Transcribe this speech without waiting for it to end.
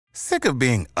Sick of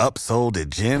being upsold at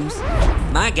gyms?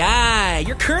 My guy,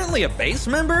 you're currently a base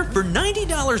member? For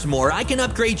 $90 more, I can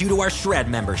upgrade you to our Shred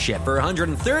membership. For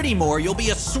 $130 more, you'll be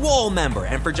a Swole member.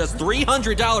 And for just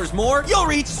 $300 more, you'll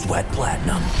reach Sweat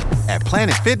Platinum. At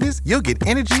Planet Fitness, you'll get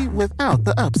energy without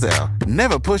the upsell.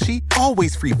 Never pushy,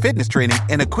 always free fitness training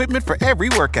and equipment for every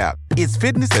workout. It's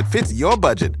fitness that fits your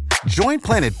budget. Join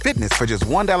Planet Fitness for just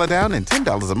 $1 down and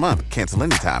 $10 a month. Cancel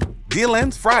anytime. Deal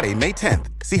ends Friday, May 10th.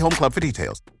 See Home Club for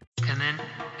details.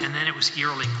 And then it was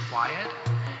eerily quiet.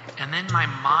 And then my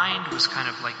mind was kind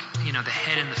of like, the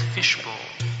head in the fishbowl.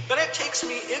 Then it takes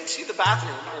me into the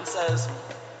bathroom and says,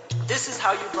 this is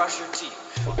how you brush your teeth.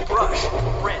 Brush,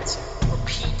 rinse,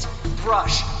 repeat.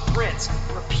 Brush, rinse,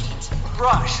 repeat.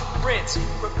 Brush, rinse,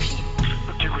 repeat.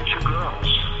 But there were two girls.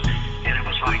 And it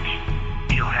was like,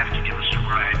 you'll have to give us a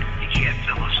ride. You can't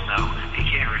tell us no. You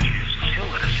can't refuse us. He'll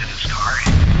let us in his car.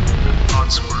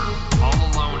 Thoughts were all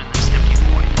alone in this empty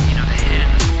void. The head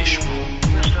in the fishbowl.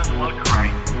 This doesn't look right.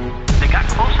 They got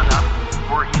close enough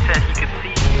where he said he could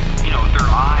see, their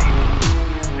eyes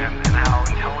and how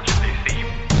intelligent they seem.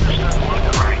 This doesn't look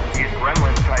right. These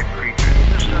gremlin-type creatures.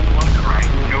 This doesn't look right.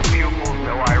 No pupils,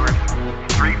 no iris,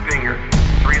 3 fingers,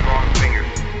 3 long fingers.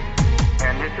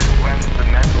 And this is when the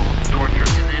mental torture.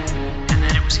 And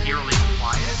then it was eerily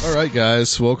quiet. All right,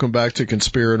 guys, welcome back to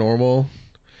Conspiranormal.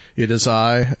 It is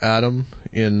I, Adam,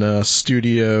 in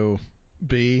Studio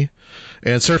B.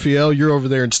 And Surfiel, you're over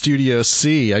there in Studio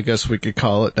C, I guess we could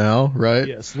call it now, right?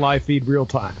 Yes, live feed real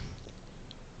time.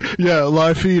 Yeah,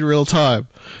 live feed real time.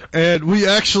 And we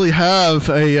actually have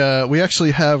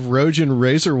Rojan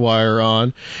Razorwire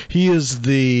on. He is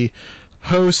the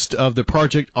host of the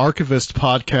Project Archivist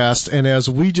podcast, and as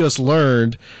we just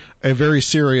learned, a very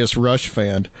serious Rush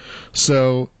fan.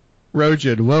 So,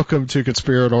 Rojan, welcome to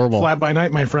Conspiranormal. Fly by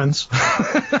night, my friends.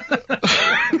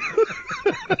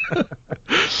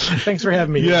 Thanks for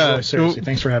having me here. Yeah, seriously,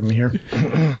 thanks for having me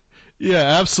here.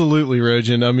 Yeah, absolutely,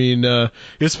 Rojan. I mean,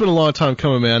 it's been a long time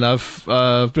coming, man.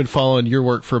 I've been following your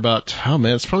work for about,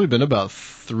 it's probably been about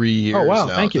 3 years. Oh, wow,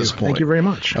 now thank you. At this point. Thank you very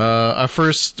much. I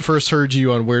first heard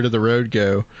you on Where Did the Road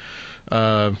Go?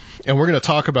 And we're going to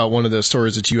talk about one of those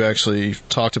stories that you actually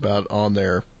talked about on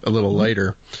there a little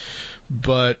later.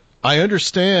 But I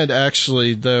understand,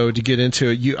 actually, though, to get into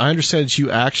it, I understand that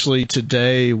you actually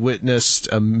today witnessed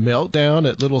a meltdown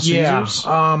at Little Caesars.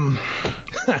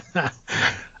 Yeah.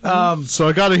 So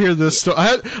I got to hear this story.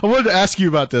 I wanted to ask you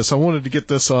about this. I wanted to get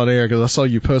this on air because I saw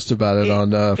you post about it on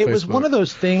Facebook. It was one of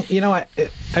those things,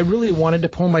 I really wanted to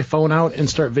pull my phone out and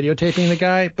start videotaping the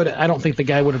guy, but I don't think the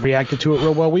guy would have reacted to it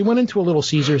real well. We went into a Little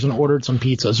Caesars and ordered some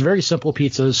pizzas, very simple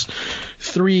pizzas,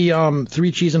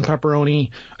 three cheese and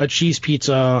pepperoni, a cheese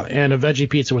pizza, and a veggie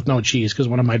pizza with no cheese because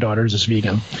one of my daughters is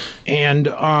vegan. And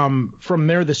from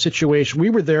there, the situation, we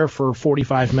were there for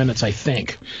 45 minutes, I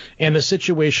think, and the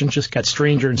situation just got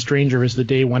stranger and stranger as the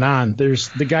day went on.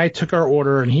 The guy took our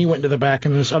order and he went to the back,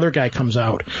 and this other guy comes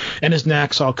out and his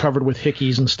neck's all covered with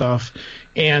hickeys and stuff.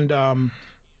 And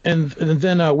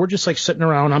then we're just like sitting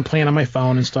around. I'm playing on my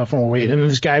phone and stuff, and we're waiting. And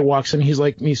this guy walks in.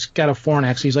 He's got a foreign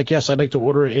accent. He's like, "Yes, I'd like to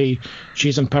order a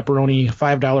cheese and pepperoni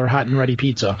 $5 hot and ready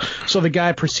pizza." So the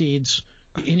guy proceeds.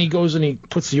 And he goes and he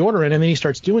puts the order in, and then he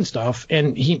starts doing stuff,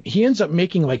 and he ends up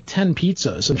making like 10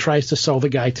 pizzas and tries to sell the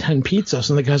guy 10 pizzas,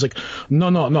 and the guy's like, no,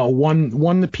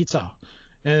 one the pizza,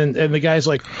 and the guy's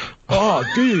like, oh,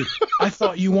 dude, I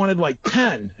thought you wanted like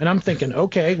 10, and I'm thinking,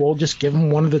 okay, well, just give him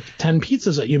one of the 10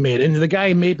 pizzas that you made, and the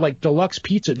guy made like deluxe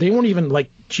pizza. They weren't even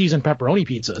like cheese and pepperoni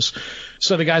pizzas,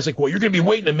 so the guy's like, well, you're gonna be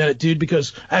waiting a minute, dude,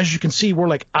 because as you can see, we're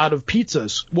like out of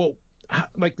pizzas. Well,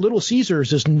 like Little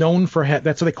Caesars is known for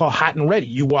that's what they call hot and ready.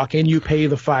 You walk in, you pay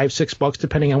the $5-6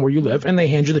 depending on where you live, and they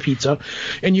hand you the pizza,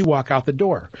 and you walk out the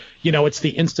door. It's the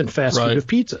instant fast food of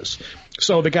pizzas.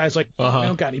 So the guy's like, I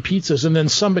don't got any pizzas, and then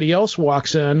somebody else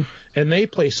walks in and they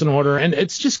place an order, and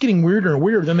it's just getting weirder and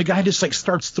weirder. Then the guy just like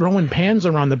starts throwing pans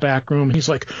around the back room. He's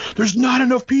like, "There's not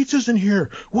enough pizzas in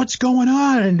here. What's going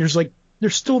on?" And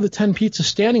there's still the 10 pizzas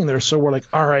standing there. So we're like,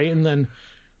 all right, and then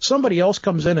somebody else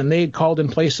comes in and they had called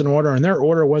and placed an order and their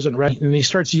order wasn't ready. And he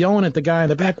starts yelling at the guy in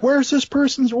the back, "Where's this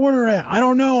person's order at? I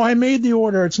don't know. I made the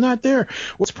order. It's not there.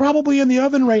 Well, it's probably in the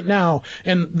oven right now."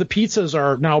 And the pizzas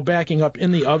are now backing up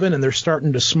in the oven and they're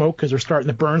starting to smoke because they're starting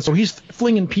to burn. So he's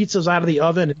flinging pizzas out of the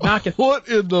oven and knocking. What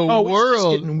in the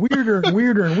world? It's getting weirder and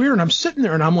weirder and weirder. And I'm sitting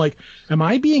there and I'm like, am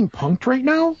I being punked right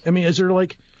now? I mean, is there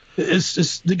like,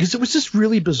 because it was just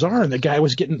really bizarre, and the guy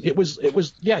was getting he was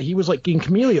like getting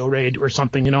Camelio raid or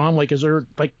something, I'm like, is there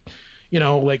like,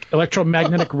 like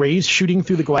electromagnetic rays shooting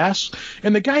through the glass.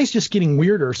 And the guy's just getting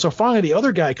weirder. So finally the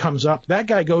other guy comes up. That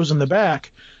guy goes in the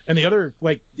back. And the other,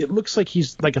 it looks like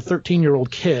he's like a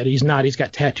 13-year-old kid. He's not. He's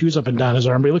got tattoos up and down his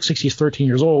arm, but he looks like he's 13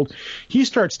 years old. He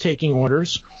starts taking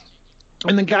orders.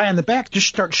 And the guy in the back just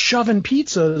starts shoving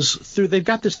pizzas through. They've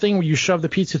got this thing where you shove the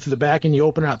pizza through the back and you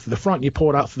open it out through the front and you pull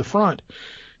it out through the front.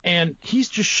 And he's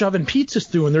just shoving pizzas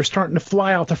through, and they're starting to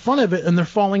fly out the front of it, and they're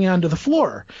falling onto the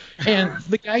floor. And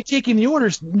the guy taking the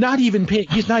orders, not even paying.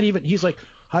 He's like,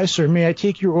 "Hi, sir, may I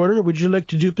take your order? Would you like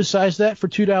to do besides that for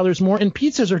 $2 more?" And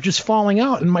pizzas are just falling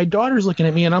out. And my daughter's looking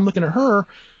at me, and I'm looking at her.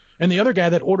 And the other guy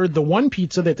that ordered the one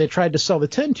pizza that they tried to sell the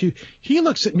 10 to, he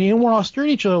looks at me, and we're all staring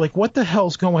at each other like, what the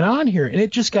hell's going on here? And it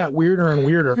just got weirder and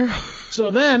weirder. So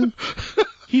then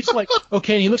he's like,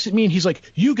 okay, and he looks at me, and he's like,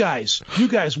 you guys,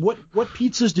 what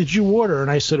pizzas did you order? And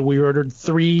I said, we ordered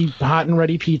 3 hot and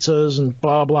ready pizzas and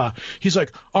blah, blah. He's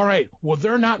like, all right, well,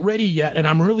 they're not ready yet, and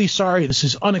I'm really sorry. This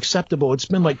is unacceptable. It's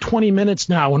been like 20 minutes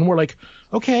now. And we're like,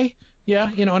 okay.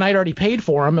 Yeah, and I'd already paid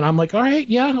for them, and I'm like, all right,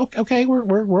 yeah, okay,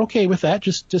 we're okay with that,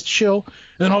 just chill. And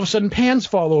then all of a sudden, pans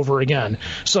fall over again.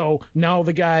 So now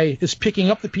the guy is picking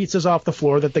up the pizzas off the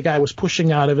floor that the guy was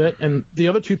pushing out of it, and the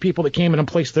other 2 people that came in and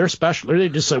placed their special, they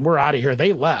just said, we're out of here.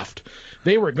 They left.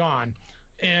 They were gone.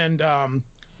 And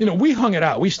we hung it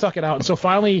out. We stuck it out. And so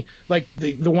finally, like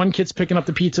the one kid's picking up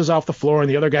the pizzas off the floor, and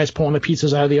the other guy's pulling the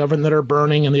pizzas out of the oven that are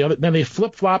burning, and then they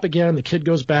flip flop again. And the kid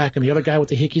goes back, and the other guy with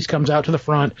the hickeys comes out to the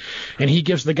front, and he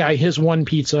gives the guy his one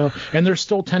pizza, and there's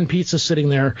still 10 pizzas sitting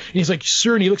there. And he's like,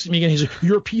 sir, and he looks at me again. He's like,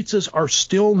 your pizzas are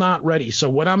still not ready.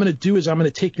 So what I'm going to do is I'm going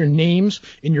to take your names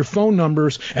and your phone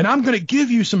numbers, and I'm going to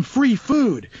give you some free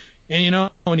food.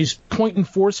 And, and he's pointing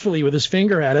forcefully with his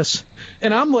finger at us.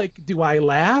 And I'm like, do I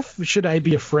laugh? Should I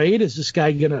be afraid? Is this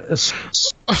guy going to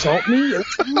assault me?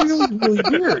 It's really, really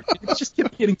weird. It's just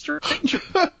getting stranger.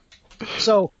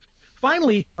 So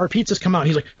finally, our pizzas come out. And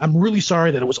he's like, I'm really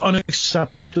sorry that it was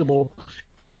unacceptable.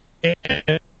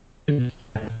 And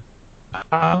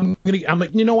I'm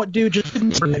like, you know what, dude? Just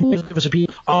give us a piece.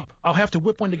 I'll have to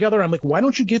whip one together. I'm like, why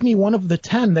don't you give me one of the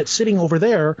 10 that's sitting over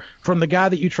there from the guy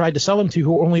that you tried to sell them to,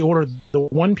 who only ordered the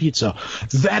one pizza?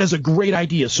 That is a great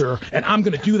idea, sir. And I'm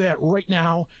going to do that right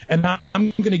now. And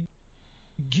I'm going to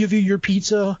give you your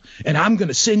pizza, and I'm going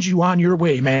to send you on your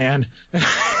way, man.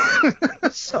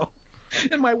 So.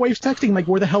 And my wife's texting like,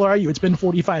 where the hell are you? It's been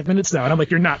 45 minutes now. And I'm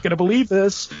like, you're not going to believe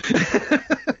this.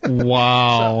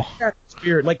 Wow. So, it's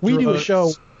weird. Like, we do a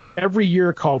show every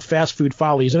year called Fast Food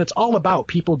Follies, and it's all about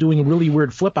people doing really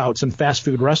weird flip outs in fast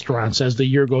food restaurants as the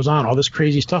year goes on, all this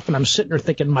crazy stuff. And I'm sitting there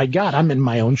thinking, my God, I'm in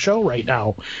my own show right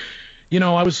now.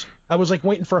 I was like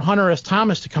waiting for Hunter S.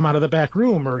 Thomas to come out of the back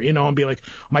room, or, and be like,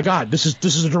 oh my God, this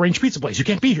is a deranged pizza place. You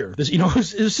can't be here. This,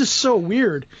 it's just so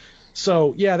weird.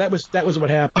 So yeah, that was what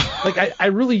happened. Like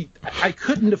I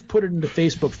couldn't have put it into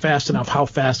Facebook fast enough how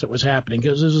fast it was happening,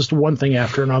 because there's just one thing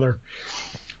after another.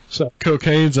 So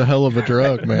cocaine's a hell of a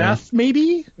drug, man. Meth,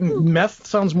 maybe? Meth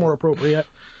sounds more appropriate.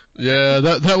 Yeah,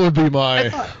 that would be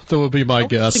my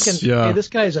guess. Thinking, yeah, hey, this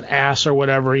guy's an ass or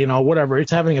whatever. Whatever.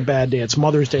 It's having a bad day. It's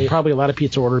Mother's Day. Probably a lot of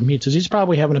pizza ordering pizzas. He's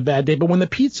probably having a bad day. But when the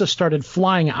pizza started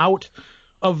flying out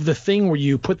of the thing where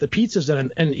you put the pizzas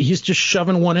in, and he's just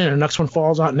shoving one in, and the next one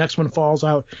falls out, next one falls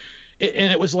out.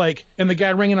 And it was like, and the guy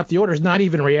ringing up the order is not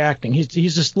even reacting. He's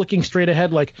just looking straight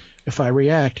ahead like, if I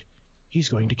react, he's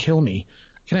going to kill me.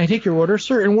 Can I take your order,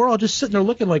 sir? And we're all just sitting there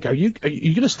looking like, are you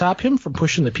going to stop him from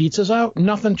pushing the pizzas out?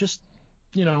 Nothing, just,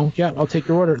 yeah, I'll take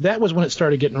your order. That was when it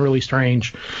started getting really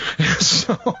strange.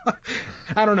 So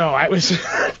I don't know.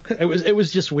 It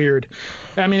was just weird.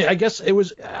 I mean, I guess it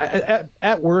was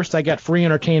at worst, I got free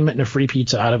entertainment and a free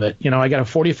pizza out of it. I got a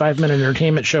 45-minute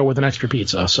entertainment show with an extra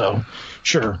pizza. So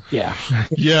sure. Yeah.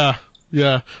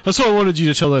 Yeah. That's why I wanted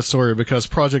you to tell that story, because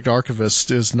Project Archivist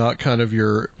is not kind of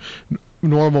your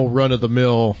normal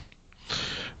run-of-the-mill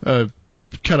kind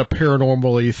of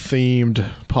paranormally themed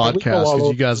podcast, because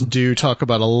you guys do talk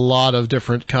about a lot of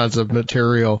different kinds of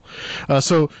material.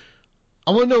 So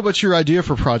I want to know about your idea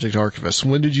for Project Archivist.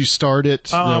 When did you start it?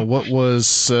 What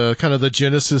was kind of the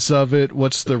genesis of it?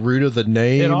 What's the root of the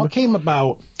name? It all came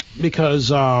about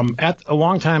because a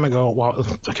long time ago, well,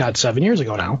 God, 7 years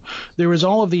ago now, there was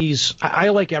all of these. I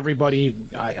like everybody,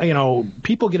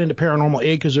 people get into paranormal,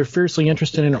 A, because they're fiercely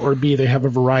interested in it, or B, they have a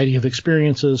variety of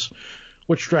experiences,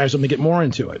 which drives them to get more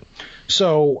into it.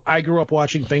 So I grew up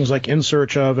watching things like In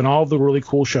Search Of and all of the really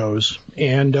cool shows,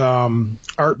 and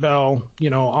Art Bell,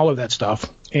 all of that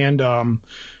stuff. And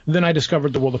then I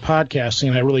discovered the world of podcasting,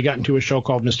 and I really got into a show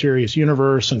called Mysterious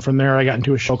Universe, and from there I got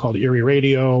into a show called Eerie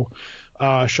Radio.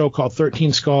 a show called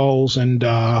 13 Skulls, and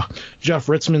Jeff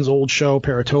Ritzmann's old show,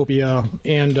 Paratopia.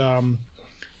 And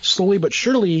slowly but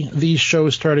surely, these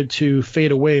shows started to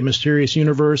fade away. Mysterious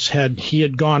Universe he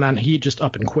had gone on, he just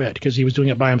up and quit because he was doing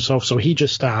it by himself, so he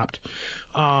just stopped.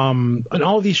 And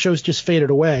all of these shows just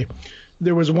faded away.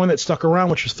 There was one that stuck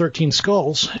around, which was 13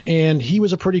 Skulls, and he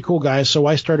was a pretty cool guy. So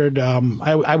I started.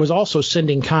 I was also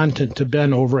sending content to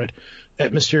Ben over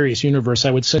at Mysterious Universe.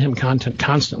 I would send him content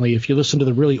constantly. If you listen to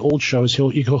the really old shows,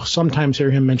 you'll sometimes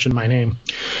hear him mention my name.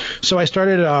 So I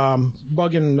started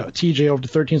bugging TJ over to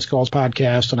 13 Skulls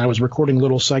podcast, and I was recording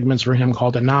little segments for him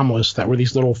called Anomalous that were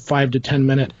these little 5 to 10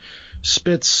 minute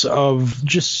spits of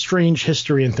just strange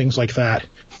history and things like that.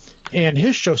 And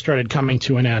his show started coming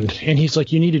to an end, and he's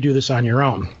like, you need to do this on your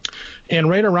own. And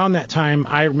right around that time,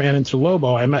 I ran into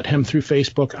Lobo. I met him through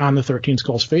Facebook on the 13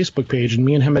 Skulls Facebook page, and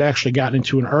me and him had actually gotten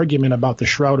into an argument about the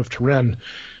Shroud of Turin.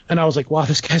 And I was like, wow,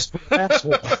 this guy's an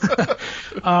asshole.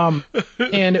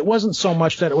 And it wasn't so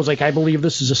much that it was like, I believe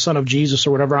this is a son of Jesus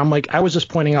or whatever. I'm like, I was just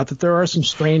pointing out that there are some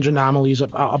strange anomalies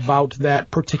about that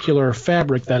particular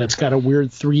fabric, that it's got a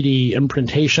weird 3D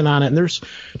imprintation on it. And there's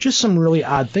just some really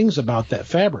odd things about that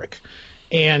fabric.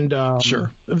 And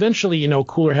Sure. Eventually,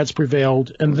 cooler heads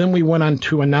prevailed. And then we went on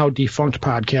to a now defunct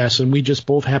podcast, and we just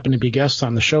both happened to be guests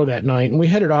on the show that night. And we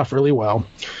hit it off really well.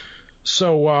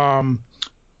 So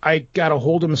I got a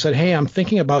hold of him and said, hey, I'm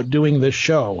thinking about doing this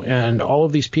show, and all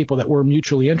of these people that were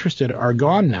mutually interested are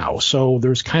gone now. So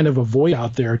there's kind of a void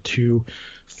out there to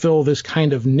fill this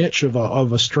kind of niche of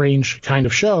a strange kind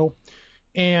of show.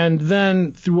 And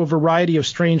then through a variety of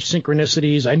strange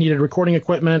synchronicities, I needed recording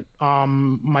equipment.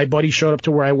 My buddy showed up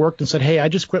to where I worked and said, hey, I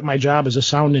just quit my job as a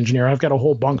sound engineer. I've got a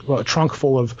whole trunk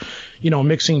full of,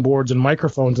 mixing boards and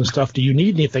microphones and stuff. Do you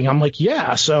need anything? I'm like,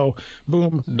 yeah. So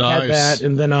boom, nice. Had that.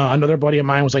 And then another buddy of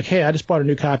mine was like, hey, I just bought a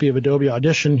new copy of Adobe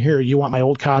Audition. Here, you want my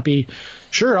old copy?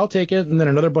 Sure, I'll take it. And then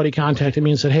another buddy contacted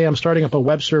me and said, hey, I'm starting up a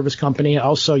web service company.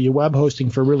 I'll sell you web hosting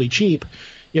for really cheap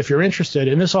if you're interested.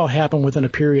 And this all happened within a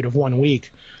period of 1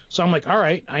 week. So I'm like, all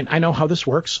right, I know how this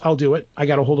works. I'll do it. I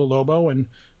got a hold of Lobo and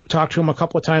talked to him a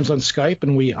couple of times on Skype,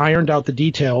 and we ironed out the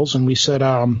details. And we said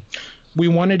we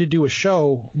wanted to do a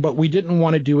show, but we didn't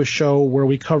want to do a show where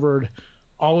we covered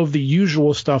all of the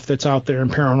usual stuff that's out there in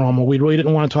paranormal. We really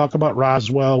didn't want to talk about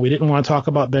Roswell. We didn't want to talk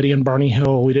about Betty and Barney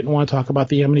Hill. We didn't want to talk about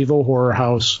the Amityville Horror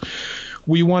House.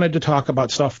 We wanted to talk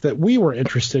about stuff that we were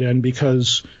interested in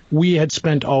because we had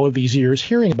spent all of these years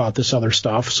hearing about this other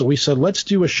stuff. So we said, let's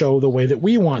do a show the way that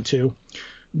we want to.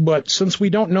 But since we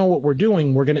don't know what we're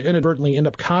doing, we're going to inadvertently end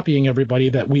up copying everybody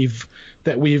that we've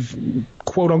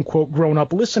quote unquote grown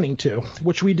up listening to,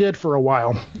 which we did for a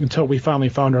while until we finally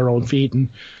found our own feet. And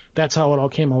that's how it all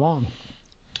came along.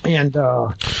 And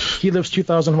he lives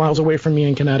 2,000 miles away from me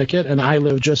in Connecticut, and I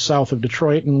live just south of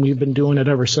Detroit, and we've been doing it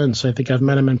ever since. I think I've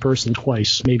met him in person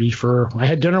twice, I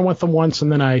had dinner with him once,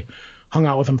 and then I hung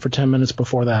out with him for 10 minutes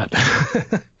before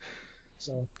that.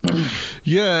 So,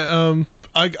 yeah,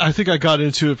 I think I got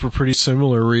into it for pretty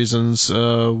similar reasons.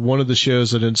 One of the shows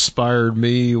that inspired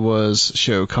me was a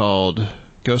show called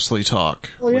Ghostly Talk,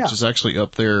 which is actually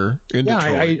up there in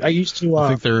Detroit. I used to. I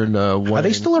think they're in Wayne. Are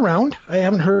they still around? I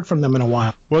haven't heard from them in a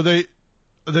while. Well,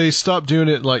 they stopped doing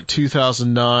it in like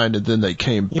 2009, and then they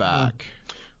came back.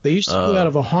 They used to do out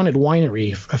of a haunted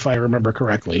winery, if I remember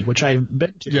correctly, which I've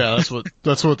been to. Yeah,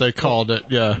 that's what they called it.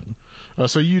 Yeah.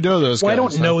 So you know those guys. I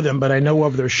don't know them, but I know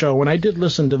of their show, and I did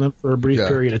listen to them for a brief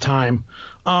period of time.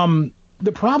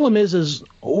 The problem is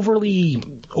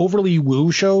overly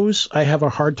woo shows I have a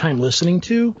hard time listening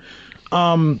to.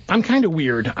 I'm kind of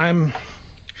weird. This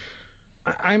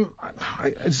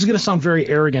is going to sound very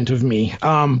arrogant of me,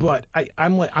 but I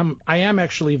am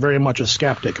actually very much a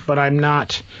skeptic, but I'm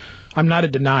not a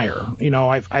denier.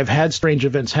 I've had strange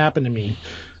events happen to me.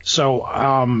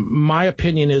 So my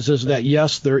opinion is that,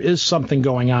 yes, there is something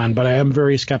going on, but I am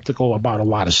very skeptical about a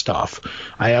lot of stuff.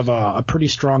 I have a pretty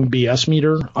strong BS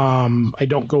meter. I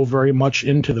don't go very much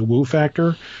into the woo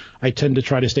factor. I tend to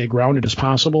try to stay grounded as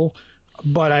possible.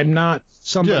 But I'm not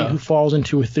somebody who falls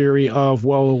into a theory of,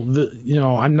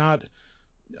 I'm not –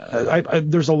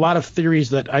 there's a lot of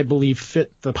theories that I believe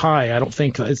fit the pie. I don't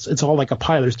think it's all like a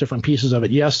pie. There's different pieces of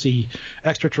it. Yes, the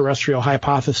extraterrestrial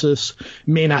hypothesis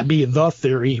may not be the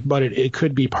theory, but it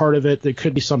could be part of it. It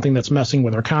could be something that's messing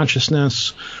with our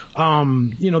consciousness. The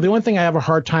only thing I have a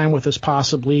hard time with is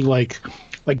possibly like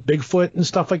Bigfoot and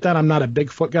stuff like that. I'm not a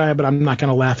Bigfoot guy, but I'm not going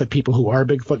to laugh at people who are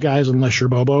Bigfoot guys unless you're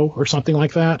Bobo or something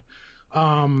like that.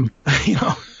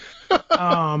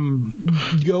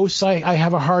 Ghosts I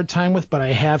have a hard time with, but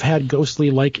I have had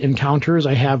ghostly like encounters.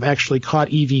 I have actually caught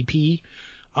EVP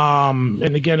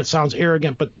And again, it sounds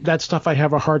arrogant, but that stuff I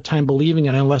have a hard time believing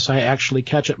in unless I actually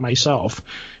catch it myself.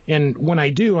 And when I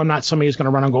do, I'm not somebody who's going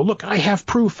to run and go, look, I have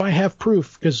proof,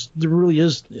 because there really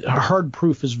is hard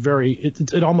proof is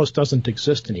it almost doesn't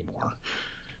exist anymore.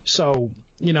 So,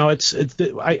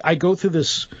 I go through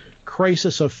this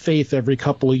crisis of faith every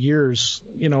couple of years,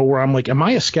 where I'm like, am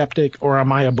I a skeptic or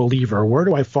am I a believer? Where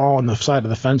do I fall on the side of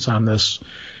the fence on this?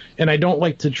 And I don't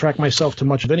like to track myself to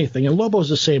much of anything. And Lobo's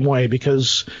the same way,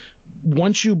 because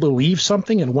once you believe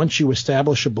something and once you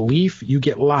establish a belief, you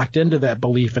get locked into that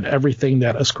belief and everything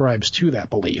that ascribes to that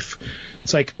belief.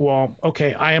 It's like, well,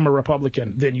 okay, I am a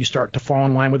Republican. Then you start to fall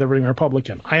in line with everything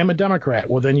Republican. I am a Democrat.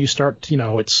 Well, then you start,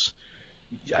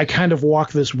 I kind of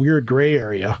walk this weird gray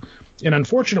area. And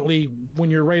unfortunately, when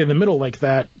you're right in the middle like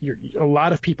that, a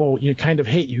lot of people kind of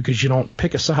hate you because you don't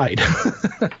pick a side.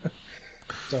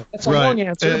 So that's a long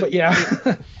answer, but yeah.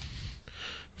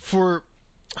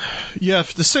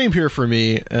 The same here for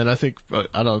me, and I think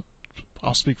I'll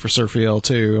speak for Surfiel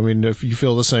too. I mean, if you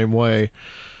feel the same way,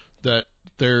 that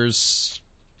we're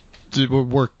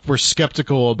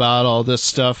skeptical about all this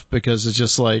stuff because it's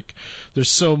just like there's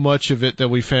so much of it that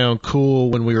we found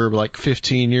cool when we were like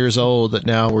 15 years old that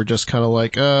now we're just kind of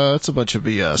like, it's a bunch of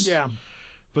BS. Yeah.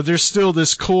 But there's still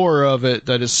this core of it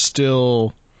that is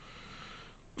still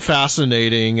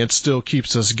fascinating. It still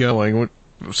keeps us going.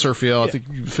 Surfiel, I think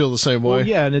you feel the same way. Well,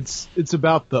 yeah, and it's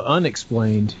about the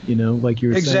unexplained, like you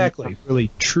were exactly. saying,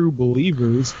 really true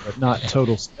believers, but not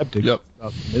total skeptics about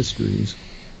the mysteries.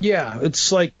 Yeah,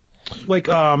 it's like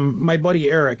my buddy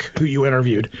Eric, who you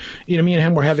interviewed. Me and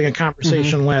him were having a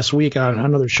conversation last week on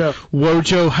another show.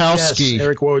 Wojciechowski. Yes,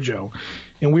 Eric Wojo.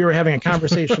 And we were having a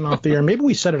conversation off the air. Maybe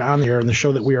we said it on the air in the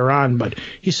show that we were on, but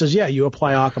he says, yeah, you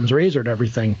apply Occam's razor to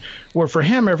everything. Where for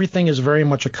him, everything is very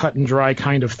much a cut and dry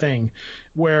kind of thing.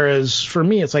 Whereas for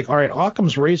me, it's like, all right,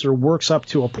 Occam's razor works up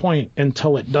to a point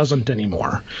until it doesn't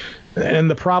anymore. And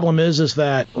the problem is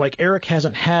that, like, Eric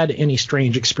hasn't had any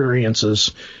strange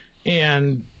experiences.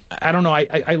 And I don't know,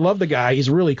 I love the guy. He's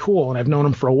really cool, and I've known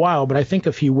him for a while. But I think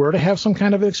if he were to have some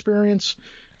kind of experience,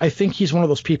 I think he's one of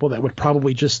those people that would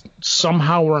probably just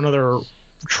somehow or another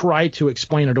try to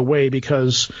explain it away,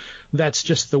 because that's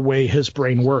just the way his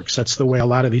brain works. That's the way a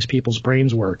lot of these people's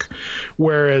brains work.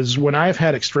 Whereas when I've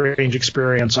had strange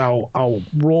experience, I'll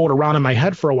roll it around in my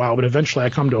head for a while, but eventually I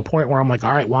come to a point where I'm like,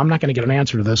 all right, well, I'm not going to get an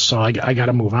answer to this, so I got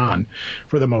to move on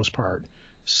for the most part.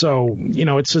 So,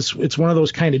 it's one of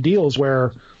those kind of deals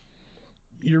where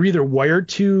you're either wired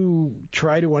to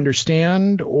try to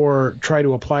understand or try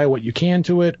to apply what you can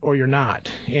to it, or you're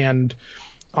not. And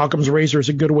Occam's razor is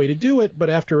a good way to do it, but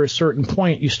after a certain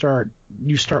point, you start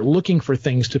looking for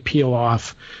things to peel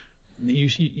off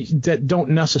that don't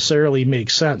necessarily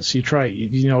make sense. You try,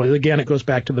 again, it goes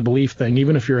back to the belief thing.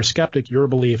 Even if you're a skeptic, your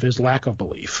belief is lack of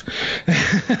belief.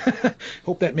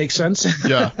 Hope that makes sense.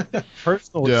 Yeah.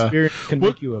 Personal experience can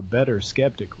make you a better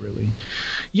skeptic, really.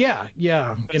 Yeah.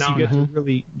 You get to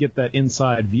really get that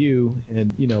inside view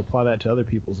and, apply that to other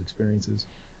people's experiences.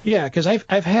 Yeah, because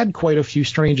I've had quite a few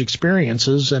strange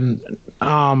experiences, and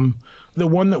the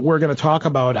one that we're going to talk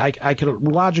about, I could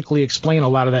logically explain a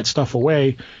lot of that stuff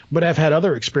away, but I've had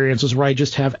other experiences where I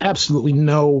just have absolutely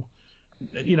no,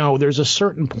 there's a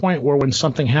certain point where when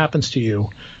something happens to you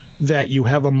that you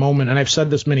have a moment, and I've said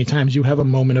this many times, you have a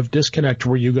moment of disconnect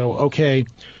where you go, okay,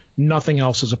 nothing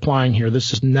else is applying here.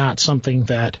 This is not something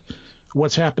that,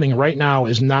 what's happening right now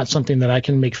is not something that I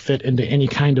can make fit into any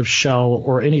kind of shell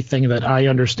or anything that I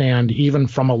understand, even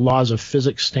from a laws of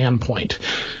physics standpoint.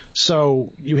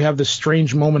 So you have this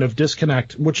strange moment of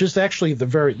disconnect, which is actually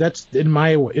that's in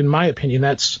my opinion,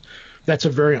 that's a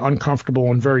very uncomfortable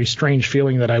and very strange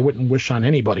feeling that I wouldn't wish on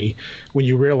anybody, when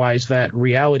you realize that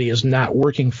reality is not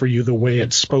working for you the way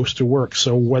it's supposed to work.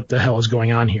 So what the hell is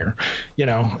going on here?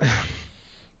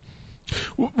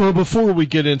 Well, before we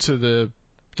get into the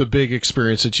big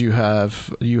experience that you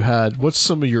had, what's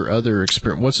some of your other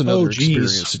experience? What's another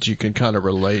experience that you can kind of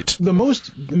relate? The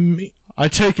most, I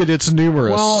take it's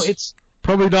numerous. Well, it's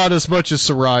probably not as much as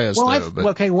Soraya's.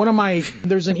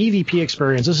 There's an EVP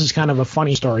experience. This is kind of a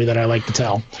funny story that I like to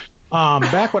tell.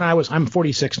 Back when I'm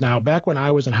 46 now. Back when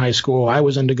I was in high school, I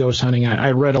was into ghost hunting.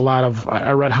 I read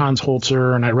Hans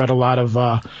Holzer, and I read a lot of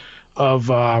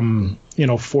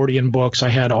Fortean books. I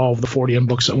had all of the Fortean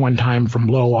books at one time, from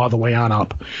low all the way on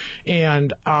up.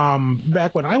 And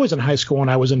back when I was in high school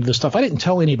and I was into this stuff, I didn't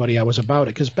tell anybody I was about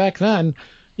it, because back then,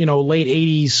 late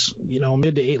 80s,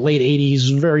 mid to late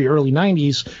 80s, very early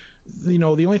 90s, the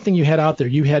only thing you had out there,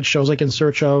 you had shows like In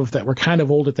Search Of that were kind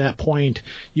of old at that point.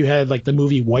 You had like the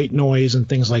movie White Noise and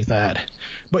things like that.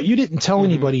 But you didn't tell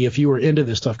anybody if you were into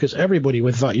this stuff because everybody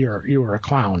would thought you were a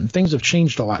clown. Things have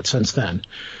changed a lot since then.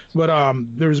 But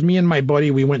there was me and my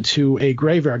buddy. We went to a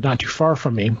graveyard not too far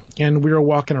from me, and we were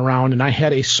walking around, and I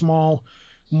had a small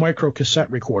micro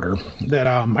cassette recorder that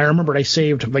I remembered I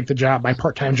saved, like my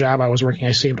part-time job I was working,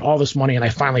 I saved all this money and I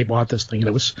finally bought this thing. And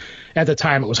it was, at the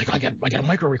time, it was like, I got a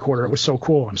micro recorder. It was so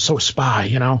cool. I'm so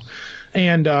spy,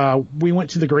 And we went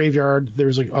to the graveyard.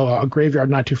 There's a graveyard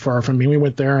not too far from me. We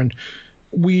went there, and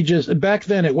back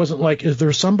then it wasn't like, is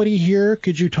there somebody here?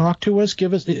 Could you talk to us?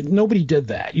 Nobody did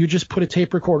that. You just put a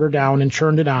tape recorder down and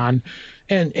turned it on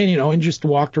and just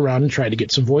walked around and tried to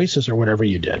get some voices or whatever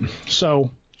you did.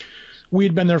 So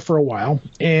we'd been there for a while,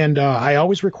 and I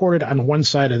always recorded on one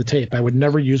side of the tape. I would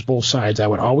never use both sides. I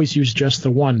would always use just the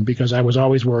one because I was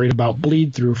always worried about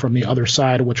bleed through from the other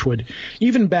side, which would,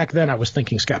 even back then I was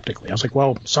thinking skeptically. I was like,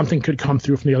 well, something could come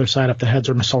through from the other side if the heads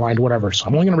are misaligned, whatever. So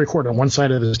I'm only going to record on one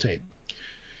side of this tape.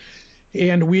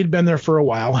 And we had been there for a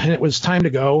while, and it was time to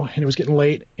go, and it was getting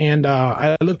late. And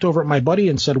I looked over at my buddy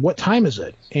and said, "What time is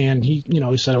it?" And he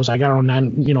said it was, I got around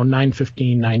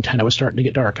 9:15, 9:10. It was starting to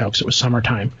get dark out because it was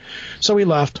summertime. So we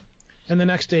left. And the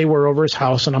next day we're over his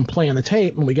house, and I'm playing the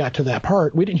tape, and we got to that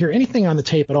part. We didn't hear anything on the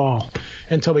tape at all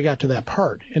until we got to that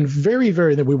part. And we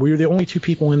were the only two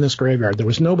people in this graveyard. There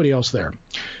was nobody else there.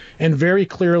 And very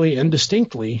clearly and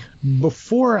distinctly,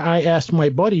 before I asked my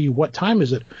buddy, what time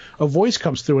is it, a voice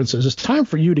comes through and says, it's time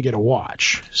for you to get a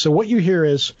watch. So what you hear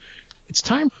is, it's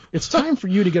time for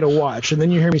you to get a watch. And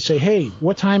then you hear me say, hey,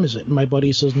 what time is it? And my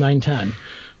buddy says 9:10.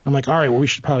 I'm like, all right, well, we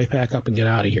should probably pack up and get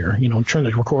out of here, turn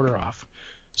the recorder off.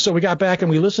 So we got back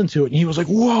and we listened to it, and he was like,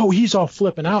 whoa, he's all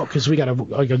flipping out because we got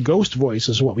a ghost voice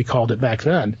is what we called it back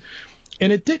then.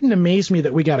 And it didn't amaze me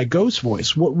that we got a ghost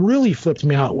voice. What really flipped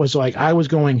me out was like I was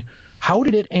going, how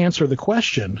did it answer the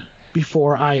question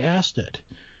before I asked it?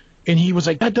 And he was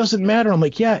like, that doesn't matter. I'm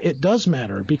like, yeah, it does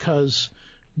matter because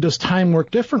does time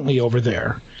work differently over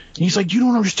there? And he's like, you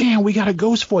don't understand. We got a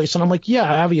ghost voice. And I'm like,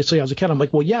 yeah, obviously I was a kid. I'm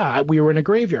like, well, yeah, we were in a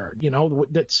graveyard.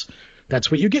 That's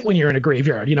what you get when you're in a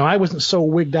graveyard. I wasn't so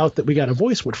wigged out that we got a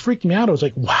voice. What freaked me out, I was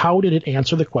like, how did it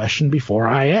answer the question before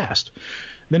I asked?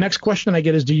 The next question I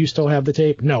get is, do you still have the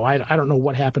tape? No, I don't know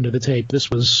what happened to the tape. This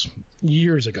was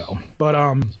years ago.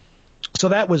 But so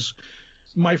that was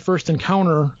my first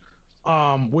encounter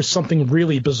with something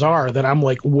really bizarre that I'm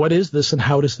like, what is this and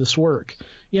how does this work?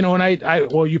 And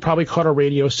well, you probably caught a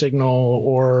radio signal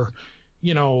or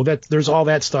that there's all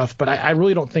that stuff, but I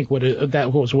really don't think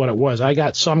that was what it was. I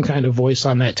got some kind of voice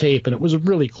on that tape, and it was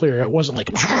really clear. It wasn't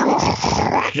like,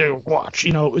 watch,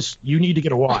 it was, you need to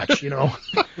get a watch,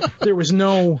 There was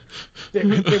no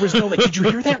like, did you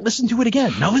hear that? Listen to it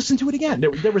again. Now listen to it again.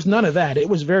 There was none of that. It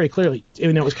was very clearly,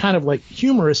 it was kind of like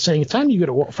humorous saying, it's time for you to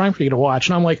get a watch.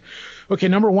 And I'm like, okay,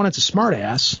 number one, it's a smart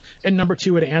ass, and number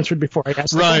two, it answered before I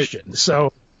asked the question.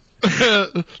 So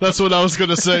that's what I was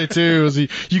going to say, too. Is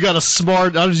you got a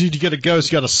smart – not only did you get a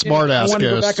ghost, you got a smart-ass ghost. I want to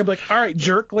go back and be like, all right,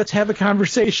 jerk, let's have a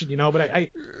conversation, But I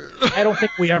don't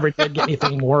think we ever did get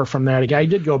anything more from that. I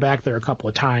did go back there a couple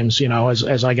of times,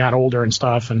 as I got older and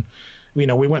stuff. And, we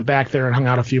went back there and hung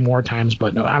out a few more times.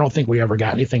 But, no, I don't think we ever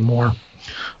got anything more.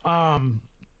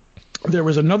 There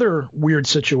was another weird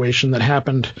situation that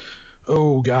happened –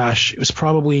 oh, gosh. It was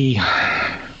probably,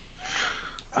 I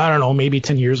don't know, maybe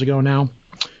 10 years ago now,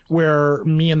 where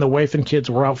me and the wife and kids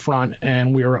were out front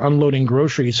and we were unloading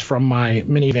groceries from my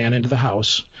minivan into the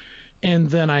house. And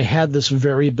then I had this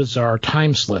very bizarre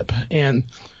time slip. And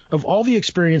of all the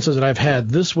experiences that I've had,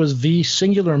 this was the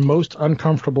singular most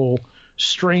uncomfortable,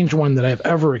 strange one that I've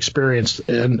ever experienced.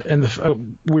 And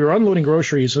we were unloading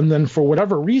groceries, and then for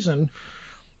whatever reason,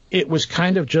 it was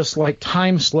kind of just like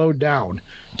time slowed down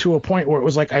to a point where it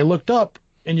was like I looked up,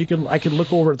 and I could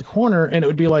look over at the corner, and it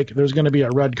would be like there's going to be a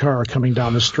red car coming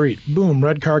down the street. Boom,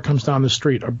 red car comes down the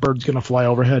street. A bird's going to fly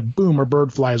overhead. Boom, a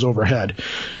bird flies overhead.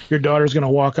 Your daughter's going to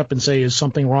walk up and say, is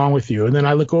something wrong with you? And then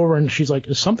I look over, and she's like,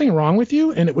 is something wrong with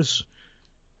you? And it was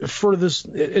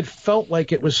it felt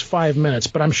like it was 5 minutes,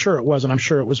 but I'm sure it wasn't. I'm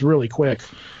sure it was really quick.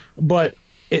 But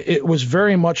it was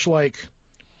very much like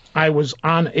I was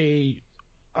on a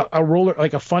roller,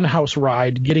 like a funhouse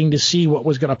ride, getting to see what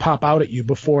was going to pop out at you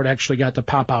before it actually got to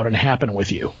pop out and happen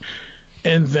with you.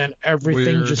 And then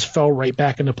everything just fell right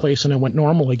back into place and it went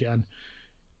normal again.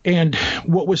 And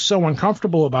what was so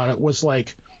uncomfortable about it was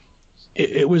like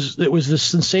it was this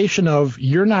sensation of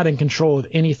you're not in control of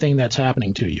anything that's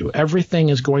happening to you. Everything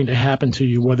is going to happen to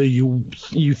you, whether you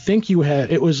think you have.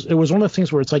 It was one of the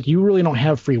things where it's like you really don't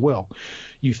have free will.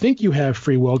 You think you have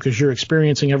free will because you're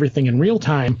experiencing everything in real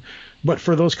time, but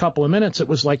for those couple of minutes, it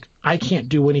was like I can't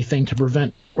do anything to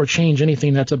prevent or change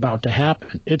anything that's about to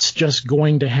happen. It's just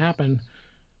going to happen,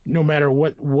 no matter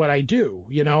what I do.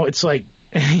 It's like.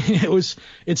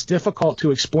 It's difficult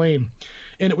to explain,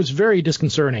 and it was very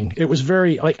disconcerting. It was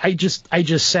very like I just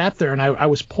sat there and I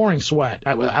was pouring sweat.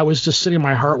 I was just sitting,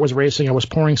 my heart was racing, I was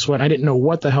pouring sweat. I didn't know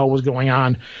what the hell was going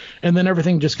on, and then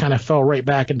everything just kind of fell right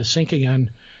back into sync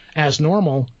again as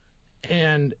normal,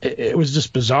 and it was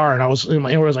just bizarre. And I was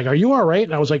like, "Are you all right?"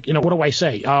 And I was like, "What do I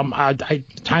say?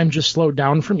 Time just slowed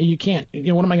down for me. You can't.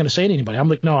 What am I going to say to anybody?" I'm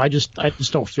like, "No, I just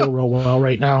don't feel real well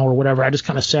right now, or whatever." I just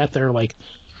kind of sat there like.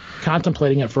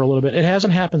 Contemplating it for a little bit. It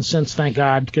hasn't happened since, thank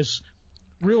God, because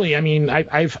really, I mean,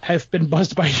 I've been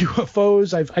buzzed by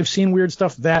UFOs. I've seen weird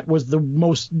stuff. That was the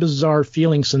most bizarre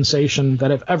feeling sensation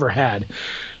that I've ever had,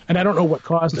 and I don't know what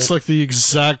caused it. It's like the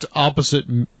exact opposite.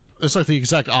 It's like the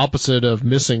exact opposite of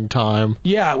missing time.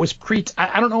 Yeah, it was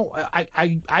I don't know.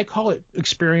 I call it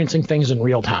experiencing things in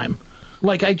real time.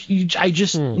 Like I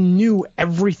just knew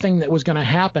everything that was going to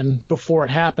happen before it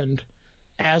happened.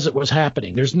 As it was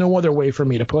happening. There's no other way for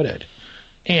me to put it.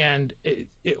 And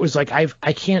it was like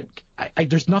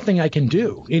there's nothing I can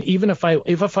do. Even if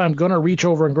I'm going to reach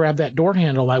over and grab that door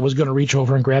handle, I was going to reach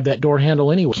over and grab that door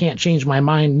handle anyway. Can't change my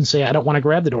mind and say I don't want to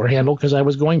grab the door handle because I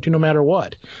was going to no matter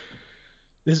what.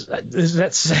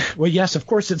 Well, yes, of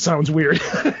course it sounds weird.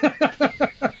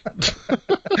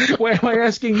 Why am I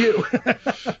asking you?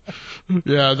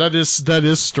 Yeah, that is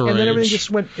strange. And then everything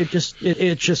just went.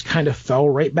 It just kind of fell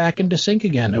right back into sync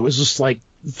again. It was just like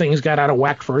things got out of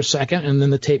whack for a second, and then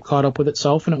the tape caught up with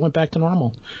itself, and it went back to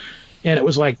normal. And it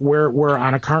was like we're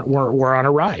on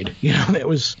a ride. It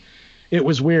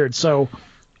was weird. So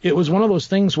it was one of those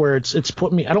things where it's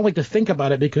put me. I don't like to think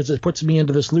about it because it puts me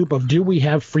into this loop of do we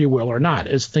have free will or not?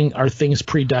 Are things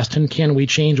predestined? Can we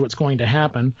change what's going to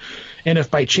happen? And if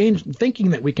by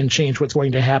thinking that we can change what's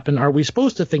going to happen, are we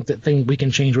supposed to think that we can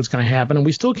change what's going to happen, and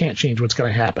we still can't change what's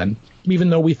going to happen,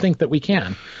 even though we think that we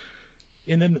can?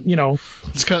 And then when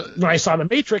I saw The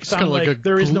Matrix, I'm like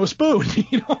there is no spoon.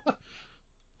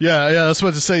 Yeah, that's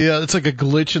what to say. Yeah, it's like a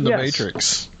glitch in the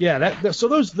Matrix. Yeah, so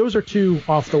those are two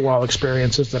off the wall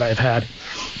experiences that I've had.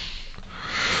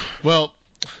 Well,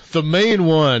 the main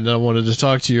one I wanted to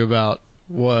talk to you about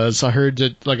was I heard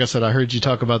you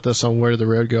talk about this on Where Did the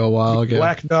Road Go a while ago.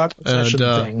 Black dog possession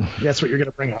thing. That's what you're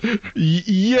going to bring up.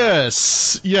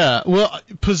 Yes. Yeah. Well,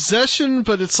 possession,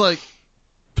 but it's like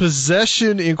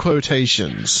possession in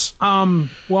quotations. Well, I'm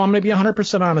going to be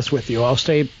 100% honest with you. I'll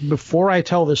say before I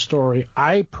tell this story,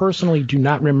 I personally do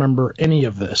not remember any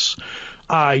of this.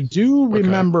 I do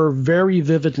remember very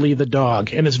vividly the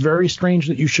dog, and it's very strange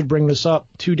that you should bring this up.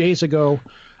 2 days ago,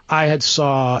 I had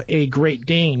saw a Great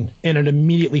Dane, and it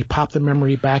immediately popped the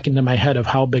memory back into my head of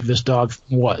how big this dog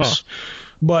was. Huh.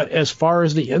 But as far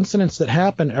as the incidents that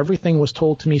happened, everything was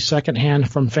told to me secondhand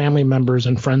from family members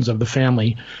and friends of the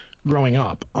family growing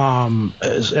up.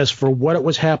 As for what it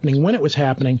was happening, when it was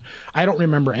happening, I don't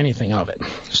remember anything of it.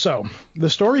 So the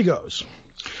story goes,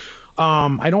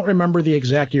 I don't remember the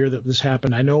exact year that this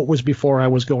happened. I know it was before I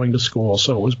was going to school,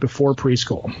 so it was before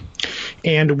preschool.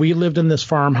 And we lived in this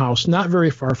farmhouse not very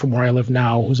far from where I live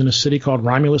now. It was in a city called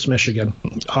Romulus, Michigan,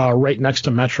 right next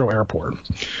to Metro Airport.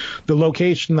 The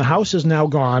location, the house is now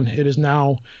gone. It is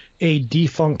now a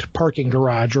defunct parking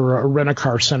garage or a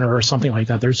rent-a-car center or something like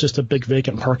that. There's just a big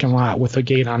vacant parking lot with a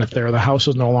gate on it there. The house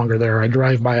is no longer there. I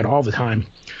drive by it all the time.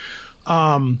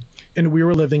 And we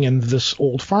were living in this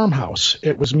old farmhouse.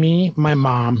 It was me, my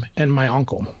mom, and my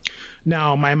uncle.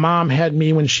 Now, my mom had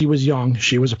me when she was young.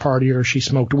 She was a partier. She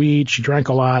smoked weed. She drank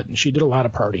a lot, and she did a lot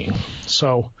of partying.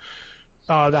 So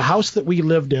the house that we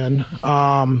lived in,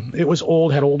 it was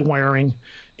old, had old wiring.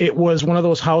 It was one of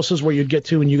those houses where you'd get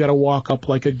to and you got to walk up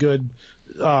like a good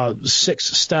 6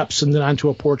 steps and then onto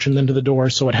a porch and then to the door.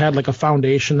 So it had like a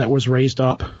foundation that was raised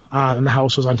up, and the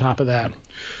house was on top of that.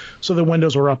 So the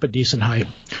windows were up a decent height.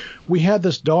 We had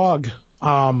this dog.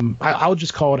 I'll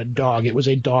just call it a dog. It was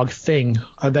a dog thing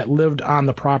that lived on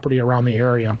the property around the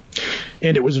area.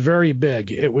 And it was very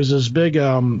big. It was as big.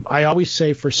 I always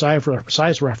say for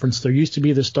size reference, there used to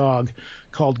be this dog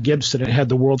called Gibson. It had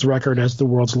the world's record as the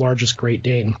world's largest Great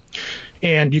Dane.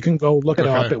 And you can go look it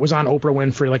up. It was on Oprah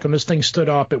Winfrey. Like when this thing stood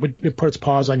up, it put its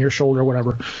paws on your shoulder or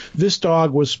whatever. This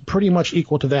dog was pretty much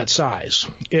equal to that size.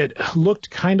 It looked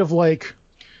kind of like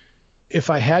if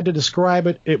I had to describe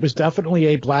it, it was definitely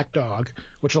a black dog,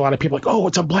 which a lot of people are like, oh,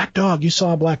 it's a black dog. You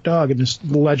saw a black dog, and there's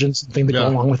legends and things that go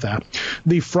along with that.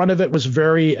 The front of it was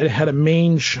it had a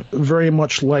mange very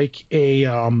much like a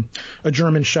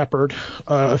German Shepherd,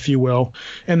 if you will,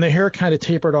 and the hair kind of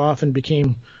tapered off and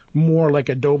became more like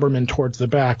a Doberman towards the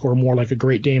back, or more like a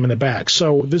Great Dane in the back.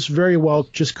 So this very well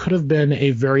just could have been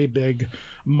a very big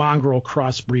mongrel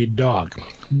crossbreed dog.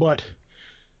 But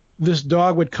this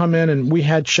dog would come in, and we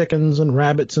had chickens and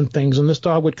rabbits and things, and this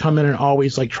dog would come in and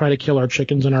always like try to kill our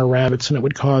chickens and our rabbits, and it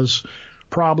would cause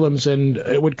problems, and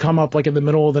it would come up like in the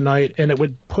middle of the night, and it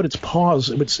would put its paws,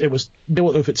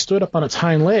 if it stood up on its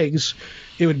hind legs,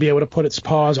 it would be able to put its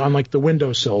paws on like the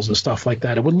windowsills and stuff like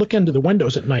that. It would look into the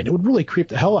windows at night. It would really creep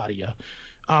the hell out of you.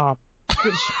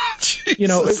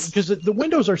 Because the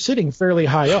windows are sitting fairly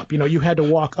high up. You had to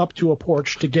walk up to a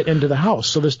porch to get into the house.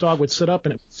 So this dog would sit up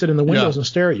and it would sit in the windows and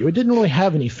stare at you. It didn't really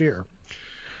have any fear.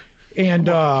 And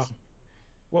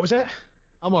what was that?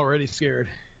 I'm already scared.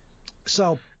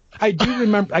 So I do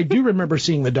remember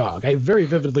seeing the dog. I very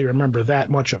vividly remember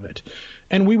that much of it.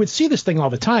 And we would see this thing all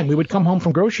the time. We would come home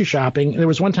from grocery shopping. There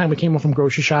was one time we came home from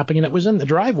grocery shopping, and it was in the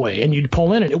driveway, and you'd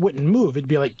pull in and it wouldn't move. It'd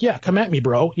be like, yeah, come at me,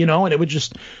 bro. And it would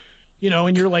just,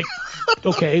 and you're like,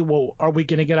 okay, well, are we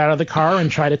going to get out of the car and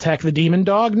try to attack the demon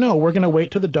dog? No, we're going to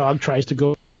wait till the dog tries to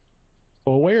go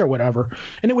away or whatever,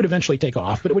 and it would eventually take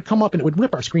off, but it would come up and it would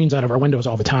rip our screens out of our windows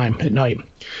all the time at night.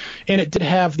 And it did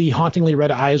have the hauntingly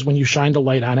red eyes when you shined a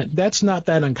light on it. That's not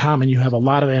that uncommon. You have a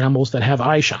lot of animals that have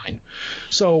eye shine,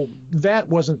 so that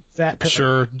wasn't that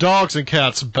sure. Dogs and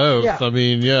cats both. I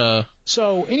mean, yeah.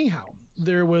 So anyhow,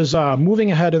 there was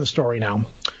moving ahead in the story now.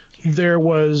 There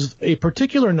was a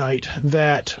particular night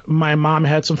that my mom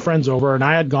had some friends over, and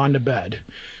I had gone to bed.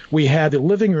 We had the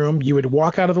living room. You would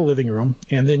walk out of the living room,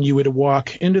 and then you would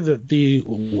walk into the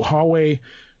hallway,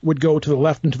 would go to the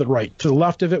left and to the right. To the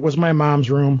left of it was my mom's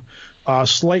room.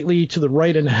 Slightly to the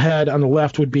right and ahead on the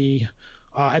left would be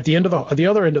at the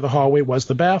other end of the hallway was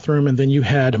the bathroom, and then you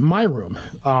had my room,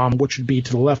 which would be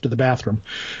to the left of the bathroom.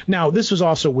 Now, this was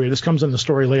also weird. This comes in the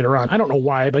story later on. I don't know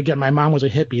why, but again, my mom was a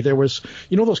hippie. There was,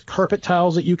 those carpet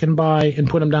tiles that you can buy and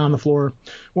put them down on the floor?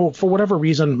 Well, for whatever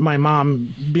reason, my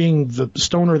mom, being the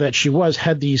stoner that she was,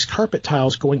 had these carpet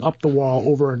tiles going up the wall,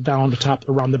 over and down the top,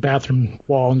 around the bathroom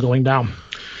wall and going down.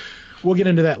 We'll get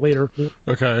into that later.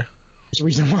 Okay. There's a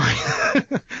reason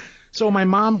why. So my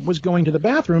mom was going to the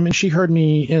bathroom, and she heard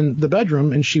me in the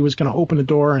bedroom, and she was going to open the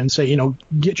door and say,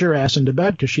 get your ass into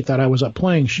bed, because she thought I was up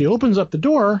playing. She opens up the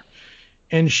door,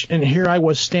 and here I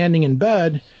was standing in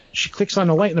bed. She clicks on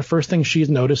the light, and the first thing she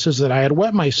notices that I had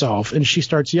wet myself, and she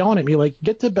starts yelling at me like,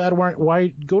 get to bed, why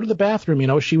go to the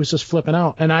bathroom? She was just flipping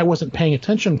out, and I wasn't paying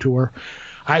attention to her.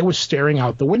 I was staring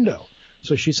out the window.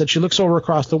 So she said she looks over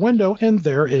across the window, and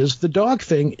there is the dog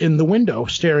thing in the window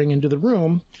staring into the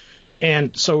room.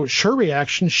 And so her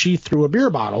reaction, she threw a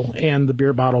beer bottle, and the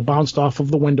beer bottle bounced off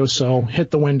of the windowsill, hit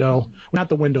the window, not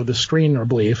the window, the screen, I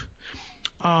believe.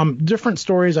 Different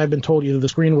stories I've been told, either the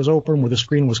screen was open or the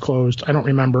screen was closed. I don't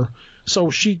remember. So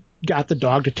she got the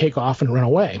dog to take off and run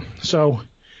away. So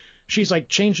she's like,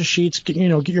 change the sheets, get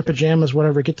your pajamas,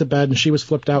 whatever, get to bed. And she was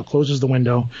flipped out, closes the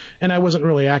window, and I wasn't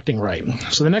really acting right.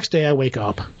 So the next day I wake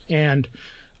up, and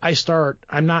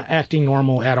I'm not acting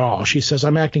normal at all. She says,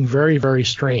 I'm acting very, very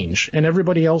strange. And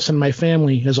everybody else in my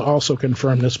family has also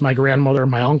confirmed this. My grandmother,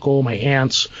 my uncle, my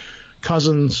aunts,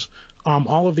 cousins,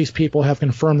 all of these people have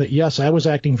confirmed that, yes, I was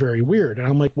acting very weird. And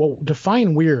I'm like, well,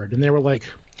 define weird. And they were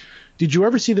like, did you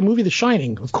ever see the movie The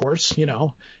Shining? Of course,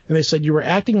 And they said, you were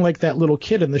acting like that little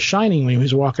kid in The Shining when he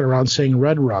was walking around saying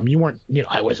red rum. You weren't,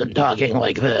 I wasn't talking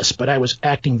like this, but I was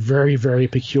acting very, very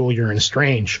peculiar and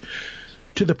strange,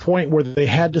 to the point where they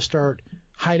had to start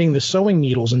hiding the sewing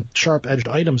needles and sharp-edged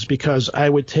items, because I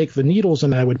would take the needles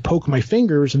and I would poke my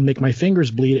fingers and make my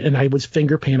fingers bleed, and I would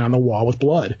finger paint on the wall with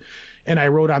blood. And I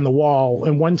wrote on the wall,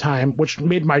 and one time, which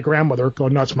made my grandmother go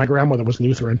nuts. My grandmother was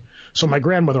Lutheran, so my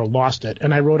grandmother lost it.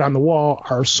 And I wrote on the wall,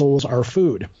 our souls are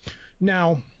food.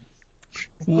 Now,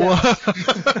 what?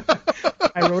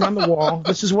 I wrote on the wall,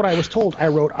 this is what I was told. I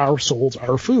wrote, our souls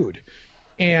are food.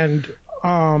 And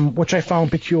which I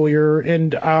found peculiar,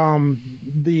 and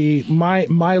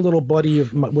my little buddy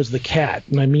was the cat,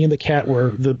 and me and the cat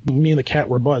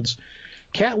were buds.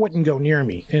 Cat wouldn't go near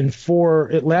me, and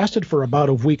it lasted for about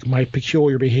a week. My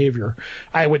peculiar behavior,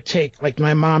 I would take, like,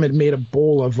 my mom had made a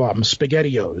bowl of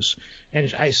SpaghettiOs,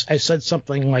 and I said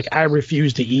something like, I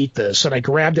refuse to eat this, and I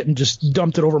grabbed it and just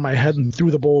dumped it over my head and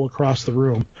threw the bowl across the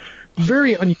room.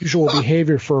 Very unusual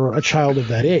behavior for a child of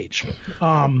that age.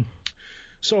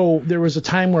 So there was a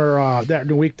time where that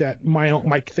week that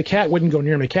the cat wouldn't go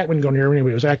near me. The cat wouldn't go near me.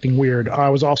 It was acting weird. I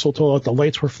was also told that the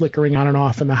lights were flickering on and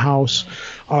off in the house.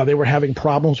 They were having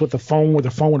problems with the phone, where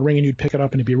the phone would ring and you'd pick it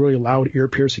up and it'd be really loud,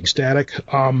 ear-piercing static.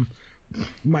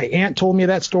 My aunt told me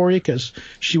that story because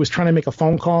she was trying to make a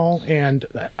phone call, and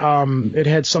it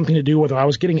had something to do with I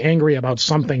was getting angry about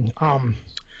something.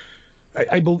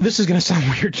 This is going to sound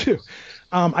weird too.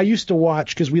 I used to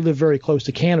watch, because we live very close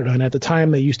to Canada, and at the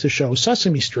time they used to show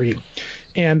Sesame Street,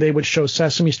 and they would show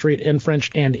Sesame Street in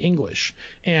French and English.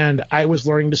 And I was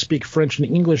learning to speak French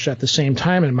and English at the same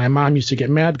time, and my mom used to get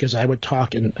mad because I would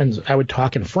talk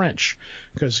in French,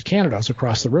 because Canada's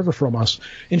across the river from us.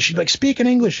 And she'd like, speak in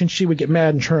English, and she would get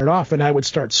mad and turn it off, and I would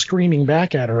start screaming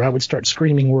back at her. I would start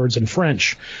screaming words in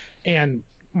French. And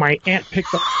my aunt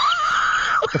picked up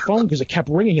the phone because it kept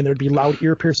ringing, and there'd be loud,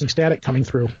 ear-piercing static coming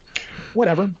through.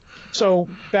 Whatever. So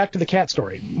back to the cat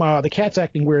story. The cat's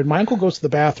acting weird. My uncle goes to the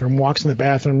bathroom, walks in the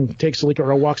bathroom, takes a leak,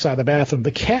 or walks out of the bathroom.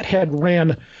 The cat had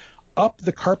ran up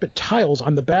the carpet tiles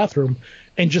on the bathroom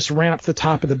and just ran up to the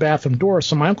top of the bathroom door.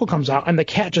 So my uncle comes out, and the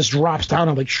cat just drops down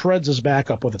and like shreds his back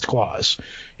up with its claws.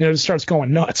 It starts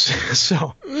going nuts.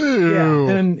 So yeah,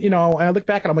 and I look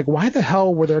back and I'm like, why the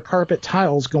hell were there carpet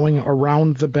tiles going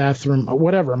around the bathroom?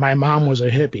 Whatever. My mom was a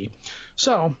hippie.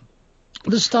 So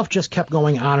this stuff just kept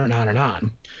going on and on and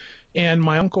on. And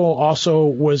my uncle also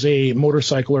was a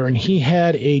motorcycler, and he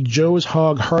had a Joe's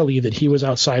Hog Harley that he was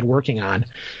outside working on.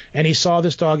 And he saw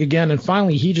this dog again, and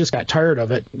finally he just got tired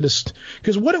of it.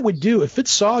 Because what it would do, if it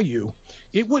saw you,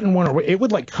 it wouldn't want to. It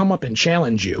would like come up and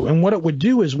challenge you. And what it would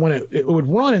do is when it would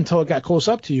run until it got close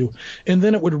up to you, and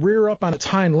then it would rear up on its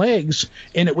hind legs,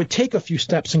 and it would take a few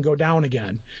steps and go down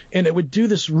again. And it would do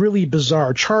this really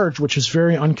bizarre charge, which is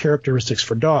very uncharacteristic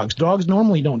for dogs. Dogs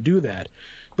normally don't do that.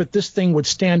 But this thing would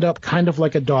stand up kind of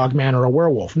like a dog man or a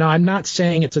werewolf. Now, I'm not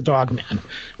saying it's a dog man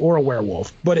or a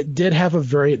werewolf, but it did have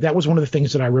that was one of the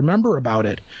things that I remember about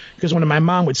it. Because when my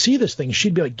mom would see this thing,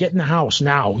 she'd be like, get in the house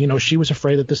now. She was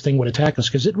afraid that this thing would attack us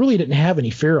because it really didn't have any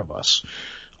fear of us.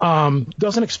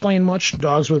 Doesn't explain much.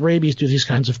 Dogs with rabies do these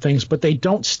kinds of things, but they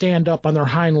don't stand up on their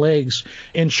hind legs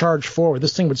and charge forward.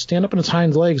 This thing would stand up on its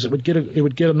hind legs. It would get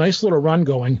a nice little run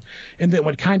going, and then it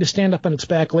would kind of stand up on its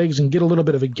back legs and get a little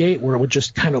bit of a gait where it would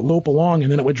just kind of lope along,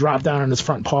 and then it would drop down on its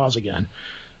front paws again,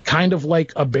 kind of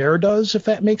like a bear does, if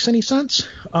that makes any sense.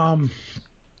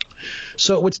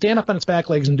 So it would stand up on its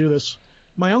back legs and do this.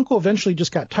 My uncle eventually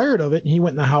just got tired of it, and he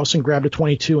went in the house and grabbed a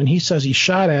 .22, and he says he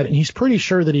shot at it, and he's pretty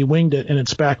sure that he winged it in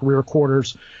its back rear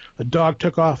quarters. The dog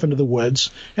took off into the woods,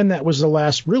 and that was the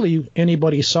last really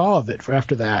anybody saw of it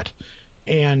after that.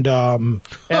 And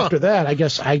after that, I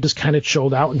guess I just kind of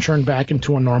chilled out and turned back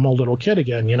into a normal little kid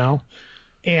again,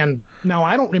 And now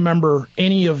I don't remember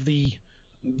any of the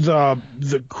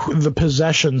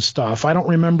possession stuff. I don't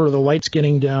remember the lights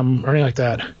getting dim or anything like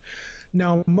that.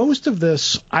 Now, most of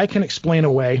this I can explain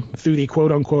away through the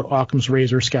quote-unquote Occam's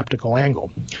razor skeptical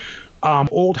angle.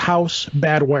 Old house,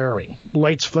 bad wiring.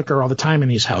 Lights flicker all the time in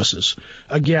these houses.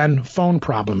 Again, phone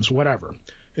problems, whatever.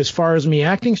 As far as me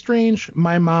acting strange,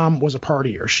 my mom was a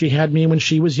partier. She had me when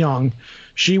she was young.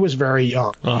 She was very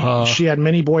young. She had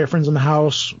many boyfriends in the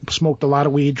house, smoked a lot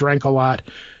of weed, drank a lot.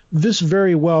 This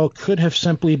very well could have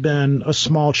simply been a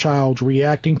small child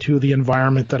reacting to the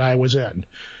environment that I was in.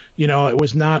 It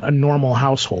was not a normal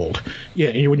household.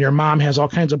 When your mom has all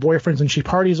kinds of boyfriends and she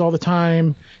parties all the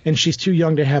time and she's too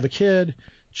young to have a kid,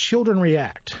 children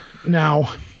react.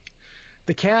 Now,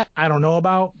 the cat, I don't know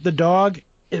about. The dog,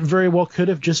 it very well could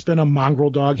have just been a mongrel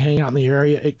dog hanging out in the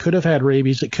area. It could have had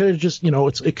rabies. It could have just,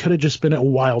 it could have just been a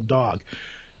wild dog.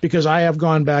 Because I have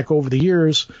gone back over the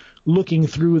years looking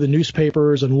through the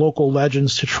newspapers and local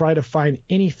legends to try to find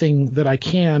anything that I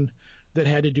can that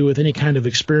had to do with any kind of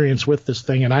experience with this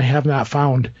thing, and I have not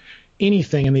found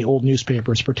anything in the old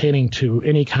newspapers pertaining to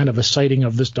any kind of a sighting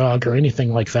of this dog or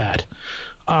anything like that.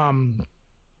 That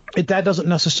doesn't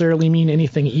necessarily mean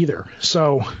anything either.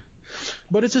 So,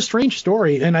 but it's a strange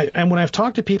story, and when I've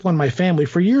talked to people in my family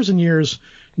for years and years,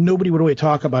 nobody would really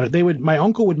talk about it. My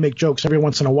uncle would make jokes every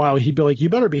once in a while. He'd be like, "You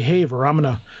better behave, or I'm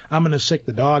gonna sick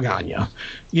the dog on you,"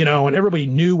 And everybody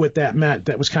knew what that meant.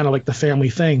 That was kind of like the family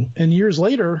thing. And years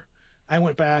later, I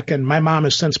went back, and my mom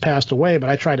has since passed away, but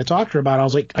I tried to talk to her about it. I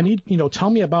was like, I need, tell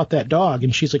me about that dog.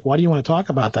 And she's like, why do you want to talk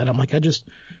about that? I'm like,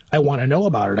 I want to know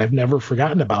about it. I've never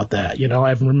forgotten about that.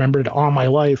 I've remembered it all my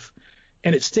life,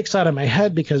 and it sticks out of my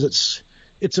head because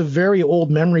it's a very old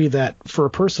memory that for a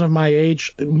person of my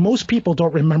age, most people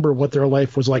don't remember what their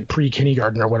life was like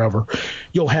pre-kindergarten or whatever.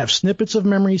 You'll have snippets of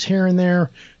memories here and there.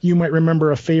 You might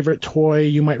remember a favorite toy.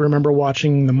 You might remember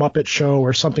watching the Muppet Show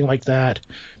or something like that.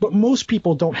 But most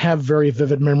people don't have very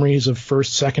vivid memories of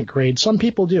first, second grade. Some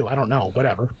people do. I don't know.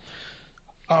 Whatever.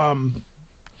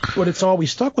 But it's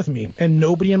always stuck with me, and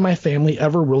nobody in my family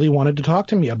ever really wanted to talk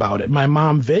to me about it. My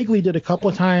mom vaguely did a couple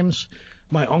of times.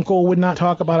 My uncle would not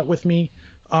talk about it with me.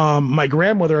 My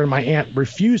grandmother and my aunt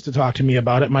refused to talk to me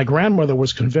about it. My grandmother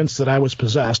was convinced that I was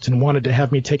possessed and wanted to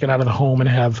have me taken out of the home and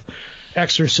have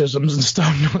exorcisms and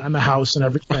stuff on the house and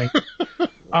everything.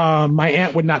 My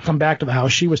aunt would not come back to the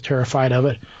house. She was terrified of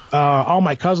it. All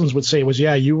my cousins would say was,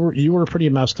 yeah, you were pretty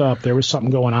messed up. There was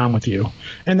something going on with you.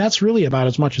 And that's really about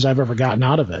as much as I've ever gotten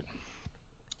out of it.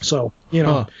 So,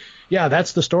 yeah,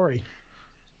 that's the story.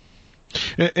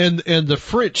 And the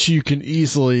French you can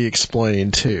easily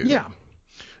explain, too. Yeah.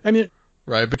 I mean,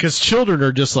 right, because children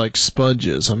are just like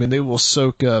sponges. I mean, they will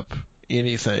soak up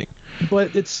anything.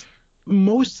 But it's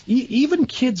even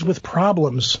kids with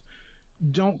problems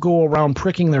don't go around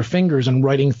pricking their fingers and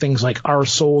writing things like "our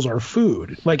souls are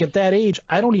food." Like at that age,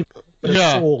 I don't even know what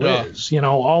a soul is.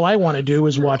 All I want to do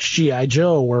is watch G.I.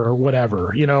 Joe or whatever,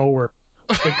 or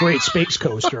the Great Space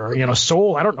Coaster.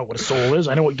 Soul. I don't know what a soul is.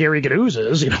 I know what Gary Gadooz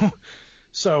is.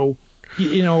 So.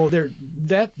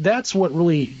 That's what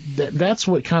really that's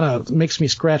what kind of makes me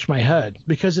scratch my head,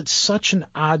 because it's such an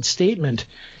odd statement.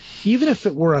 Even if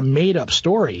it were a made up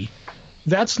story,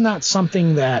 that's not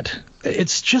something that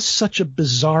it's just such a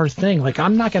bizarre thing. Like,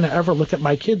 I'm not going to ever look at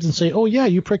my kids and say, oh yeah,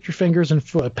 you pricked your fingers and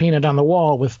painted on the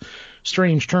wall with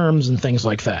strange terms and things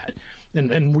like that,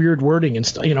 and weird wording and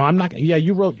stuff. I'm not. Yeah,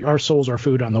 you wrote "our souls are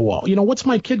food" on the wall. What's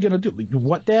my kid gonna do?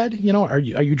 What, Dad? Are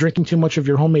you drinking too much of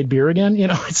your homemade beer again?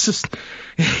 It's just,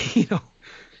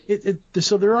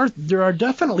 So there are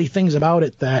definitely things about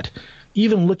it that,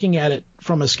 even looking at it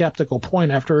from a skeptical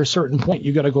point, after a certain point,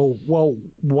 you got to go, well,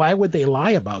 why would they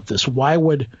lie about this? I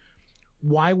wouldn't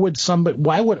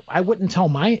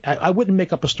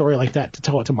make up a story like that to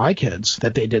tell it to my kids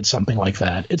that they did something like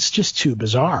that. It's just too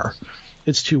bizarre.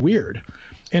 It's too weird.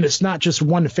 And it's not just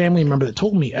one family member that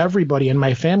told me. Everybody in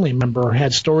my family member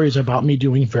had stories about me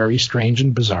doing very strange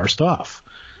and bizarre stuff.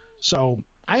 So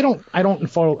I don't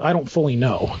fully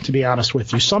know, to be honest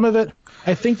with you. Some of it,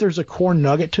 I think there's a core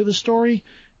nugget to the story.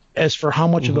 As for how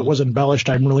much of it was embellished,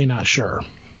 I'm really not sure.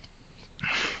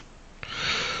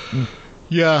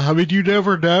 Yeah, I mean, you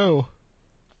never know.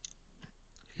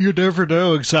 You never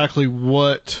know exactly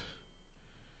what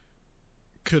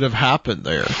could have happened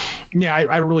there. Yeah,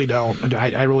 I really don't.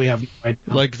 I really have.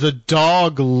 Like, the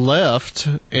dog left,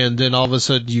 and then all of a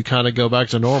sudden you kind of go back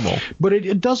to normal. But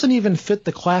it doesn't even fit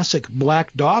the classic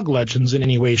black dog legends in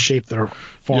any way, shape, or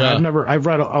form. Yeah. I've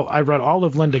read all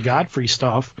of Linda Godfrey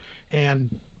stuff,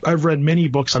 and I've read many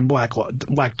books on black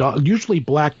dog. Usually,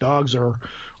 black dogs are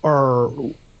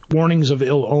warnings of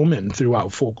ill omen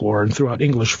throughout folklore and throughout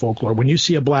English folklore. When you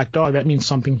see a black dog, that means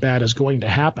something bad is going to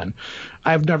happen.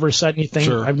 I've never said anything.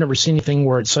 Sure. I've never seen anything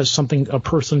where it says a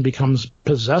person becomes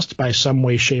possessed by some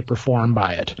way, shape, or form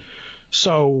by it.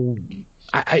 So,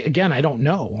 I don't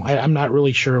know. I'm not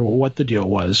really sure what the deal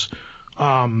was.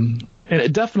 And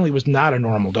it definitely was not a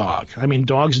normal dog. I mean,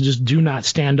 dogs just do not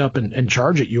stand up and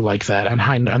charge at you like that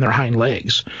on their hind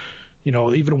legs.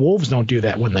 Even wolves don't do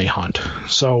that when they hunt.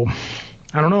 So,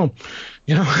 I don't know.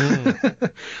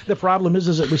 The problem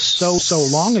is it was so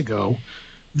long ago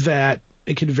that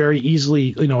it could very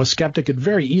easily, a skeptic could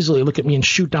very easily look at me and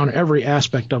shoot down every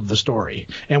aspect of the story.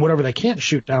 And whatever they can't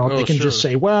shoot down, they can just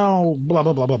say, well, blah,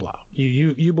 blah, blah, blah, blah.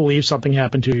 You believe something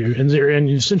happened to you.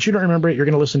 And since you don't remember it, you're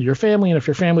going to listen to your family. And if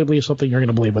your family believes something, you're going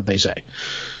to believe what they say.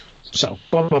 So,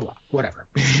 blah, blah, blah, whatever.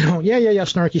 Yeah,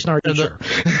 snarky, sure.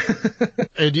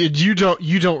 And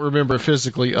you don't remember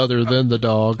physically other than the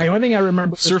dog. The only thing I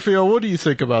remember... Sergio, what do you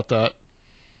think about that?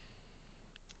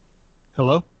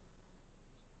 Hello?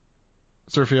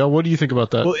 Sergio, what do you think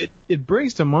about that? Well, it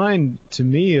brings to mind, to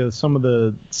me, some of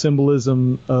the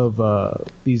symbolism of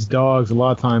these dogs, a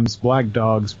lot of times black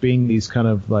dogs being these kind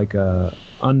of like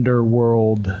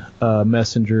underworld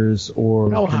messengers or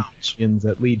companions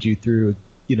that lead you through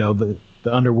the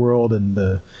underworld and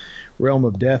the realm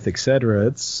of death, etc.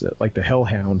 It's like the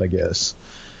hellhound, I guess.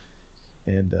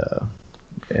 And that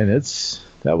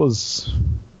was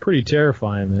pretty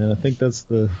terrifying, man. I think that's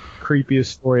the creepiest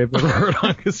story I've ever heard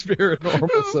on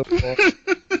Conspiranormal so far.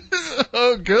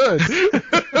 Oh, good.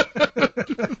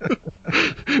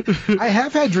 I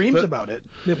have had dreams about it,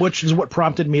 which is what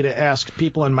prompted me to ask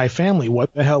people in my family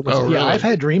what the hell was it. Really? Yeah, I've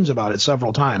had dreams about it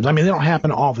several times. I mean, they don't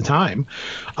happen all the time.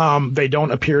 They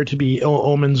don't appear to be ill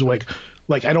omens like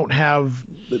Like I don't have,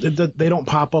 they don't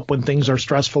pop up when things are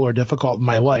stressful or difficult in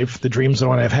my life. The dreams that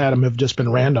when I've had them have just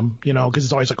been random, you know, because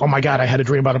it's always like, oh my God, I had a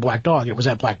dream about a black dog. It was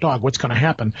that black dog. What's going to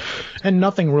happen? And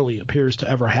nothing really appears to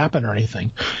ever happen or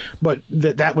anything. But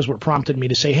that was what prompted me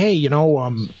to say, hey, you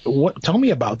know, tell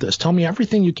me about this. Tell me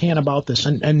everything you can about this.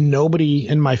 And nobody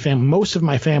in my family, most of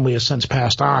my family has since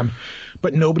passed on,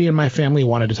 but nobody in my family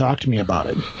wanted to talk to me about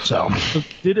it. So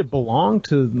did it belong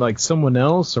to like someone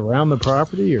else around the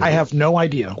property? Or? I have no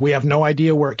idea. We have no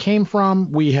idea where it came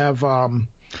from. We have,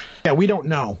 we don't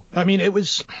know. I mean, it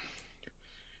was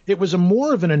a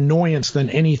more of an annoyance than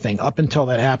anything up until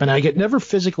that happened. It never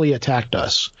physically attacked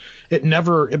us.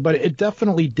 But it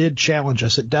definitely did challenge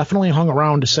us. It definitely hung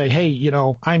around to say, hey, you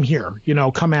know, I'm here, you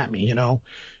know, come at me, you know.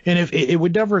 And if it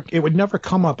would never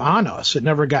come up on us. It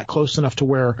never got close enough to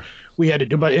where we had to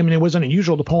do. But I mean, it wasn't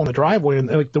unusual to pull in the driveway. And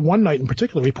like the one night in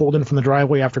particular, we pulled in from the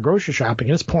driveway after grocery shopping,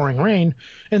 and it's pouring rain,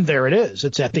 and there it is.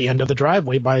 It's at the end of the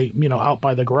driveway out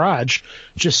by the garage,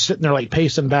 just sitting there like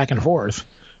pacing back and forth.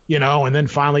 You know, and then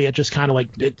finally it just kind of like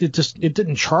it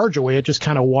didn't charge away. It just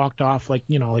kind of walked off like,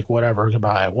 you know, like whatever,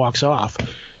 goodbye. It walks off.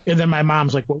 And then my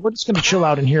mom's like, well, we're just going to chill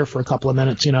out in here for a couple of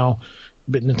minutes, you know,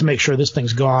 but to make sure this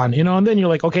thing's gone, you know. And then you're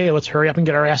like, okay, let's hurry up and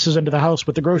get our asses into the house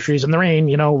with the groceries in the rain,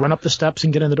 you know, run up the steps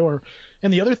and get in the door.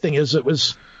 And the other thing is it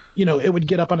was, you know, it would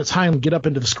get up on its hind, get up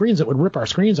into the screens. It would rip our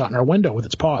screens out in our window with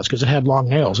its paws because it had long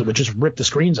nails. It would just rip the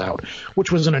screens out,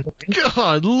 which was an annoying.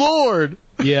 God, Lord.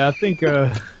 Yeah, I think.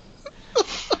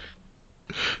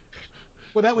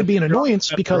 Well, that would be an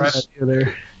annoyance because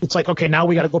it's like, okay, now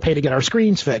we got to go pay to get our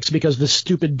screens fixed because this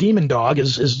stupid demon dog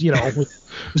is you know, with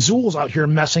Zool's out here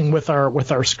messing with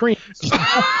our screens.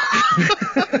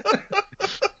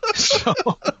 So,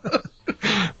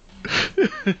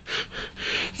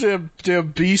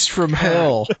 damn beast from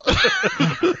hell.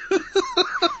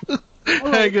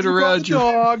 Hanging around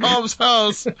your mom's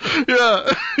house.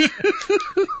 Yeah.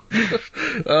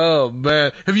 Oh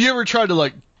man, have you ever tried to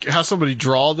like have somebody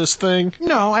draw this thing?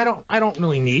 No, I don't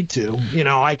really need to. You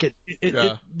know, I could.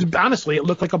 Honestly, it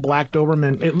looked like a black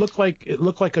Doberman. It looked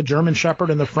like a German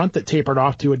Shepherd in the front that tapered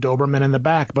off to a Doberman in the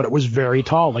back, but it was very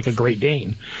tall, like a Great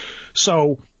Dane.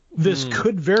 So this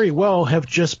could very well have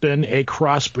just been a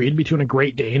crossbreed between a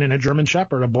Great Dane and a German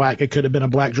Shepherd. It could have been a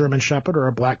black German Shepherd or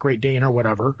a black Great Dane or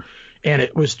whatever. And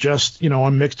it was just, you know,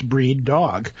 a mixed breed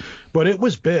dog. But it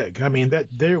was big. I mean,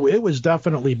 it was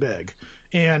definitely big.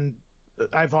 And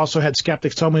I've also had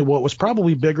skeptics tell me, well, it was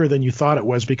probably bigger than you thought it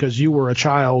was because you were a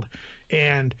child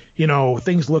and, you know,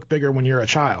 things look bigger when you're a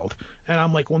child. And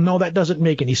I'm like, well, no, that doesn't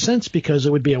make any sense because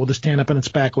it would be able to stand up on its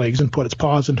back legs and put its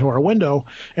paws into our window.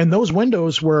 And those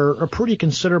windows were pretty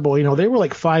considerable. You know, they were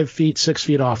like 5 feet, 6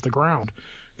 feet off the ground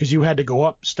because you had to go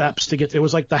up steps to get – it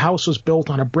was like the house was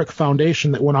built on a brick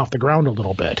foundation that went off the ground a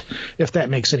little bit, if that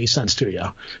makes any sense to you.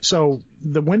 So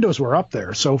the windows were up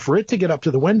there. So for it to get up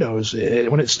to the windows,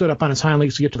 when it stood up on its hind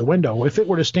legs to get to the window, if it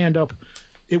were to stand up,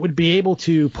 it would be able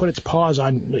to put its paws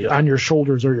on your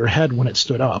shoulders or your head when it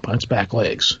stood up on its back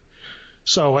legs.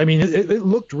 So, I mean, it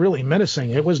looked really menacing.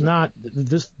 It was not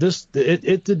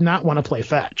it did not want to play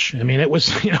fetch. I mean, it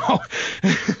was, you know.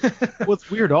 What's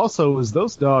weird also is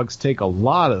those dogs take a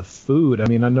lot of food. I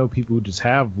mean, I know people who just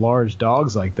have large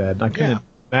dogs like that. And I couldn't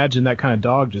imagine that kind of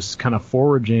dog just kind of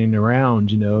foraging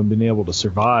around, you know, and being able to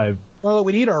survive. Well, it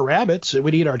would eat our rabbits. It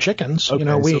would eat our chickens. Okay, you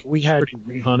know, we had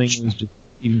hunting was just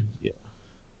eating, yeah.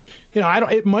 You know,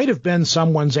 it might have been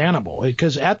someone's animal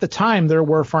because at the time there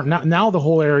were now the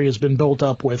whole area has been built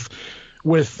up with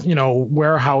you know,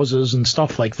 warehouses and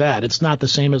stuff like that. It's not the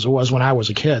same as it was when I was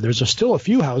a kid. There's still a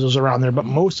few houses around there, but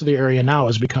most of the area now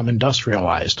has become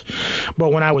industrialized.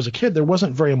 But when I was a kid, there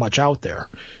wasn't very much out there.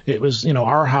 It was, you know,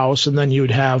 our house, and then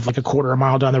you'd have like a quarter of a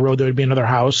mile down the road there would be another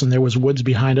house, and there was woods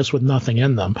behind us with nothing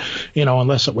in them, you know,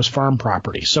 unless it was farm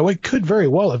property. So it could very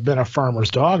well have been a farmer's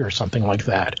dog or something like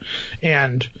that.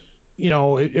 And you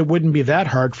know, it wouldn't be that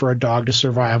hard for a dog to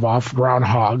survive off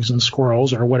groundhogs and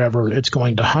squirrels or whatever it's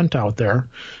going to hunt out there.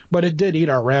 But it did eat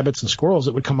our rabbits and squirrels.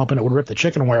 It would come up and it would rip the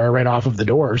chicken wire right off of the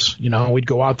doors. You know, we'd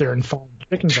go out there and find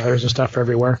chicken wires and stuff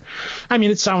everywhere. I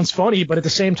mean, it sounds funny, but at the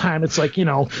same time, it's like, you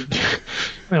know,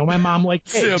 my mom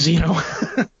liked eggs, you know.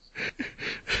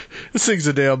 This thing's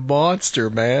a damn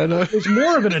monster, man. It was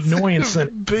more of an annoyance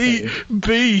than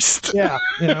beast. Yeah,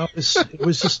 you know, it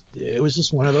was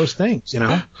just one of those things, you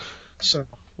know. So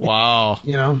wow,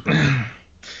 you know.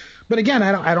 But again,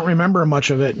 I don't remember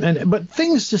much of it, but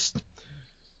things just,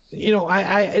 you know,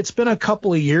 it's been a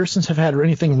couple of years since I've had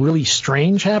anything really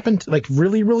strange happen, like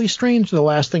really, really strange. The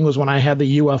last thing was when I had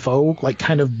the UFO like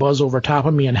kind of buzz over top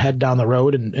of me and head down the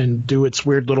road and do its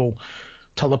weird little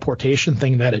teleportation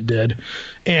thing that it did.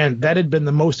 And that had been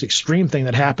the most extreme thing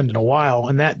that happened in a while.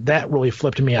 And that really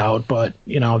flipped me out. But,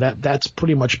 that's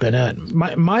pretty much been it.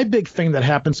 My big thing that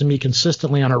happens to me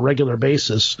consistently on a regular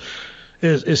basis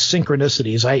is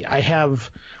synchronicities. I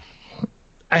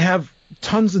have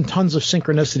tons and tons of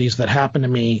synchronicities that happen to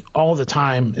me all the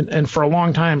time, and for a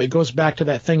long time it goes back to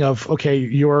that thing of, okay,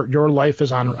 your life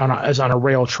is on a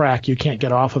rail track, you can't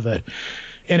get off of it.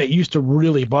 And it used to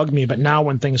really bug me, but now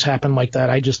when things happen like that,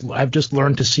 I've just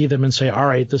learned to see them and say, all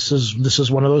right, this is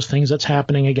one of those things that's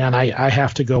happening again. I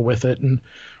have to go with it and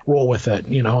roll with it,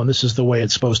 and this is the way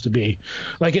it's supposed to be.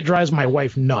 Like, it drives my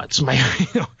wife nuts. Me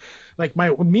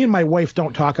and my wife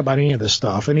don't talk about any of this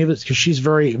stuff, because she's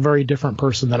very, very different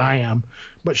person than I am.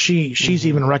 But she's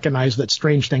even recognized that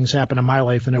strange things happen in my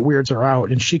life, and it weirds her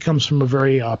out. And she comes from a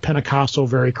very Pentecostal,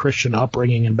 very Christian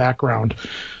upbringing and background.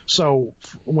 So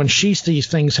when she sees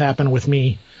things happen with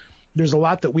me, there's a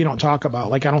lot that we don't talk about.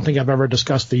 Like, I don't think I've ever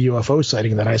discussed the UFO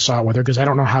sighting that I saw with her, because I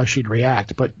don't know how she'd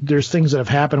react. But there's things that have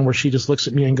happened where she just looks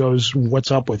at me and goes,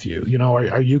 "What's up with you?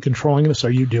 Are you controlling this?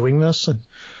 Are you doing this?" And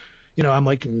I'm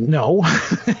like, no,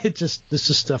 this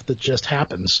is stuff that just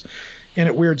happens, and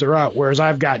it weirds her out. Whereas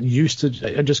I've gotten used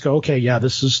to, I just go, okay, yeah,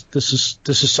 this is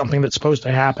something that's supposed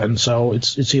to happen. So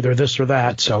it's either this or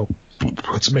that. So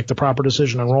let's make the proper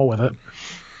decision and roll with it.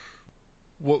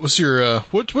 What was your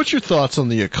what's your thoughts on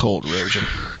the occult, Rojan?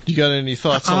 You got any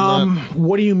thoughts on that?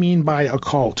 What do you mean by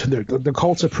occult? The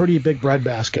cult's a pretty big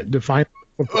breadbasket. Define.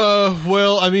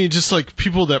 Well, I mean, just like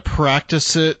people that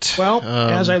practice it. Well,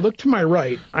 as I look to my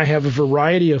right, I have a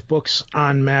variety of books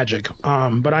on magic,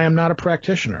 but I am not a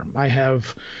practitioner. I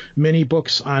have many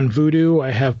books on voodoo.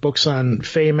 I have books on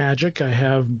fey magic. I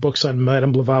have books on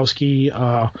Madame Blavatsky,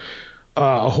 a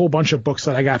whole bunch of books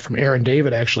that I got from Aaron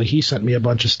David, actually. He sent me a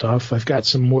bunch of stuff. I've got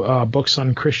some books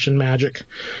on Christian magic.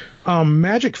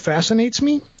 Magic fascinates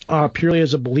me purely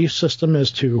as a belief system as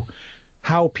to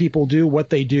how people do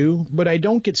what they do, but I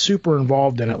don't get super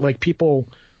involved in it. Like, people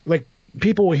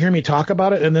will hear me talk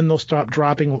about it, and then they'll start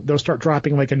dropping like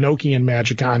Enochian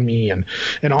magic on me and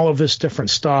all of this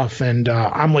different stuff. And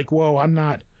I'm like, whoa, I'm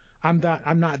not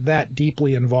that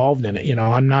deeply involved in it.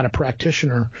 I'm not a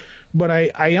practitioner, but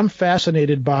I am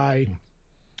fascinated by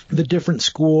the different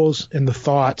schools and the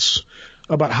thoughts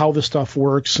about how the stuff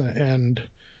works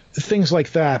and things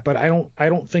like that. But I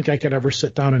don't think I could ever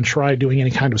sit down and try doing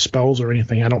any kind of spells or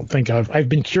anything. I don't think I've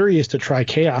been curious to try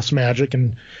chaos magic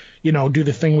and, do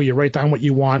the thing where you write down what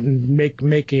you want and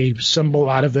make a symbol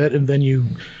out of it, and then you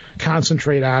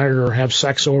concentrate on it or have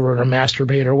sex over it or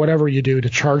masturbate or whatever you do to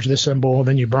charge the symbol, and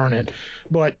then you burn it.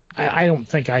 But I don't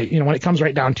think when it comes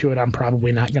right down to it, I'm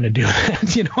probably not going to do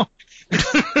that,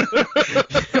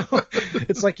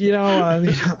 It's like,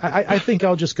 I think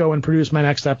I'll just go and produce my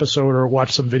next episode or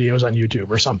watch some videos on YouTube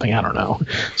or something. I don't know.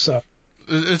 So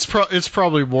it's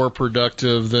probably more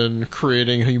productive than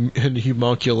creating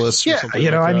homunculus. Yeah, or something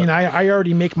like that. I mean, I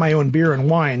already make my own beer and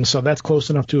wine, so that's close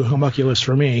enough to a homunculus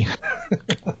for me.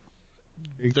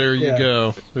 There you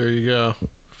go. There you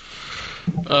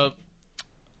go.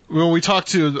 Well, we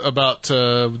talked about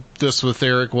this with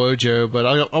Eric Wojo, but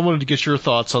I wanted to get your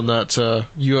thoughts on that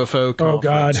UFO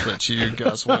conference that you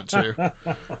guys went to.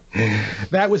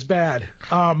 That was bad.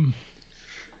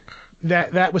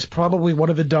 That was probably one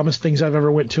of the dumbest things I've ever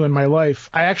went to in my life.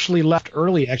 I actually left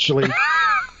early. I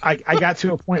got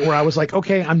to a point where I was like,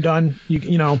 okay, I'm done.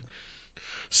 You know.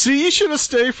 See, you should have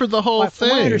stayed for the whole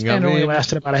thing. I understand it only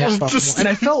lasted about a half hour, and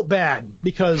I felt bad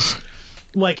because.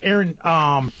 Like Aaron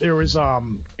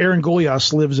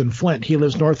Golias lives in Flint. He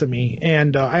lives north of me,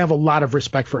 and I have a lot of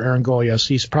respect for Aaron Golias.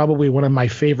 He's probably one of my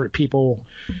favorite people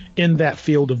in that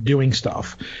field of doing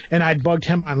stuff. And I bugged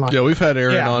him online. Yeah, we've had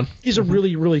Aaron on. He's a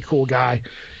really, really cool guy.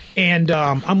 And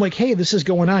I'm like, hey, this is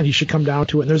going on. You should come down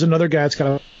to it. And there's another guy that's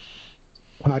got a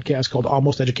podcast called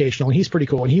Almost Educational, and he's pretty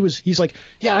cool. And he's like,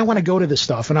 yeah, I want to go to this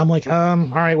stuff. And I'm like, all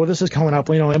right, well, this is coming up.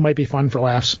 It might be fun for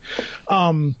laughs.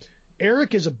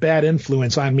 Eric is a bad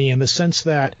influence on me in the sense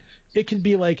that it can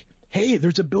be like, hey,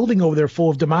 there's a building over there full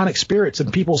of demonic spirits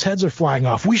and people's heads are flying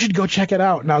off. We should go check it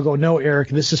out. And I'll go, no, Eric,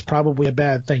 this is probably a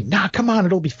bad thing. Nah, come on,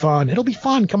 it'll be fun. It'll be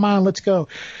fun. Come on, let's go.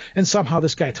 And somehow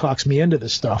this guy talks me into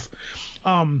this stuff.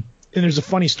 And there's a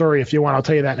funny story if you want. I'll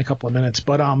tell you that in a couple of minutes.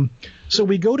 But so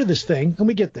we go to this thing and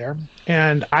we get there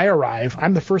and I arrive.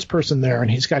 I'm the first person there,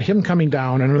 and he's got him coming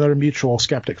down and another mutual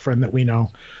skeptic friend that we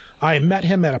know. I met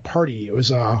him at a party. It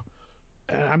was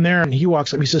I'm there, and he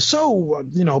walks up. He says, so,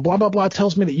 blah, blah, blah,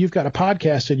 tells me that you've got a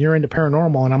podcast and you're into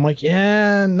paranormal. And I'm like,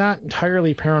 yeah, not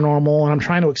entirely paranormal. And I'm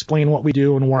trying to explain what we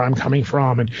do and where I'm coming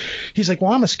from. And he's like,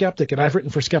 well, I'm a skeptic, and I've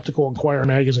written for Skeptical Inquirer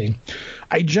magazine.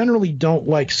 I generally don't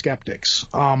like skeptics,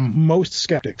 most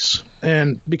skeptics.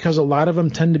 And because a lot of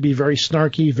them tend to be very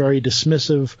snarky, very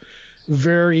dismissive,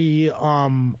 very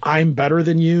I'm better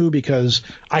than you because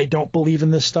I don't believe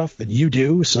in this stuff and you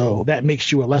do, so that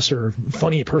makes you a lesser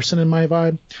funny person in my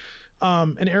vibe.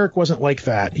 And Eric wasn't like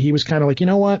that. He was kind of like, you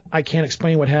know what, I can't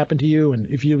explain what happened to you, and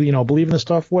if you believe in this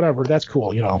stuff, whatever, that's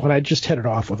cool, and I just hit it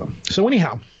off with him. So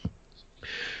anyhow,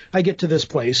 I get to this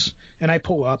place and I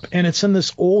pull up, and it's in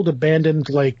this old abandoned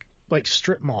like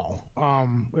strip mall.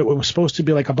 It was supposed to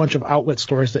be like a bunch of outlet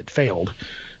stores that failed.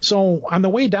 So on the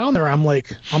way down there, I'm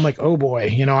like, oh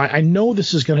boy, I know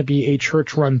this is going to be a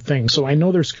church-run thing. So I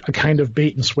know there's a kind of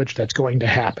bait and switch that's going to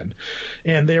happen.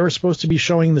 And they were supposed to be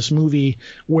showing this movie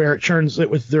where it turns that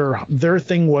with their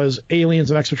thing was aliens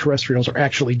and extraterrestrials are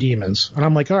actually demons. And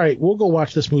I'm like, all right, we'll go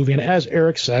watch this movie. And as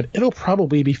Eric said, it'll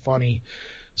probably be funny.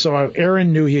 So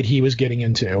Aaron knew what he was getting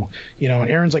into, and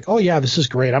Aaron's like, oh yeah, this is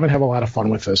great. I'm going to have a lot of fun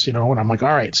with this, and I'm like, all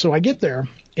right. So I get there,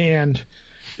 and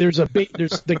there's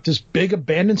like this big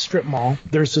abandoned strip mall.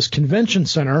 There's this convention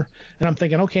center, and I'm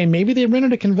thinking, okay, maybe they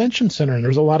rented a convention center and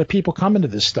there's a lot of people coming to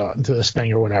this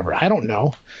thing or whatever. I don't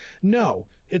know. No,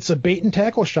 it's a bait and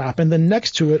tackle shop, and then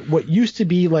next to it, what used to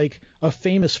be like a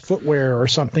famous footwear or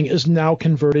something is now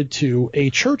converted to a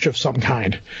church of some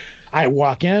kind. I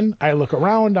walk in, I look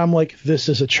around, I'm like, this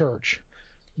is a church.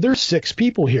 There's 6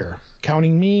 people here.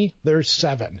 Counting me, there's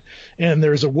 7. And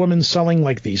there's a woman selling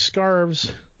like these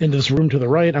scarves in this room to the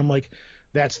right. I'm like,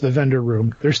 that's the vendor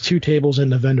room. There's 2 tables in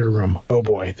the vendor room. Oh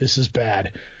boy, this is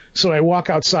bad. So I walk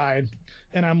outside,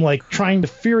 and I'm like trying to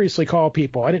furiously call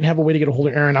people. I didn't have a way to get a hold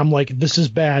of Aaron. I'm like, this is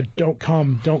bad. Don't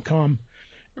come.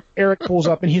 Eric pulls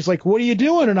up, and he's like, what are you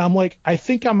doing? And I'm like, I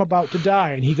think I'm about to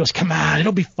die. And he goes, come on,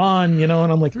 it'll be fun, And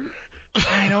I'm like,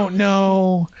 I don't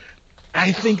know.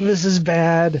 I think this is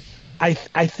bad. I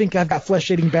think I've got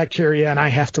flesh-eating bacteria, and I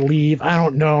have to leave. I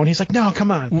don't know. And he's like, no,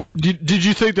 come on. Did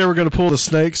you think they were going to pull the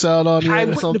snakes out on you or something? I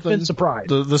wouldn't have been surprised.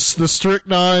 The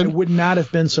strychnine? I would not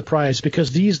have been surprised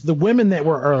because the women that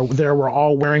were there were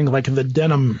all wearing like the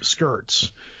denim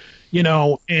skirts.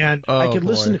 And I could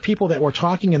listen to people that were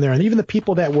talking in there, and even the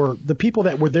people that were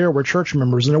there were church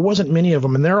members, and there wasn't many of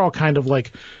them, and they're all kind of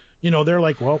like, they're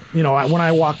like, well, when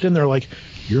I walked in, they're like,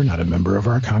 you're not a member of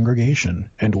our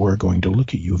congregation, and we're going to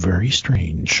look at you very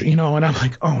strange, and I'm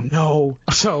like, oh no.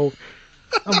 So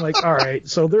I'm like, all right.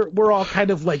 So we're all kind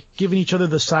of like giving each other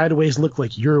the sideways look,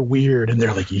 like you're weird, and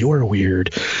they're like, you're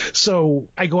weird. So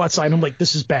I go outside, and I'm like,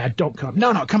 this is bad. Don't come.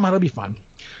 No, come on, it'll be fun.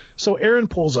 So Aaron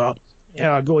pulls up.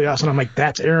 Goliath, and I'm like,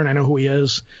 that's Aaron, I know who he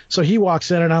is. So he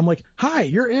walks in, and I'm like, hi,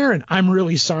 you're Aaron, I'm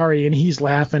really sorry. And he's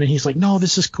laughing, and he's like, no,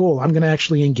 this is cool, I'm going to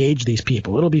actually engage these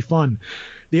people, it'll be fun.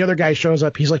 The other guy shows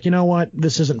up, he's like, you know what,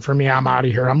 this isn't for me, I'm out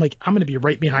of here. I'm like, I'm going to be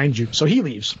right behind you. So he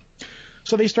leaves.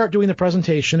 So they start doing the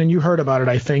presentation, and you heard about it,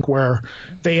 I think, where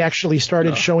they actually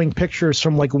started showing pictures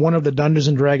from like one of the Dungeons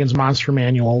and Dragons monster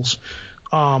manuals.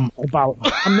 About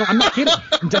I'm not kidding.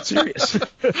 I'm dead serious.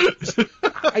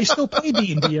 I still play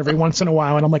D&D every once in a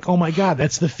while, and I'm like, oh my god,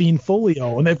 that's the Fiend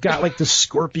Folio, and they've got like this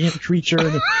scorpion creature,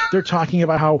 and they're talking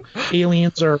about how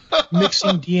aliens are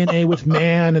mixing DNA with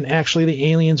man, and actually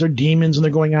the aliens are demons, and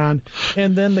they're going on,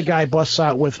 and then the guy busts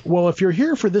out with, well, if you're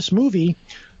here for this movie,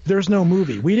 there's no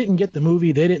movie. We didn't get the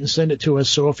movie. They didn't send it to us.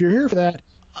 So if you're here for that,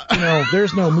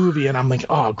 there's no movie. And I'm like,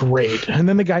 oh, great. And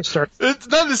then the guy starts.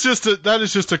 That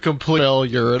is just a complete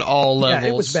failure at all levels. Yeah,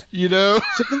 it was bad.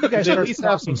 So then the guy starts. At least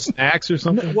have some snacks or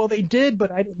something. Well, they did,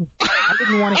 but I didn't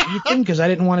want to eat them because I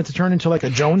didn't want it to turn into like a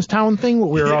Jonestown thing where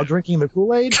we were all drinking the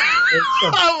Kool-Aid.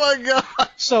 Oh my god.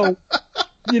 So.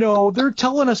 They're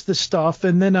telling us this stuff,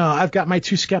 and then I've got my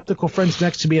 2 skeptical friends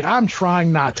next to me, and I'm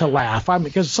trying not to laugh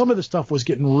because some of the stuff was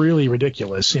getting really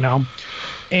ridiculous,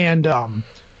 And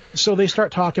so they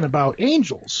start talking about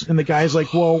angels, and the guy's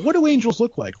like, well, what do angels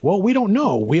look like? Well, we don't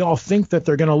know. We all think that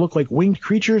they're going to look like winged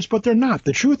creatures, but they're not.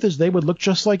 The truth is they would look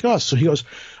just like us. So he goes,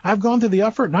 I've gone through the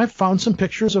effort, and I've found some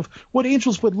pictures of what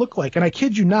angels would look like, and I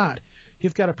kid you not,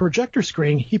 you've got a projector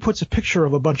screen. He puts a picture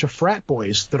of a bunch of frat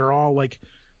boys that are all like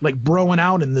broing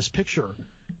out in this picture.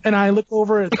 And I look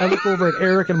over at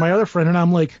Eric and my other friend, and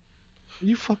I'm like,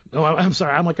 I'm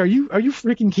sorry. I'm like, are you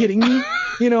freaking kidding me?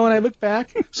 And I look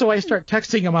back. So I start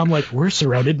texting him. I'm like, we're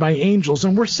surrounded by angels,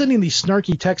 and we're sending these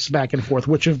snarky texts back and forth,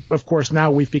 which of course now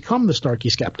we've become the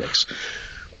snarky skeptics.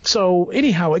 So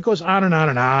anyhow, it goes on and on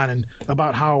and on, and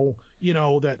about how, you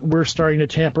know, that we're starting to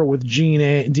tamper with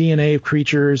DNA of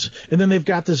creatures, and then they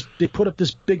put up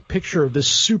this big picture of this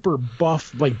super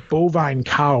buff, like, bovine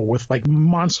cow with, like,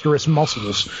 monstrous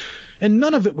muscles, and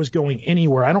none of it was going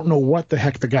anywhere. I don't know what the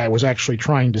heck the guy was actually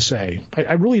trying to say.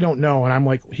 I really don't know, and I'm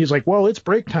like, he's like, well, it's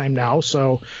break time now,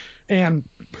 so, and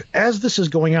as this is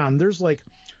going on, there's like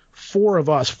 5 of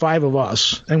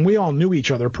us, and we all knew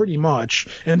each other pretty much,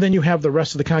 and then you have the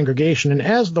rest of the congregation, and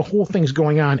as the whole thing's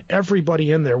going on,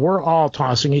 everybody in there, we're all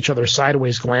tossing each other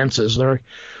sideways glances. They're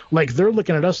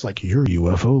looking at us like, you're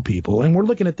UFO people, and we're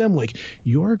looking at them like,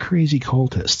 you're crazy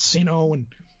cultists, you know,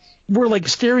 and we're like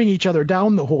staring each other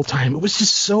down the whole time. It was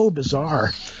just so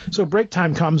bizarre. So break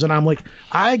time comes, and I'm like,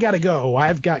 I gotta go,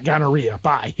 I've got gonorrhea,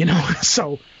 bye, you know.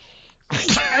 So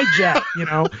I jet, you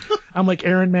know. I'm like,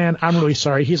 Aaron, man, I'm really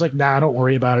sorry. He's like, nah, don't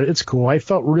worry about it. It's cool. I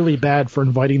felt really bad for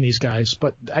inviting these guys,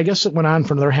 but I guess it went on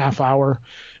for another half hour,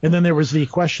 and then there was the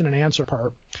question and answer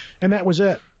part, and that was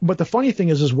it. But the funny thing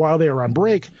is while they were on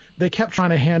break, they kept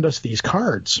trying to hand us these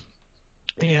cards.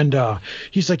 And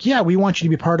he's like, yeah, we want you to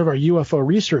be part of our UFO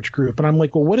research group. And I'm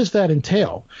like, well, what does that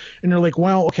entail? And they're like,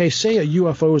 well, okay, say a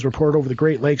UFO is reported over the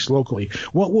Great Lakes locally.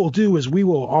 What we'll do is we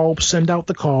will all send out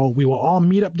the call. We will all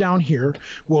meet up down here.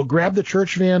 We'll grab the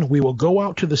church van. We will go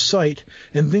out to the site,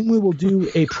 and then we will do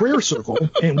a prayer circle,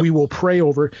 and we will pray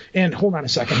over. And hold on a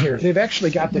second here. They've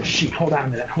actually got this sheet. Hold on a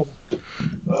minute.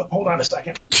 Hold on a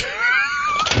second.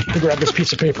 To grab this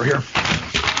piece of paper here.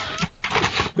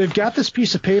 They've got this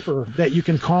piece of paper that you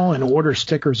can call and order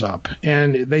stickers up,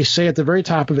 and they say at the very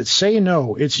top of it, say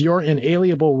no, it's your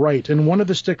inalienable right. And one of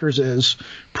the stickers is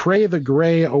pray the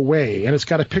gray away, and it's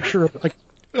got a picture of like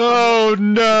oh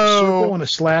no circle and a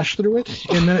slash through it,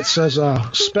 and then it says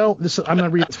spell this. I'm going to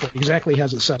read it for you exactly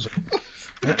as it says it.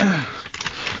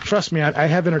 Trust me, I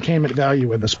have entertainment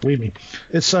value in this, believe me.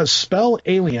 It says, spell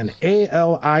alien,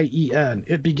 A-L-I-E-N.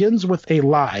 It begins with a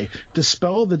lie.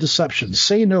 Dispel the deception.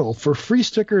 Say no. For free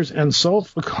stickers and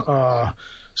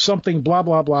something, blah,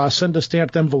 blah, blah, send a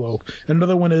stamped envelope.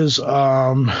 Another one is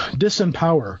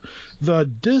disempower.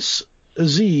 The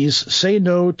disease, say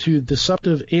no to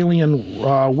deceptive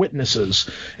alien witnesses.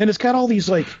 And it's got all these,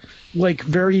 like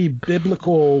very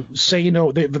biblical say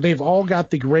no. They've all got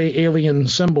the gray alien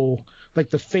symbol, like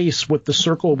the face with the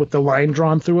circle with the line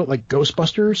drawn through it, like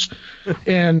Ghostbusters.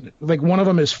 And like one of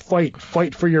them is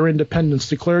fight for your independence,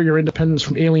 declare your independence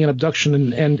from alien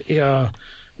abduction, and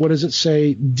what does it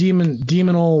say?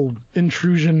 Demonal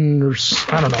intrusion, or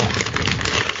I don't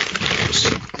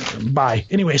know. Bye.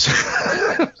 Anyways.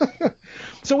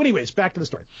 So anyways, back to the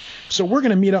story. So we're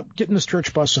going to meet up, get in this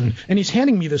church bus, and he's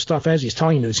handing me this stuff as he's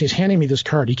telling me this. He's handing me this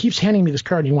card. He keeps handing me this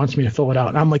card, and he wants me to fill it out.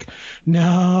 And I'm like,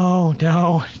 no,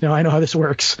 I know how this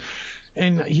works.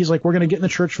 And he's like, we're going to get in the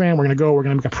church van. We're going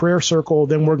to make a prayer circle.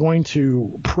 Then we're going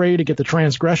to pray to get the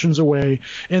transgressions away.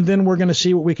 And then we're going to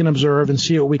see what we can observe and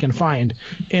see what we can find.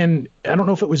 And I don't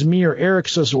know if it was me or Eric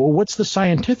says, well, what's the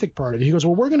scientific part of it? He goes,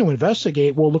 well, we're going to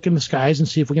investigate. We'll look in the skies and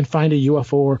see if we can find a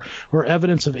UFO or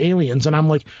evidence of aliens. And I'm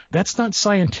like, that's not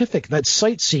scientific. That's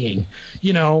sightseeing,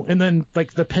 you know? And then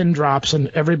like the pin drops and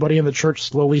everybody in the church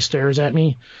slowly stares at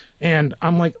me. And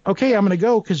I'm like, okay, I'm going to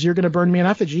go because you're going to burn me an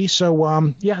effigy.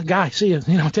 So, yeah, guy, see you.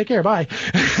 You know, take care. Bye.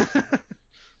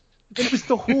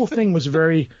 The whole thing was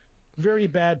very, very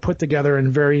bad put together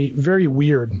and very, very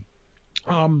weird.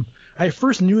 I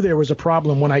first knew there was a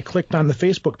problem when I clicked on the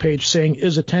Facebook page saying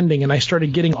is attending, and I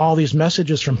started getting all these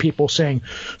messages from people saying,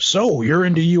 so you're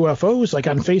into UFOs, like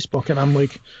on Facebook. And I'm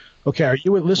like, okay, are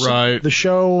you listening to the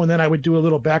show? And then I would do a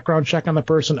little background check on the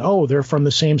person. Oh, they're from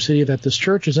the same city that this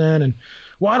church is in. And,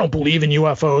 well, I don't believe in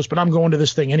UFOs, but I'm going to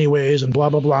this thing anyways, and blah,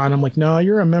 blah, blah. And I'm like, no,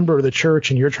 you're a member of the church,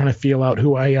 and you're trying to feel out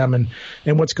who I am and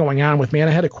what's going on with me. And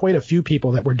I had quite a few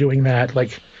people that were doing that,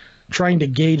 like trying to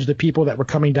gauge the people that were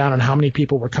coming down and how many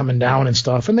people were coming down and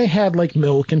stuff. And they had, like,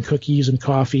 milk and cookies and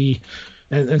coffee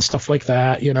and stuff like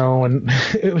that, you know. And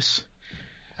it was –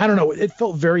 I don't know. It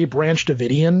felt very Branch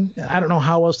Davidian. I don't know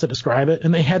how else to describe it.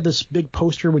 And they had this big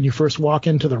poster when you first walk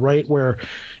into the right where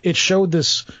it showed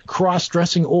this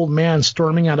cross-dressing old man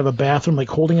storming out of a bathroom, like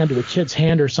holding onto a kid's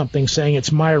hand or something, saying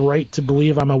it's my right to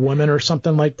believe I'm a woman or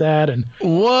something like that. And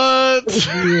what? It was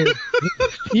weird.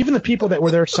 Even the people that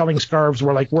were there selling scarves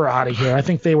were like, we're out of here. I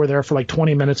think they were there for like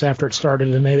 20 minutes after it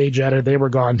started, and they jetted. They were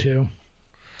gone too.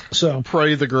 So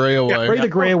pray the gray away. Yeah, pray the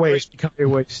gray away. Gray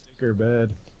away sticker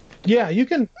bed. Yeah, you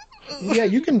can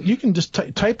just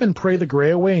type in "pray the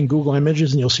gray away" in Google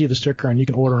Images, and you'll see the sticker, and you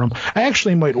can order them. I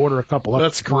actually might order a couple.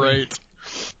 That's great.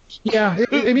 Yeah,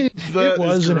 it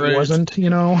was and it wasn't.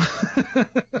 You know,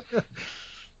 it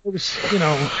was. You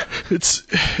know,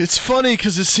 it's funny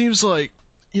because it seems like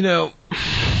I'm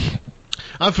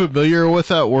familiar with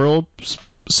that world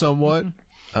somewhat,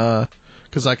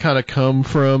 because I kind of come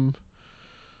from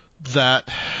that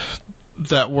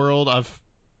world. I'm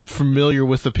familiar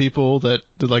with the people that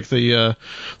like the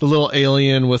little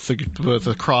alien with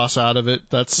the cross out of it.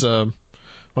 That's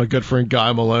my good friend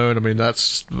Guy Malone. I mean,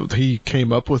 he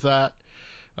came up with that.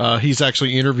 He's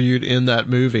actually interviewed in that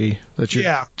movie that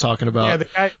you're talking about. Yeah, the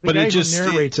guy who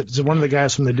narrates it is one of the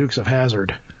guys from the Dukes of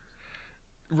Hazzard.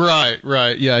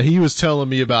 Right. Yeah, he was telling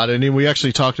me about it, and we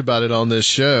actually talked about it on this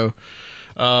show.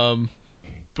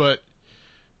 But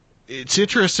it's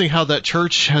interesting how that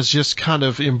church has just kind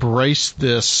of embraced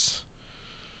this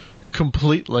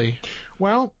completely.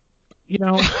 Well,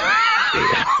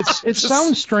 it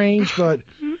sounds strange, but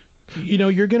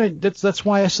you're gonna. That's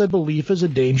why I said belief is a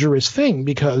dangerous thing,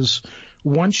 because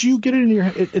once you get it in your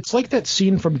head, it's like that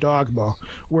scene from Dogma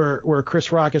where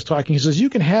Chris Rock is talking. He says you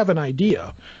can have an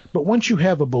idea, but once you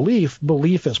have a belief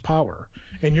is power,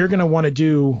 and you're gonna want to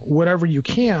do whatever you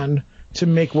can to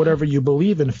make whatever you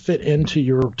believe in fit into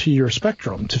your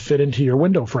spectrum, to fit into your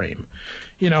window frame.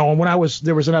 And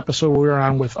there was an episode we were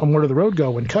on with Where Did the Road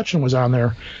Go when Cutchin was on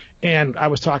there, and I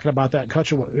was talking about that,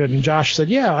 and Josh said,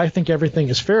 yeah, I think everything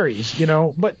is fairies,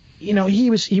 but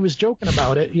he was joking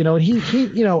about it, and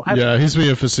he's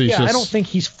being facetious. Yeah, I don't think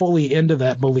he's fully into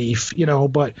that belief,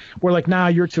 but we're like, nah,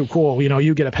 you're too cool,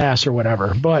 you get a pass or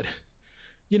whatever. But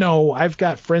I've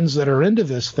got friends that are into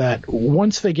this, that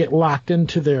once they get locked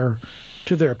into their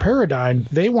paradigm,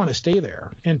 they want to stay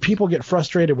there. And people get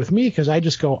frustrated with me because I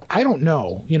just go, I don't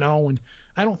know, and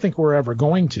I don't think we're ever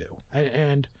going to.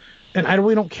 And I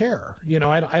really don't care.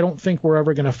 I don't think we're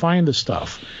ever going to find this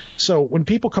stuff. So when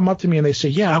people come up to me and they say,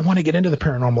 yeah, I want to get into the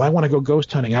paranormal, I want to go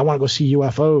ghost hunting, I want to go see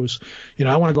UFOs,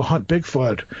 I want to go hunt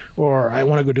Bigfoot, or I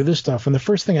want to go do this stuff. And the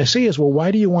first thing I say is, well,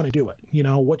 why do you want to do it?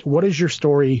 What is your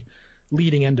story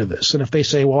leading into this? And if they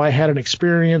say, well, I had an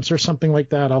experience or something like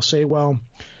that, I'll say, well,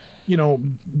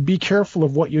 be careful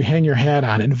of what you hang your hat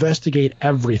on. Investigate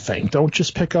everything. Don't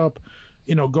just pick up,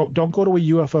 don't go to a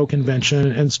UFO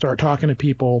convention and start talking to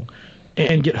people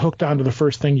and get hooked onto the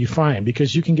first thing you find,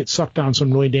 because you can get sucked down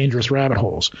some really dangerous rabbit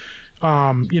holes.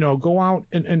 Go out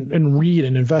and read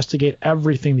and investigate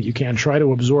everything that you can. Try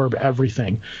to absorb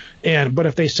everything. But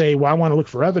if they say, well, I want to look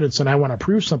for evidence and I want to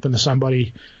prove something to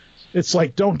somebody, it's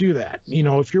like, don't do that.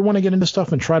 If you want to get into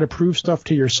stuff and try to prove stuff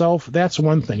to yourself, that's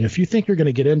one thing. If you think you're going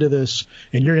to get into this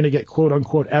and you're going to get quote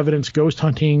unquote evidence ghost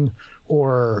hunting,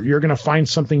 or you're going to find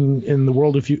something in the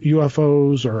world of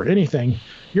UFOs or anything,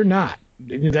 you're not.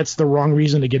 That's the wrong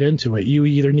reason to get into it. You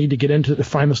either need to get into to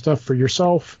find the stuff for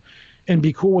yourself and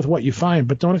be cool with what you find,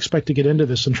 but don't expect to get into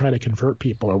this and try to convert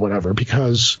people or whatever,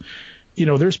 because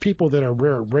there's people that are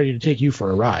ready to take you for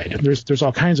a ride. There's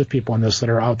all kinds of people in this that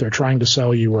are out there trying to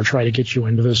sell you or try to get you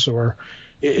into this, or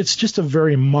it's just a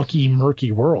very mucky,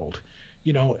 murky world.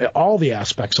 All the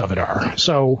aspects of it are.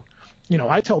 So,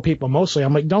 I tell people mostly,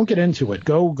 I'm like, don't get into it.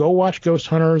 Go watch Ghost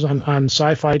Hunters on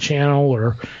Sci-Fi Channel,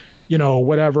 or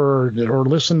whatever, or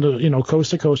listen to,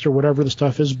 Coast to Coast or whatever the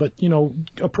stuff is. But,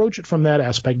 approach it from that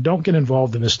aspect. Don't get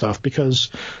involved in this stuff, because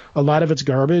a lot of it's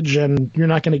garbage and you're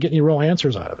not going to get any real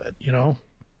answers out of it, Yeah,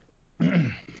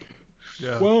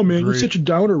 well, man, you're such a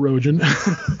downer, Rojan.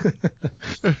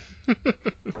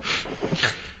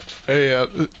 Hey,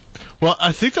 well,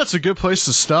 I think that's a good place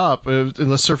to stop,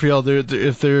 unless, Seraphiel,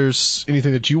 if there's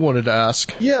anything that you wanted to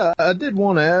ask. Yeah, I did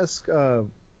want to ask,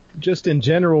 just in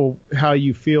general, how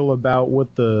you feel about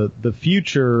what the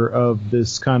future of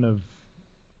this kind of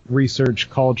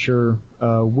research culture,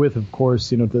 with, of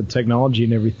course, the technology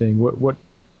and everything. What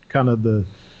kind of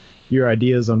your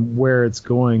ideas on where it's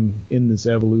going in this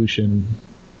evolution?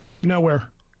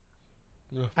 Nowhere.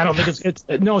 Yeah. I don't think it's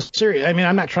no, serious. I mean,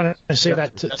 I'm not trying to say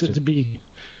that to be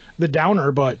the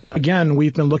downer, but again,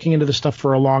 we've been looking into this stuff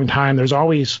for a long time. There's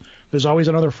always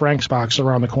another Frank's box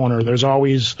around the corner. There's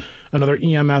always another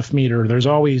EMF meter. There's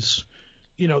always,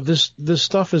 this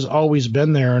stuff has always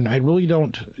been there, and I really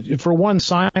don't. For one,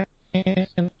 science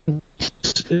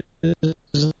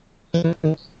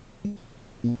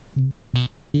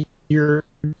you're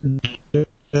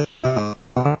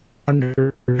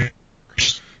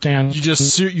understand.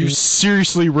 You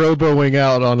seriously roboing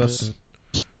out on us.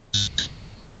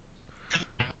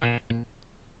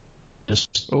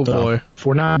 Oh boy!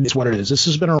 For not, it's what it is. This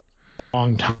has been a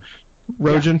long time.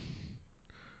 Rojan,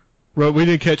 we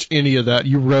didn't catch any of that.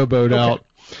 You roboed out.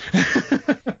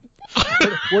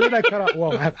 Where did I cut off?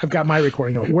 Well, I've got my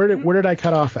recording. Where did I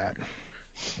cut off at?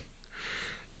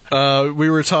 We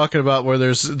were talking about where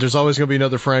there's always going to be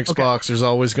another Frank's box. There's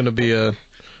always going to be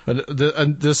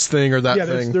this thing or that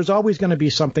thing. There's always going to be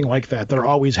something like that. There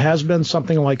always has been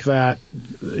something like that.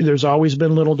 There's always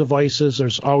been little devices.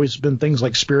 There's always been things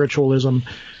like spiritualism.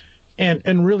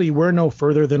 And really, we're no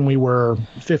further than we were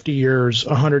 50 years,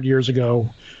 100 years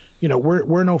ago.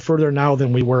 We're no further now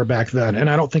than we were back then. And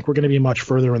I don't think we're going to be much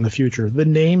further in the future. The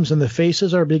names and the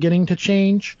faces are beginning to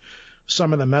change.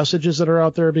 Some of the messages that are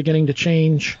out there are beginning to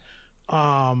change.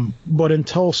 But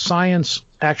until science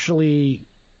actually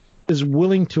is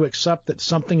willing to accept that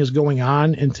something is going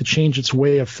on and to change its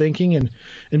way of thinking, and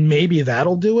maybe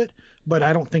that'll do it, but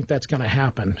I don't think that's going to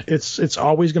happen. It's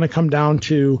always going to come down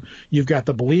to you've got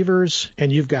the believers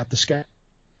and you've got the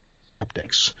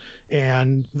skeptics,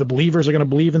 and the believers are going to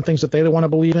believe in things that they want to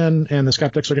believe in, and the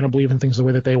skeptics are going to believe in things the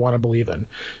way that they want to believe in.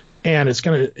 And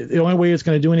the only way it's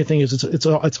going to do anything is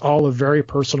it's all a very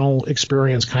personal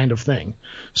experience kind of thing.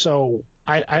 So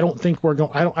I don't think we're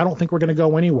going to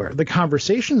go anywhere. The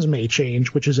conversations may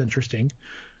change, which is interesting.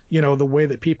 The way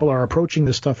that people are approaching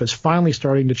this stuff is finally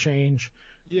starting to change.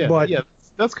 Yeah,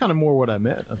 that's kind of more what I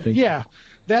meant, I think. Yeah,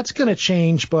 that's going to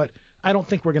change, but I don't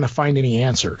think we're going to find any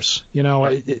answers.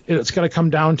 It's going to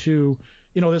come down to,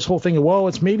 this whole thing of, well,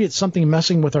 it's something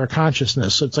messing with our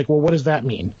consciousness. It's like, well, what does that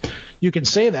mean? You can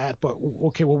say that, but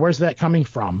okay, well, where's that coming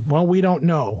from? Well, we don't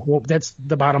know. Well, that's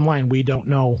the bottom line. We don't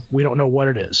know. We don't know what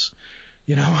it is.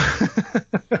 I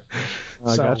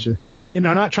got you.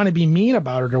 Not trying to be mean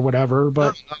about it or whatever,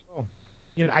 but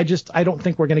I don't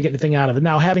think we're going to get anything out of it.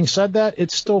 Now, having said that,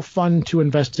 it's still fun to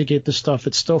investigate this stuff.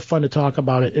 It's still fun to talk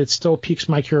about it. It still piques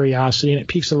my curiosity, and it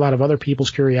piques a lot of other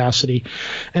people's curiosity.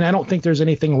 And I don't think there's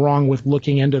anything wrong with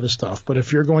looking into the stuff. But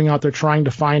if you're going out there trying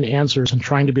to find answers and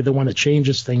trying to be the one that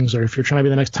changes things, or if you're trying to be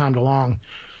the next Tom DeLonge,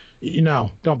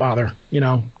 don't bother.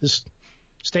 Just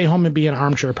stay home and be an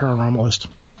armchair paranormalist.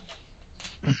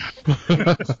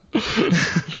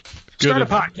 Start a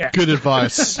podcast. Good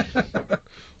advice.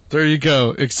 There you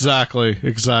go. Exactly.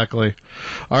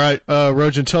 All right,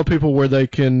 Rojan, tell people where they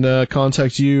can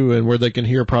contact you and where they can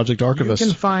hear Project Archivist. You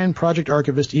can find Project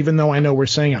Archivist, even though I know we're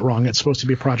saying it wrong. It's supposed to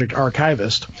be Project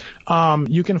Archivist.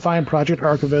 You can find Project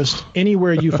Archivist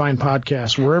anywhere you find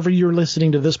podcasts. Wherever you're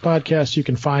listening to this podcast, you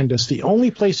can find us. The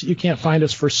only place that you can't find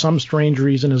us for some strange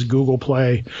reason is Google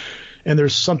Play. And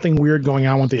there's something weird going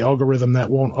on with the algorithm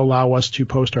that won't allow us to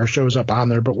post our shows up on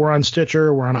there. But we're on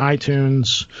Stitcher, we're on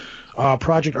iTunes,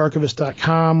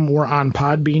 projectarchivist.com. We're on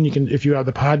Podbean. If you have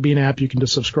the Podbean app, you can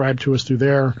just subscribe to us through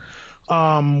there.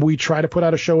 We try to put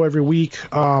out a show every week.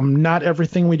 Not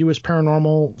everything we do is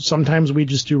paranormal. Sometimes we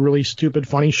just do really stupid,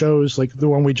 funny shows. Like the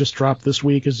one we just dropped this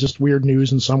week is just weird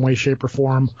news in some way, shape, or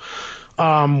form.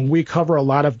 We cover a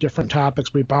lot of different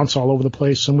topics. We bounce all over the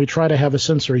place, and we try to have a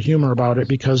sense of humor about it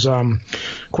because,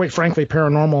 quite frankly,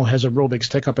 paranormal has a real big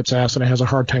stick up its ass, and it has a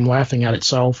hard time laughing at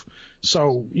itself.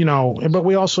 So, but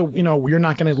we also, you're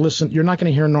not going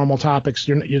to hear normal topics.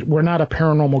 We're not a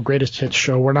paranormal greatest hits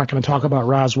show. We're not going to talk about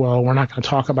Roswell. We're not going to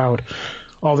talk about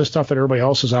all this stuff that everybody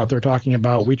else is out there talking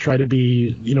about. We try to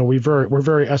be, we're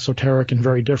very esoteric and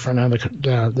very different on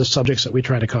the subjects that we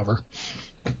try to cover.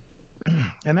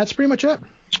 And that's pretty much it.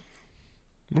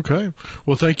 Okay.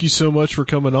 Well, thank you so much for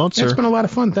coming on, sir. It's been a lot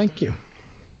of fun. Thank you.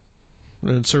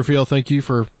 And Sir Fiel, thank you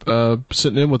for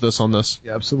sitting in with us on this.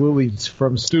 Yeah, absolutely. It's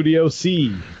from Studio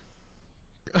C.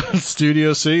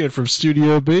 Studio C, and from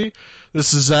Studio B,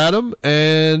 this is Adam,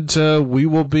 and we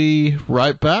will be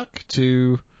right back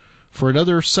for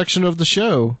another section of the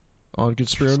show on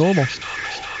Conspiranormal.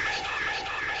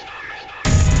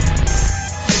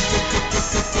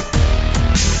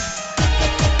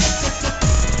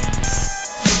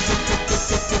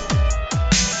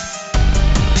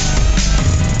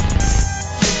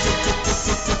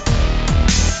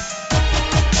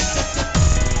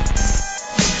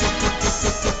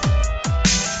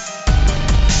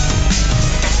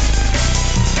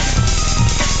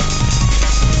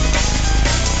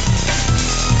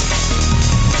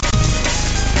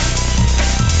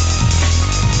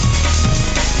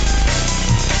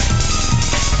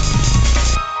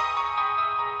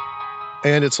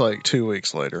 And it's like 2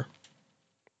 weeks later.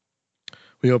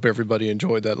 We hope everybody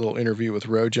enjoyed that little interview with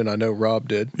Rojan. I know Rob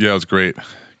did. Yeah, it was great.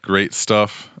 Great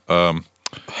stuff. Can't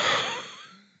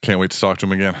wait to talk to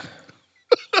him again.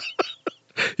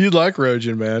 You'd like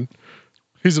Rojan, man.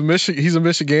 He's a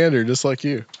Michigander, just like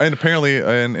you. And apparently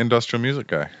an industrial music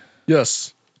guy.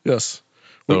 Yes.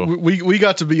 So, we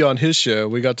got to be on his show.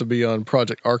 We got to be on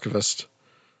Project Archivist.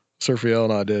 Sir Fiel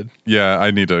and I did. Yeah,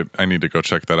 I need to go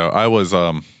check that out.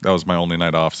 That was my only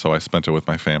night off, so I spent it with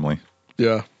my family.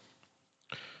 Yeah.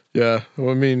 Well,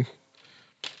 I mean,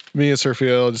 me and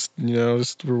Sergio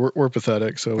we're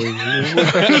pathetic, so we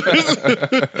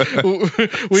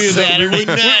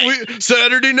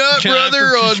Saturday night, brother,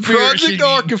 on Project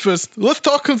Archivist. Let's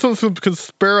talk some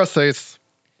conspiracies.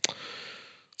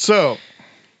 So,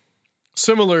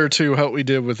 similar to how we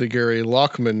did with the Gary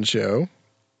Lockman show,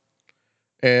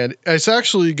 and it's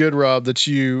actually good, Rob, that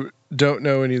you don't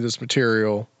know any of this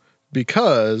material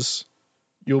because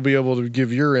you'll be able to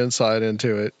give your insight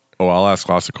into it. Oh, I'll ask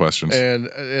lots of questions.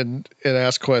 And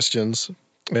ask questions.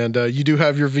 And you do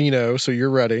have your vino, so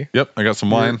you're ready. Yep, I got some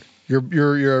wine.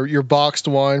 Your boxed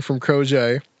wine from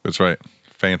Koj. That's right.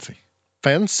 Fancy.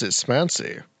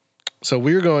 Fancy. So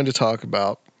we're going to talk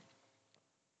about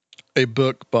a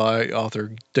book by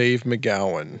author Dave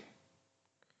McGowan.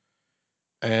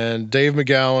 And Dave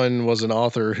McGowan was an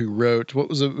author who wrote,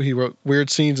 he wrote Weird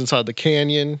Scenes Inside the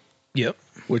Canyon. Yep.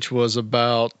 Which was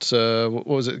about, what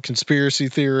was it, conspiracy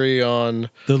theory on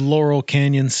the Laurel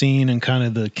Canyon scene and kind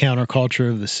of the counterculture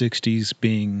of the 60s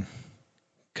being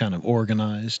kind of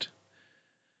organized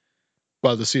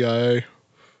by the CIA.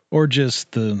 Or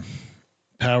just the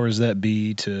powers that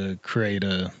be to create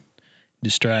a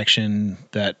distraction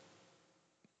that,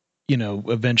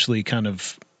 eventually kind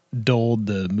of dulled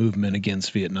the movement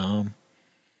against Vietnam.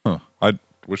 Huh. I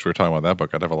wish we were talking about that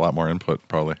book. I'd have a lot more input,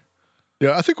 probably.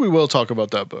 Yeah, I think we will talk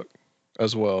about that book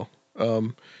as well.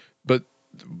 But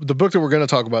the book that we're going to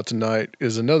talk about tonight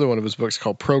is another one of his books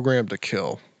called Programmed to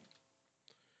Kill.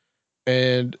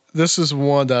 And this is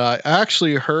one that I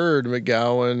actually heard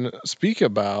McGowan speak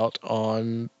about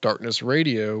on Darkness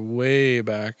Radio way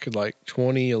back like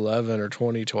 2011 or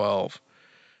 2012.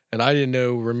 And I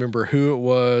didn't remember who it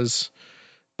was,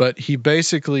 but he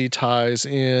basically ties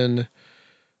in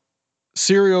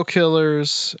serial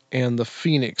killers and the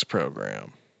Phoenix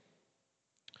program.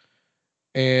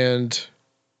 And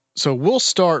so we'll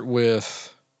start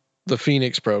with the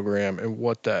Phoenix program and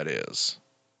what that is.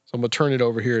 So I'm going to turn it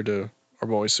over here to our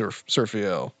boy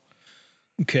Sergio.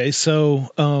 Okay. So,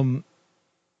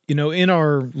 in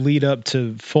our lead up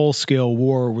to full scale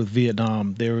war with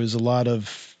Vietnam, there was a lot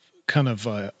of kind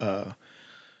of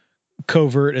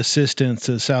covert assistance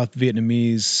to South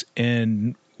Vietnamese,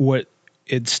 and what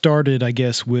it started, I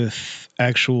guess, with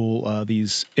actual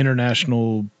these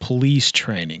international police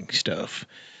training stuff.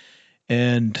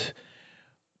 And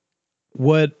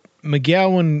what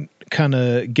McGowan kind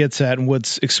of gets at, and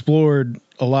what's explored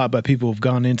a lot by people who've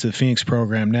gone into the Phoenix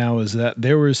program now, is that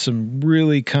there was some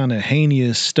really kind of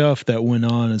heinous stuff that went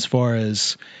on as far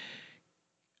as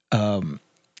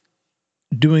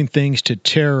doing things to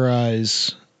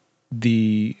terrorize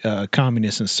the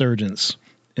communist insurgents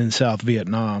in South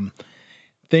Vietnam.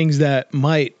 Things that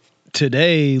might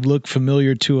today look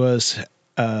familiar to us,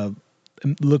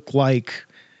 look like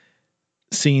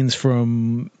scenes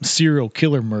from serial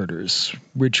killer murders,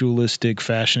 ritualistic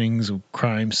fashionings of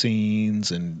crime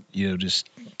scenes, and just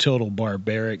total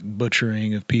barbaric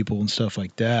butchering of people and stuff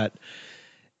like that.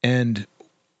 And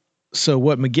so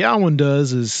what McGowan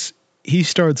does is he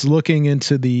starts looking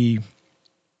into the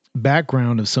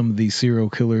background of some of these serial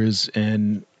killers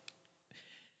and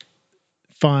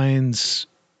finds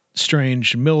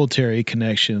strange military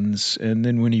connections. And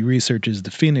then when he researches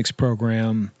the Phoenix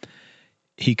program,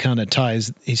 he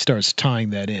starts tying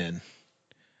that in.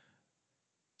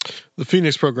 The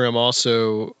Phoenix program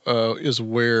also is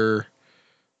where,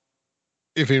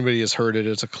 if anybody has heard it,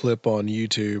 it's a clip on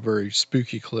YouTube, very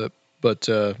spooky clip, but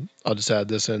I'll just add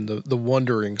this in, the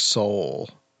Wandering Soul,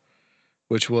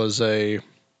 which was a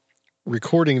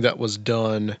recording that was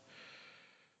done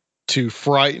to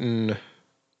frighten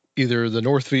either the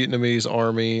North Vietnamese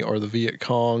army or the Viet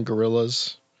Cong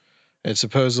guerrillas. And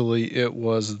supposedly it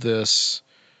was this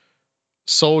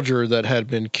soldier that had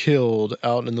been killed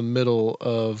out in the middle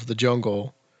of the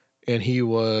jungle, and he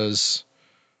was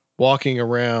walking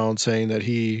around saying that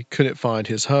he couldn't find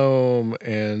his home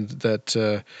and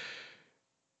that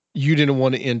you didn't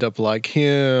want to end up like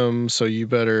him, so you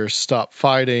better stop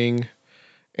fighting.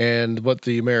 And what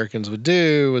the Americans would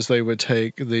do is they would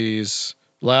take these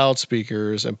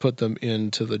loudspeakers and put them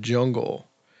into the jungle,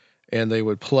 and they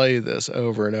would play this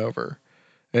over and over.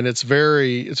 And it's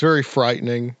very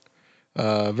frightening,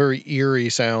 very eerie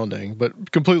sounding,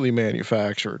 but completely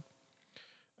manufactured.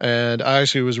 And I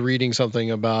actually was reading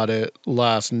something about it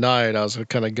last night. I was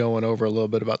kind of going over a little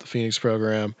bit about the Phoenix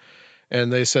program,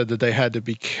 and they said that they had to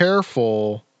be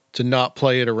careful to not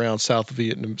play it around South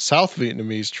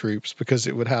Vietnamese troops because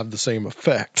it would have the same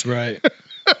effect. Right.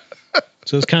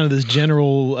 So it's kind of this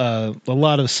general, a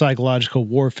lot of psychological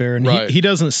warfare. And right. He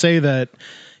doesn't say that,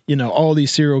 all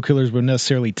these serial killers were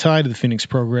necessarily tied to the Phoenix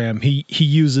program. He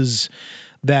uses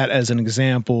that as an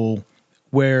example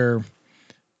where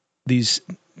these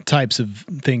types of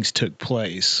things took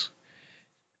place.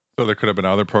 So there could have been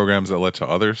other programs that led to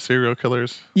other serial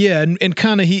killers. Yeah, and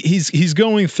kind of he's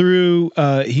going through.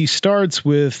 He starts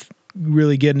with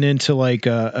really getting into like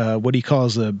what he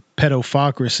calls a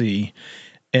pedophocracy,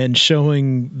 and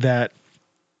showing that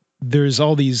there's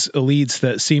all these elites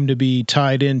that seem to be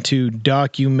tied into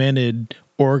documented,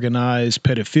 organized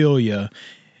pedophilia,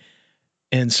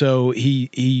 and so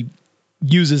he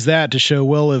uses that to show,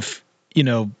 well, if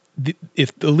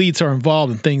if the elites are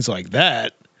involved in things like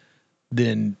that,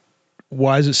 then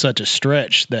why is it such a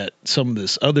stretch that some of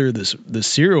this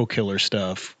serial killer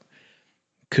stuff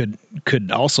could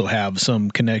also have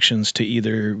some connections to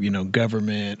either,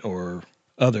 government or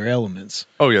other elements?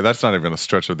 Oh yeah, that's not even a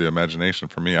stretch of the imagination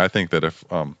for me. I think that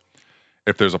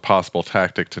if there's a possible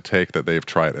tactic to take, that they've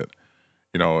tried it,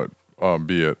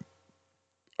 be it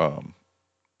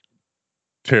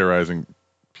terrorizing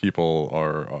people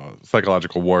or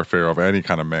psychological warfare of any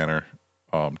kind of manner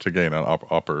to gain an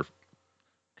upper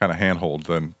kind of handhold,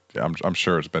 then I'm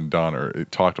sure it's been done or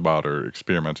talked about or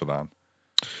experimented on.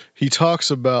 He talks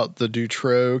about the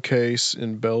Dutroux case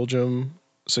in Belgium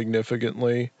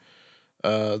significantly.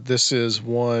 This is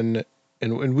one,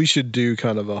 and we should do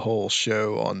kind of a whole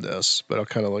show on this, but I'll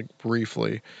kind of like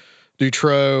briefly.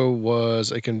 Dutroux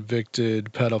was a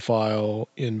convicted pedophile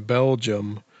in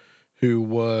Belgium who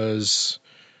was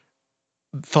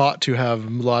thought to have a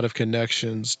lot of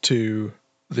connections to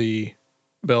the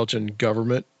Belgian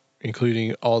government,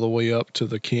 including all the way up to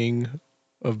the king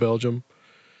of Belgium.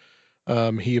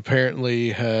 He apparently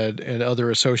had, and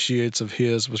other associates of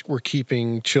his were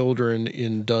keeping children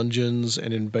in dungeons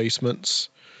and in basements.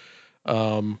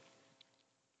 So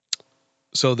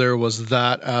there was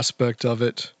that aspect of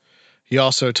it. He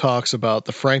also talks about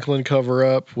the Franklin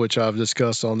cover-up, which I've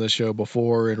discussed on this show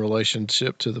before in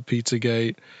relationship to the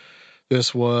Pizzagate.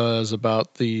 This was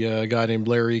about the guy named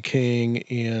Larry King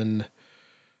in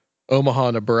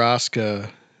Omaha, Nebraska,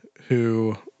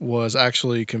 who was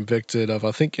actually convicted of,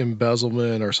 I think,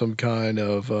 embezzlement or some kind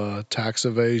of tax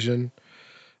evasion.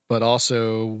 But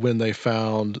also when they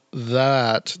found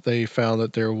that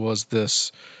there was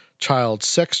this child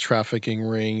sex trafficking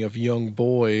ring of young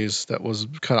boys that was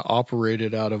kind of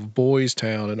operated out of Boys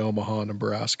Town in Omaha,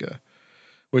 Nebraska,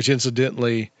 which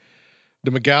incidentally,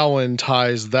 the McGowan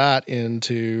ties that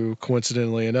into,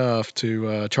 coincidentally enough,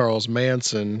 to Charles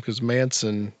Manson, because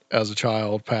Manson, as a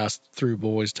child, passed through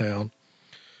Boys Town.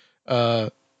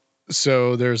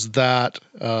 So there's that.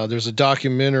 There's a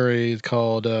documentary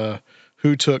called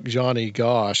Who Took Johnny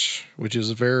Gosh, which is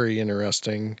very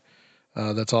interesting.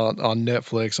 That's on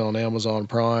Netflix, on Amazon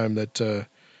Prime, that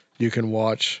you can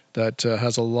watch. That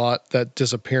has a lot, that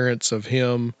disappearance of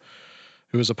him,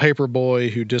 who was a paper boy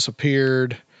who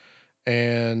disappeared.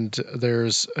 And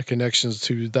there's connections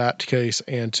to that case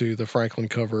and to the Franklin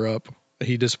cover-up.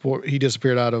 He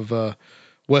disappeared out of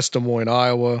West Des Moines,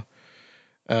 Iowa,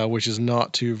 which is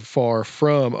not too far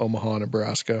from Omaha,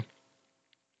 Nebraska.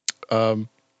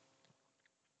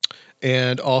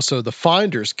 And also the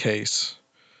Finders case,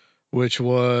 which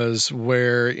was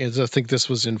where, I think this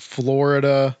was in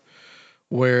Florida,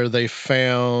 where they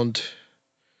found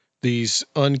these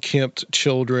unkempt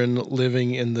children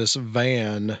living in this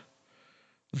van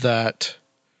that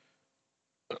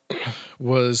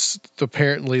was,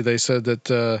 apparently they said that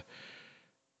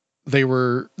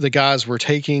the guys were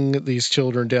taking these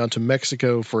children down to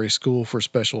Mexico for a school for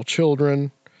special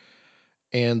children,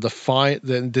 and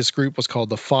this group was called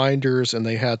the Finders, and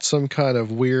they had some kind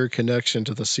of weird connection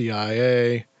to the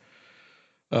CIA.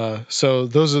 So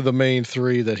those are the main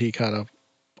three that he kind of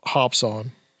hops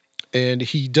on, and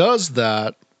he does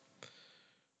that.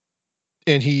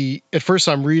 And at first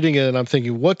I'm reading it and I'm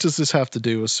thinking, what does this have to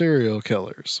do with serial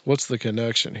killers? What's the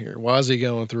connection here? Why is he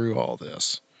going through all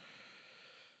this?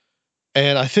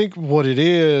 And I think what it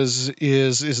is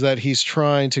that he's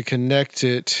trying to connect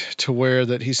it to where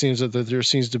that he seems that there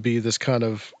seems to be this kind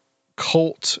of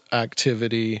cult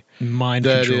activity, mind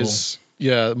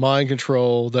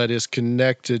control that is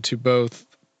connected to both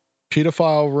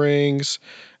pedophile rings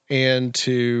and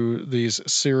to these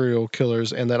serial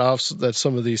killers, and that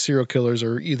some of these serial killers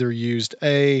are either used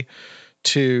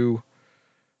to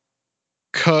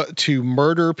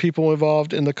murder people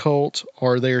involved in the cult,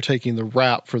 or they are taking the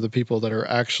rap for the people that are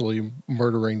actually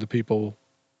murdering the people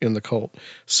in the cult.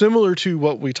 Similar to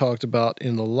what we talked about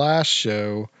in the last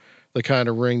show, the kind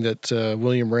of ring that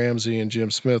William Ramsey and Jim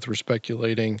Smith were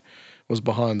speculating was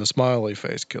behind the smiley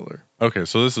face killer. Okay,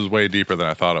 so this is way deeper than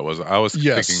I thought it was. I was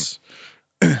thinking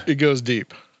it goes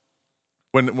deep.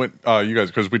 When you guys,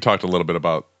 because we talked a little bit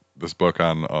about this book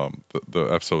on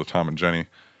the episode with Tom and Jenny,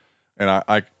 and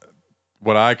I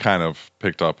what I kind of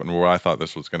picked up and where I thought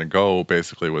this was going to go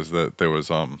basically was that there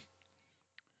was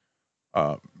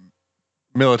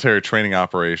military training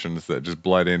operations that just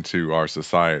bled into our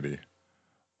society.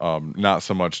 Not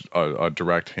so much a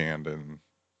direct hand in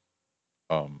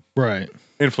right.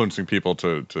 influencing people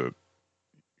to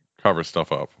cover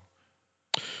stuff up.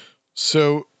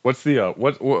 So what's the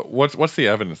what's the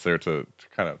evidence there to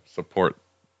kind of support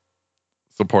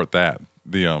that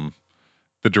the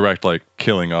direct like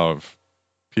killing of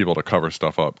people to cover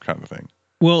stuff up kind of thing?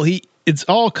 Well, it's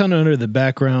all kind of under the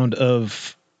background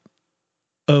of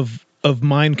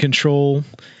mind control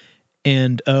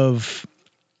and of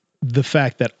the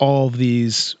fact that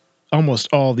almost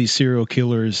all these serial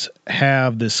killers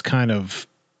have this kind of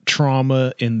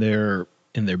trauma in their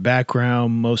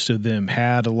background. Most of them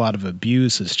had a lot of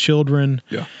abuse as children.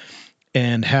 Yeah.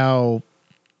 And how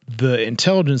the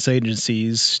intelligence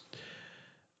agencies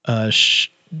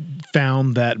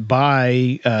found that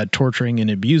by torturing and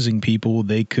abusing people,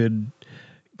 they could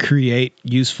create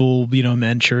useful,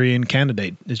 Manchurian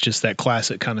candidate. It's just that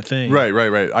classic kind of thing.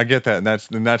 Right. I get that,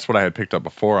 and that's what I had picked up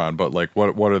before on. But like,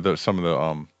 what are some of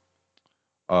the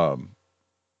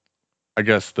I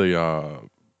guess the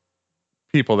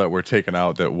people that were taken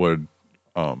out that would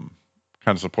kind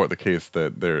of support the case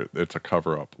that it's a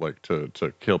cover up, like to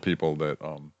kill people that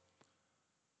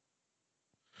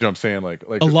you know what I'm saying? Like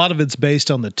a lot of it's based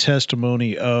on the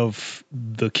testimony of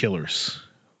the killers,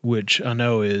 which I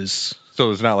know is.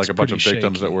 So it's not like a bunch of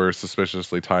victims shaky. that were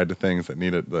suspiciously tied to things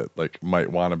that like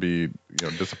might want to be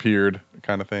disappeared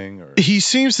kind of thing. Or? He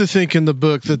seems to think in the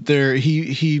book that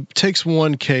he takes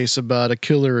one case about a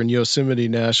killer in Yosemite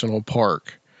National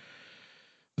Park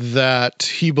that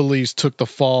he believes took the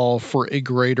fall for a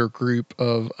greater group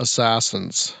of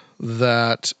assassins.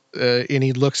 That and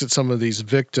he looks at some of these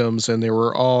victims, and they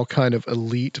were all kind of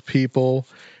elite people,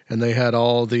 and they had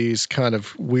all these kind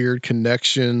of weird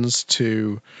connections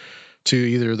to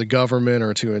either the government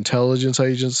or to intelligence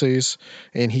agencies,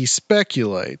 and he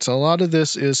speculates. A lot of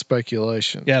this is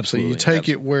speculation. Yeah, absolutely. So you take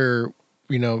it where,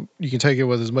 you can take it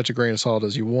with as much a grain of salt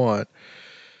as you want.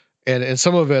 And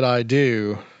some of it I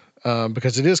do,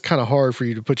 because it is kind of hard for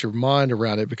you to put your mind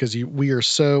around it, because we're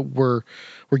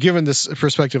given this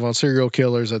perspective on serial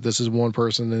killers that this is one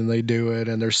person and they do it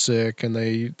and they're sick and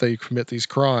they commit these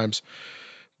crimes.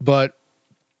 But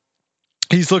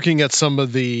he's looking at some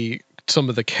of the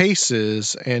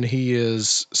cases, and he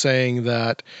is saying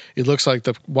that it looks like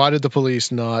why did the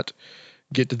police not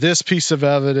get to this piece of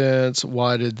evidence?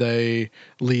 Why did they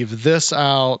leave this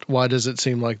out? Why does it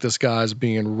seem like this guy's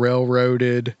being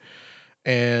railroaded,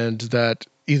 and that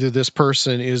either this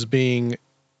person is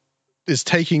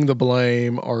taking the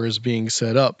blame or is being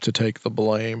set up to take the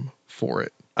blame for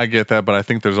it? I get that, but I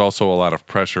think there's also a lot of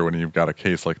pressure when you've got a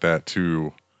case like that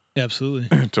to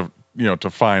absolutely to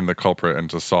find the culprit and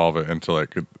to solve it, and to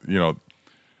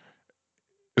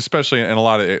especially in a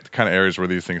lot of kind of areas where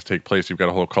these things take place, you've got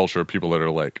a whole culture of people that are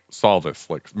like, solve this,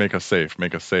 like make us safe.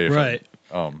 Right.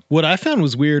 And, what I found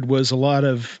was weird was a lot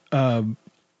of the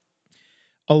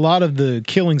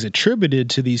killings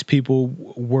attributed to these people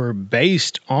were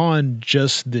based on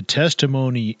just the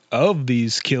testimony of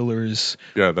these killers.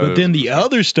 Yeah. But then the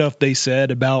other stuff they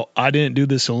said about, I didn't do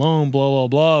this alone, blah, blah,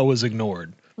 blah, was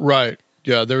ignored. Right.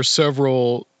 Yeah, there were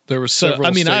several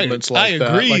statements like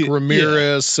that. Like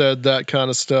Ramirez said that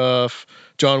kind of stuff.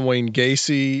 John Wayne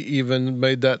Gacy even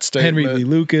made that statement. Henry Lee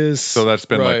Lucas. So that's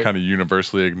been like kind of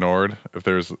universally ignored. If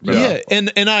there's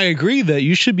and I agree that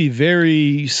you should be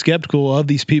very skeptical of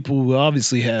these people who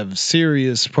obviously have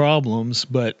serious problems,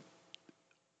 but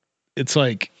it's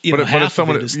like if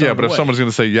someone's going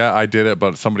to say, yeah, I did it,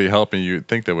 but somebody helped me, you'd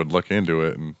think they would look into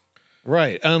it. And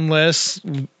right, unless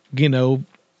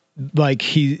like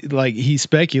he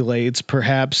speculates,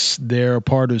 perhaps they're a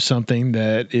part of something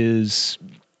that is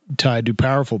tied to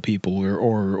powerful people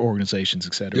or organizations,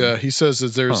 etc. Yeah, he says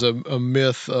that there's a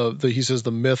myth of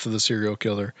the myth of the serial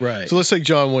killer. Right. So let's take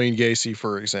John Wayne Gacy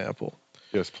for example.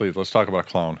 Yes, please. Let's talk about a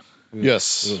clown.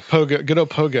 Yes, Pogo, good old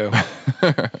Pogo.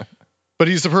 But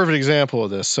he's the perfect example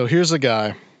of this. So here's a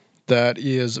guy that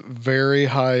is very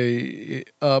high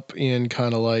up in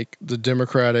kind of like the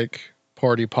Democratic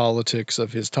Party politics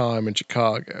of his time in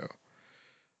Chicago.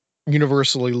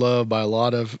 Universally loved by a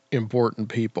lot of important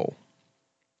people.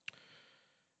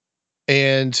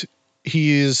 And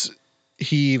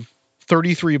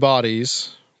 33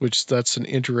 bodies, which that's an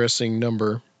interesting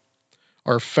number,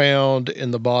 are found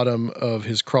in the bottom of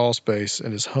his crawl space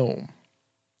in his home.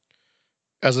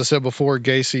 As I said before,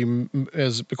 Gacy,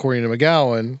 according to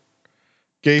McGowan,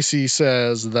 Gacy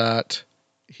says that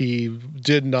he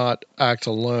did not act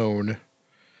alone,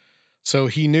 So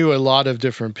he knew a lot of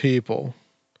different people.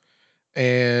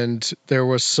 And there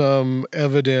was some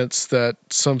evidence that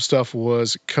some stuff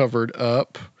was covered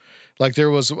up. Like there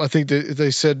was, I think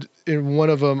they said in one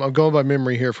of them, I'm going by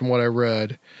memory here from what I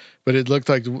read, but it looked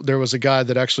like there was a guy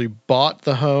that actually bought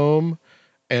the home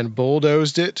and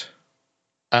bulldozed it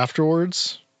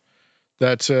afterwards.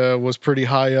 That was pretty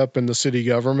high up in the city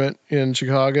government in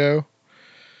Chicago.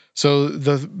 So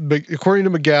according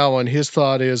to McGowan, his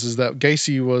thought is that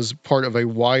Gacy was part of a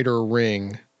wider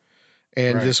ring.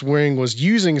 And this ring was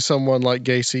using someone like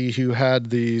Gacy who had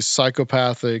these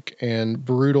psychopathic and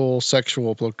brutal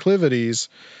sexual proclivities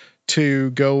to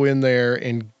go in there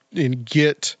and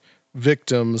get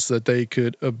victims that they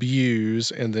could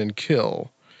abuse and then kill.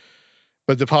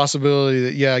 But the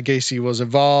possibility that, Gacy was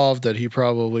involved, that he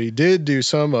probably did do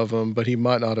some of them, but he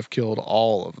might not have killed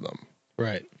all of them.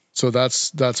 Right. So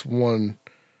that's one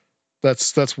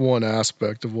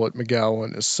aspect of what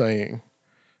McGowan is saying.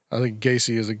 I think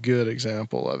Gacy is a good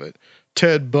example of it.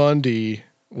 Ted Bundy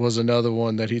was another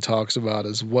one that he talks about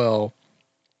as well.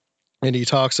 And he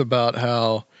talks about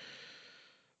how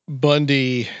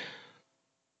Bundy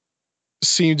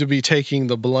seemed to be taking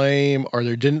the blame, or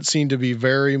there didn't seem to be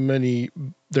very much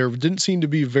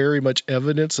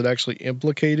evidence that actually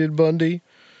implicated Bundy.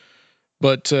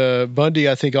 But Bundy,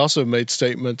 I think, also made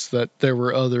statements that there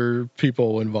were other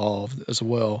people involved as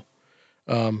well.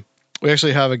 We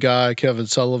actually have a guy, Kevin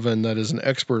Sullivan, that is an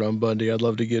expert on Bundy. I'd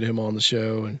love to get him on the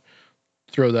show and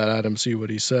throw that at him, see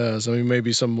what he says. I mean,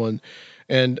 maybe someone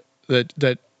and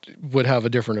that would have a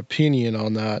different opinion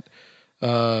on that.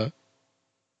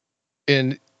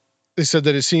 And they said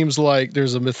that it seems like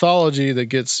there's a mythology that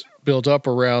gets built up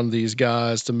around these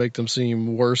guys to make them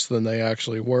seem worse than they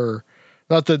actually were.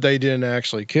 Not that they didn't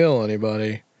actually kill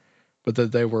anybody, but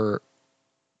that they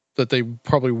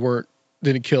probably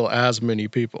didn't kill as many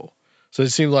people. So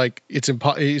it seemed like it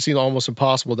seemed almost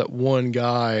impossible that one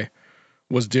guy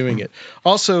was doing it.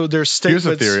 Also, there's statements.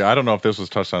 Here's a theory. I don't know if this was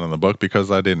touched on in the book because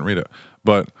I didn't read it.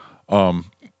 But do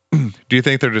you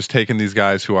think they're just taking these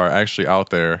guys who are actually out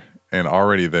there and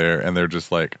already there, and they're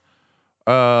just like,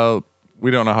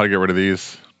 we don't know how to get rid of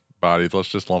these bodies. Let's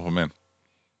just lump them in.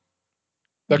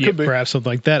 That could be. Perhaps something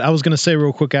like that. I was going to say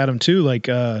real quick, Adam, too, like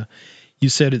you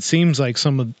said, it seems like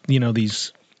some of,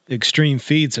 these extreme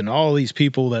feats and all these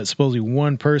people that supposedly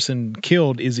one person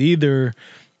killed is either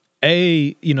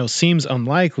A, seems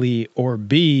unlikely, or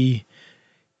B,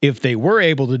 if they were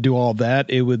able to do all that,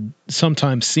 it would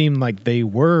sometimes seem like they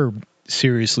were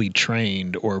seriously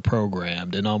trained or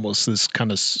programmed in almost this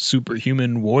kind of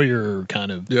superhuman warrior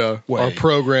kind of way. Or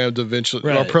programmed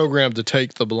eventually, or programmed to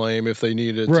take the blame if they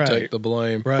needed to take the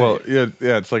blame. Right. Well, yeah,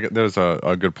 it's like there's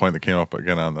a good point that came up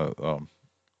again on the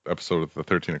episode of the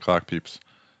 13 o'clock peeps,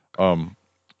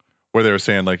 where they were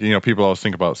saying, like, people always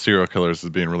think about serial killers as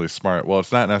being really smart. Well,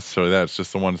 it's not necessarily that. It's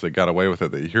just the ones that got away with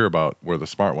it that you hear about were the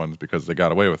smart ones because they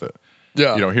got away with it.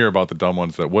 Yeah. You don't hear about the dumb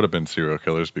ones that would have been serial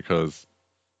killers because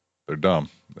they're dumb.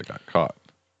 They got caught.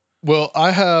 Well,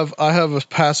 I have a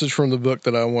passage from the book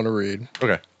that I want to read.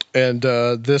 Okay. And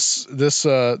this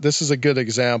is a good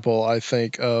example, I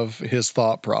think, of his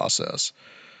thought process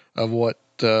of what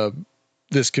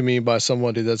this can mean by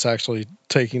somebody that's actually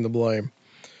taking the blame.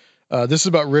 This is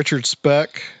about Richard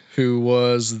Speck, who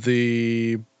was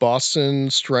the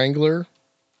Boston Strangler,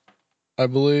 I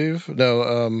believe.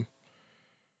 No,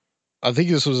 I think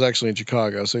this was actually in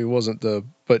Chicago, so he wasn't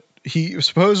but he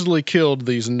supposedly killed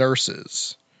these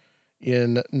nurses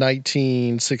in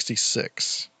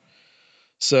 1966.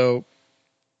 So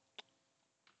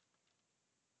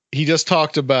he just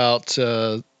talked about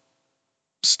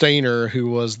Stainer,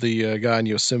 who was the guy in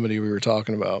Yosemite we were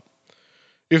talking about.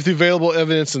 If the available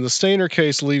evidence in the Stainer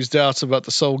case leaves doubts about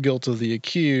the sole guilt of the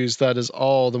accused, that is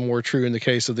all the more true in the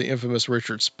case of the infamous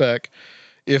Richard Speck.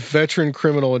 If veteran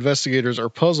criminal investigators are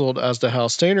puzzled as to how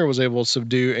Stainer was able to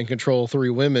subdue and control 3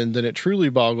 women, then it truly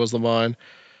boggles the mind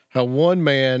how one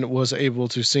man was able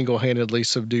to single-handedly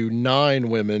subdue 9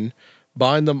 women,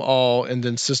 bind them all, and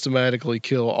then systematically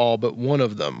kill all but one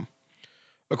of them.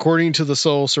 According to the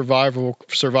sole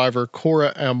survivor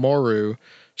Cora Amoru,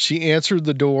 she answered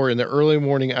the door in the early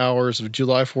morning hours of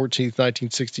July 14,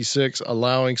 1966,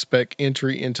 allowing Speck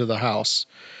entry into the house.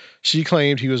 She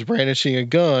claimed he was brandishing a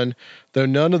gun, though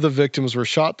none of the victims were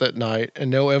shot that night, and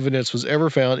no evidence was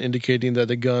ever found indicating that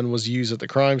the gun was used at the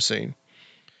crime scene.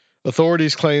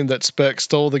 Authorities claimed that Speck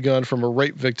stole the gun from a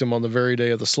rape victim on the very day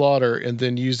of the slaughter and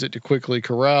then used it to quickly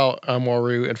corral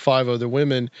Amaru and 5 other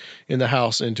women in the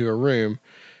house into a room.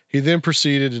 He then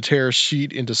proceeded to tear a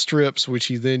sheet into strips, which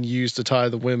he then used to tie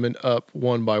the women up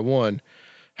one by one.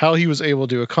 How he was able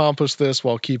to accomplish this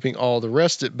while keeping all the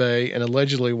rest at bay and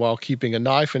allegedly while keeping a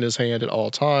knife in his hand at all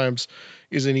times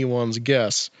is anyone's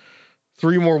guess.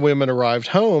 3 more women arrived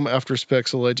home after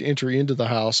Speck's alleged entry into the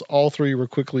house. All 3 were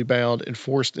quickly bound and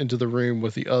forced into the room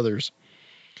with the others.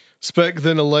 Speck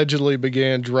then allegedly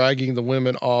began dragging the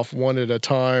women off one at a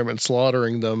time and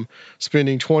slaughtering them,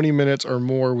 spending 20 minutes or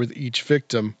more with each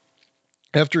victim.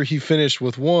 After he finished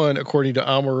with one, according to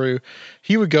Amaru,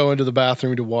 he would go into the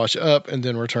bathroom to wash up and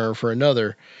then return for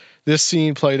another. This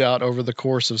scene played out over the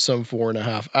course of some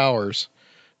 4.5 hours.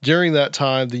 During that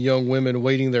time, the young women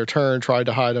waiting their turn tried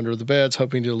to hide under the beds,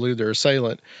 hoping to elude their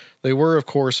assailant. They were, of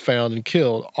course, found and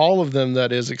killed. All of them,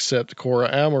 that is, except Cora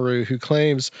Amaru, who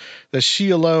claims that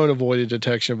she alone avoided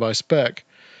detection by Speck.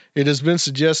 It has been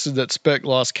suggested that Speck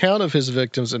lost count of his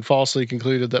victims and falsely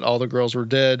concluded that all the girls were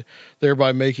dead,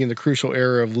 thereby making the crucial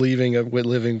error of leaving a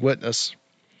living witness.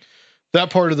 That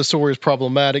part of the story is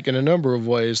problematic in a number of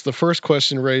ways. The first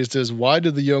question raised is, why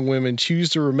did the young women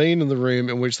choose to remain in the room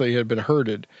in which they had been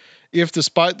herded? If,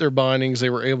 despite their bindings, they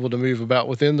were able to move about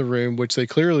within the room, which they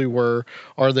clearly were,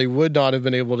 or they would not have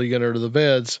been able to get under the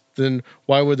beds, then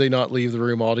why would they not leave the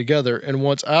room altogether? And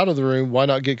once out of the room, why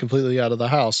not get completely out of the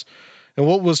house? And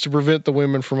what was to prevent the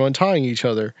women from untying each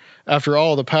other? After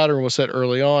all, the pattern was set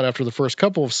early on. After the first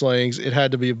couple of slayings, it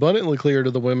had to be abundantly clear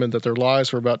to the women that their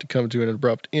lives were about to come to an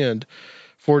abrupt end.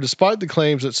 For despite the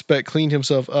claims that Speck cleaned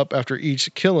himself up after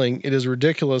each killing, it is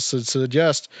ridiculous to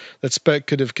suggest that Speck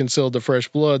could have concealed the fresh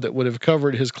blood that would have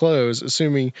covered his clothes,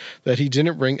 assuming that he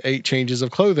didn't bring 8 changes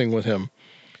of clothing with him.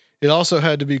 It also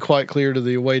had to be quite clear to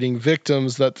the awaiting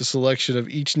victims that the selection of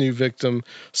each new victim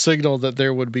signaled that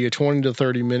there would be a 20 to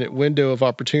 30 minute window of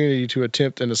opportunity to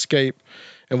attempt an escape,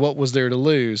 and what was there to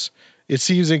lose? It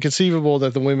seems inconceivable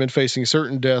that the women facing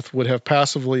certain death would have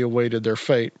passively awaited their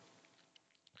fate.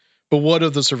 But what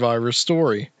of the survivor's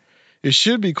story? It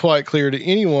should be quite clear to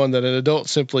anyone that an adult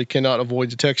simply cannot avoid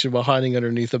detection by hiding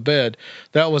underneath a bed.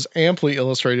 That was amply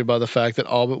illustrated by the fact that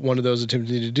all but one of those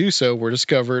attempting to do so were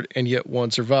discovered, and yet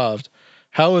one survived.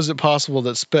 How is it possible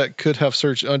that Speck could have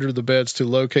searched under the beds to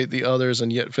locate the others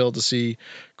and yet failed to see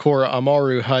Cora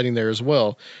Amaru hiding there as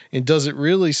well? And does it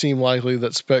really seem likely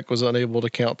that Speck was unable to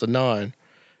count the 9?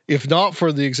 If not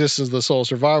for the existence of the sole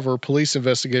survivor, police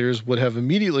investigators would have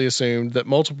immediately assumed that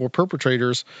multiple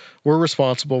perpetrators were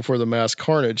responsible for the mass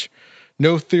carnage.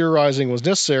 No theorizing was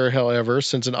necessary, however,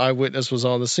 since an eyewitness was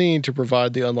on the scene to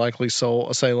provide the unlikely sole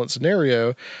assailant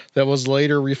scenario that was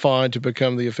later refined to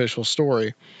become the official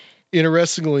story.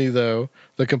 Interestingly, though,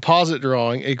 the composite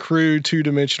drawing, a crude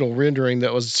 2-dimensional rendering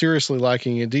that was seriously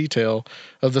lacking in detail,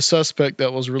 of the suspect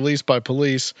that was released by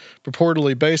police,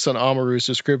 purportedly based on Amaru's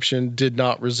description, did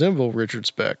not resemble Richard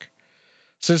Speck.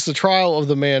 Since the trial of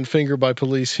the man fingered by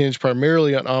police hinged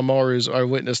primarily on Amaru's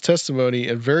eyewitness testimony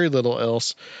and very little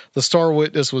else, the star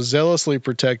witness was zealously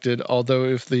protected, although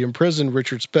if the imprisoned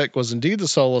Richard Speck was indeed the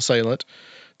sole assailant,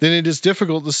 then it is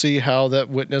difficult to see how that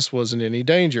witness was in any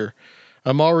danger.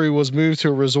 Amaru was moved to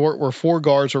a resort where 4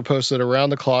 guards were posted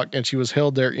around the clock, and she was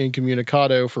held there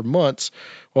incommunicado for months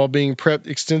while being prepped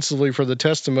extensively for the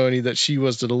testimony that she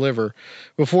was to deliver.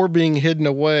 Before being hidden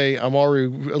away,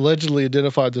 Amaru allegedly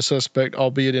identified the suspect,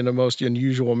 albeit in a most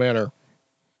unusual manner.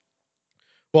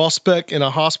 While Speck in a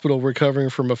hospital recovering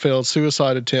from a failed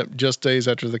suicide attempt just days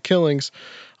after the killings,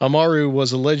 Amaru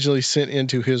was allegedly sent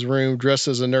into his room dressed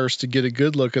as a nurse to get a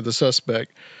good look at the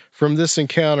suspect. From this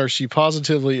encounter, she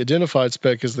positively identified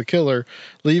Speck as the killer,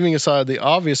 leaving aside the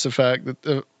obvious fact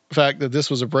that this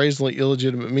was a brazenly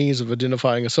illegitimate means of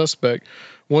identifying a suspect,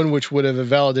 one which would have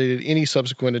invalidated any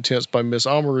subsequent attempts by Miss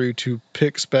Amaru to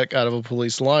pick Speck out of a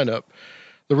police lineup.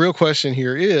 The real question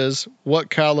here is, what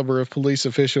caliber of police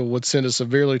official would send a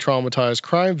severely traumatized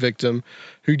crime victim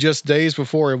who just days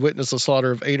before had witnessed the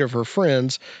slaughter of 8 of her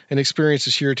friends and experienced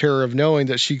the sheer terror of knowing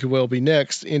that she could well be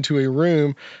next into a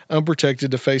room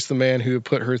unprotected to face the man who had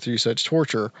put her through such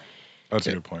torture? That's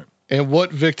a good point. And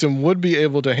what victim would be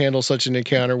able to handle such an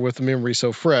encounter with a memory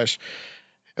so fresh?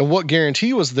 And what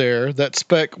guarantee was there that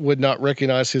Speck would not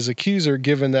recognize his accuser,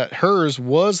 given that hers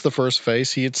was the first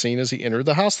face he had seen as he entered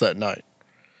the house that night?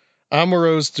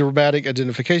 Amaru's dramatic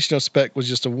identification of Speck was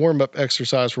just a warm-up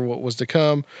exercise for what was to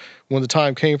come. When the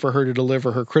time came for her to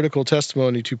deliver her critical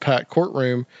testimony to packed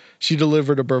courtroom, she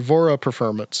delivered a bravura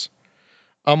performance.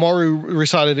 Amaru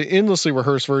recited an endlessly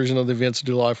rehearsed version of the events of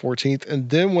July 14th, and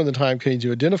then when the time came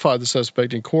to identify the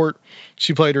suspect in court,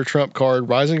 she played her trump card,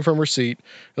 rising from her seat.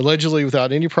 Allegedly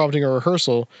without any prompting or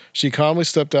rehearsal, she calmly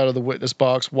stepped out of the witness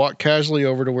box, walked casually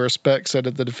over to where Speck sat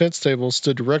at the defense table,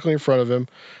 stood directly in front of him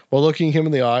while looking him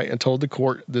in the eye, and told the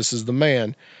court, "This is the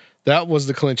man." That was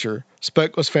the clincher.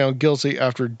 Speck was found guilty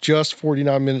after just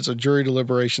 49 minutes of jury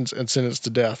deliberations and sentenced to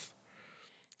death.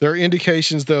 There are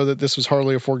indications, though, that this was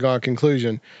hardly a foregone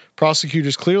conclusion.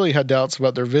 Prosecutors clearly had doubts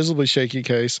about their visibly shaky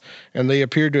case, and they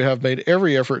appeared to have made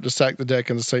every effort to stack the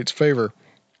deck in the state's favor.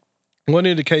 One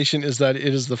indication is that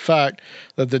it is the fact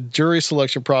that the jury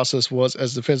selection process was,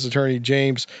 as defense attorney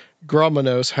James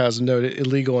Gramanos has noted,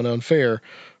 illegal and unfair.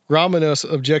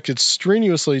 Gramanos objected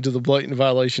strenuously to the blatant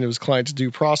violation of his client's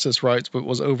due process rights, but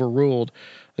was overruled.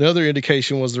 Another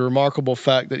indication was the remarkable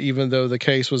fact that even though the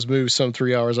case was moved some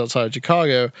 3 hours outside of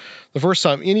Chicago, the first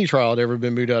time any trial had ever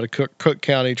been moved out of Cook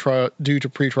County due to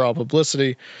pretrial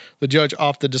publicity, the judge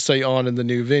opted to stay on in the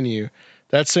new venue.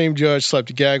 That same judge slapped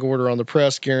a gag order on the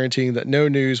press, guaranteeing that no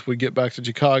news would get back to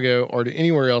Chicago or to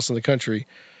anywhere else in the country.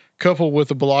 Coupled with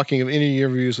the blocking of any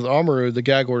interviews with Amaru, the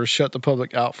gag order shut the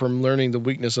public out from learning the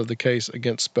weakness of the case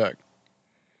against Speck.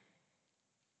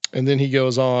 And then he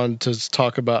goes on to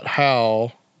talk about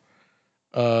how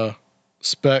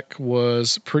Speck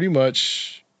was pretty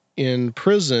much in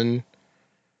prison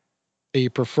a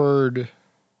preferred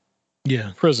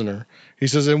prisoner. He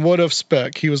says, and what of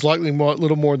Speck? He was likely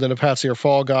little more than a patsy or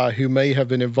fall guy who may have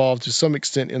been involved to some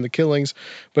extent in the killings,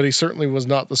 but he certainly was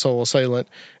not the sole assailant,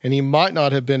 and he might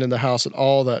not have been in the house at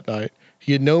all that night.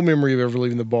 He had no memory of ever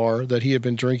leaving the bar that he had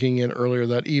been drinking in earlier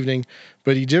that evening,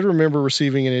 but he did remember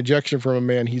receiving an injection from a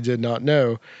man he did not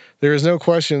know. There is no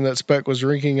question that Speck was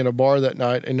drinking in a bar that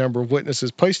night. A number of witnesses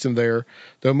placed him there,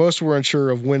 though most were unsure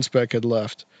of when Speck had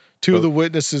left. Two of the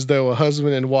witnesses, though, a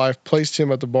husband and wife, placed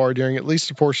him at the bar during at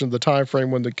least a portion of the time frame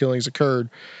when the killings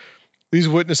occurred. These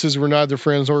witnesses were neither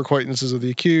friends nor acquaintances of the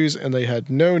accused, and they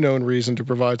had no known reason to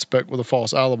provide Speck with a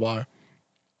false alibi.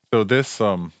 So this is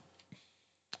a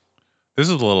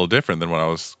little different than what I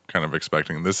was kind of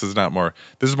expecting. This is more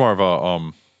of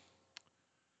a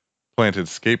planted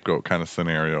scapegoat kind of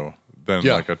scenario than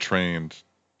like a trained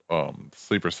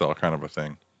sleeper cell kind of a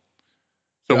thing.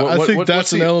 So I think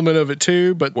that's an element of it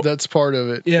too, but that's part of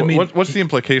it. Yeah, what's the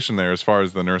implication there as far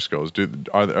as the nurse goes?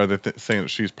 Are they saying that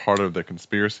she's part of the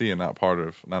conspiracy and not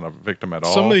a victim at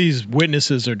all? Some of these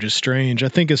witnesses are just strange. I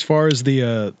think as far as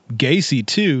the Gacy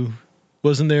too,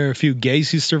 wasn't there a few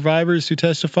Gacy survivors who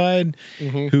testified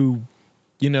who,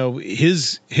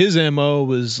 his MO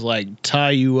was like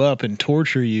tie you up and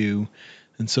torture you,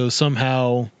 and so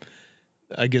somehow,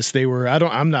 I guess they were,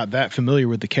 I'm not that familiar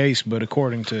with the case, but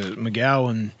according to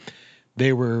McGowan,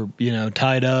 they were,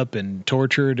 tied up and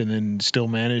tortured and then still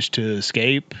managed to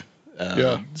escape.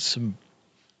 That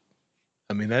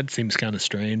seems kind of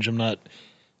strange. I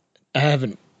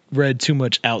haven't read too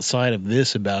much outside of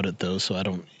this about it though. So I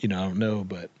don't know,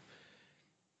 but.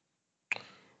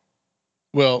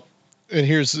 Well, and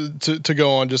here's to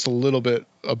go on just a little bit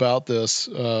about this.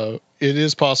 It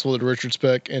is possible that Richard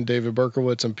Speck and David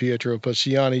Berkowitz and Pietro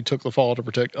Pasciani took the fall to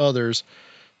protect others.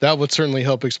 That would certainly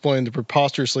help explain the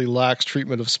preposterously lax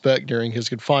treatment of Speck during his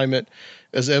confinement,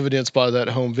 as evidenced by that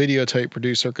home videotape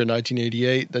produced circa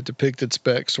 1988 that depicted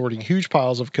Speck sorting huge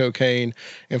piles of cocaine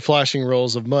and flashing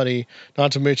rolls of money,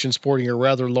 not to mention sporting a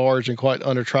rather large and quite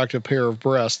unattractive pair of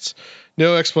breasts.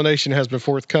 No explanation has been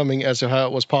forthcoming as to how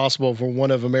it was possible for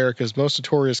one of America's most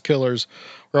notorious killers,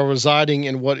 while residing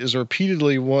in what is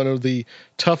repeatedly one of the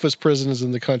toughest prisons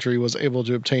in the country, was able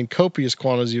to obtain copious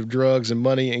quantities of drugs and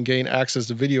money and gain access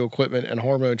to video equipment and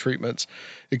hormone treatments.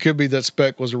 It could be that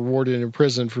Speck was rewarded in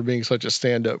prison for being such a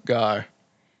stand-up guy.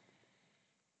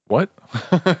 What?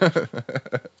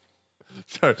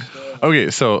 Sorry. Okay,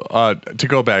 so to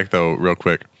go back though, real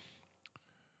quick,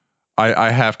 I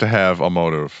have to have a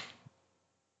motive.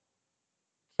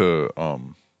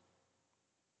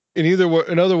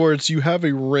 In other words, you have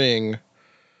a ring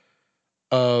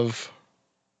of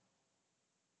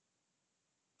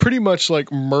pretty much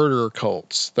like murder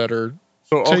cults that are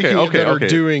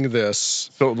doing this.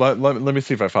 So let me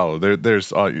see if I follow. There's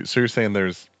so you're saying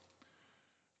there's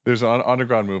an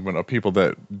underground movement of people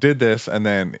that did this and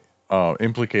then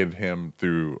implicated him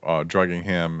through drugging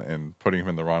him and putting him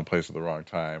in the wrong place at the wrong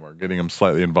time, or getting him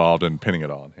slightly involved and pinning it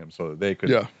on him so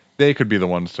that they could be the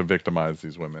ones to victimize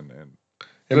these women,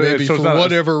 and maybe for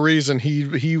whatever reason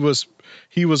he was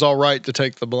all right to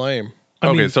take the blame.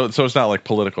 So it's not like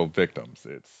political victims.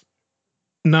 It's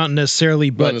not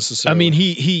necessarily, but I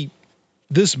mean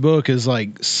this book is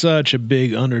like such a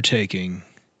big undertaking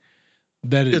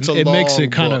that it makes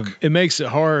it it makes it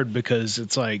hard, because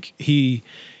it's like he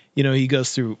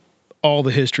goes through all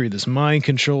the history of this mind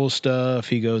control stuff.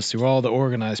 He goes through all the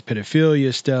organized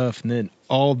pedophilia stuff, and then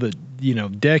all the,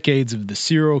 decades of the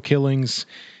serial killings,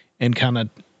 and kind of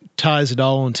ties it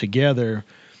all in together,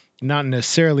 not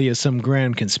necessarily as some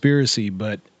grand conspiracy,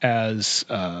 but as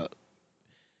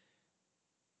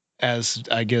as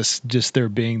I guess just there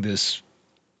being this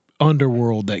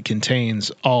underworld that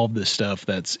contains all of this stuff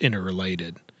that's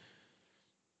interrelated.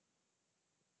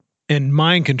 And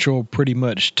mind control pretty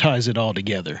much ties it all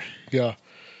together. Yeah.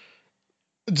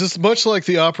 Just much like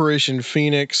the Operation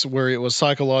Phoenix, where it was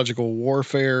psychological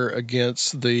warfare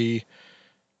against the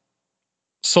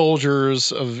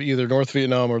soldiers of either North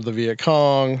Vietnam or the Viet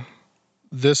Cong,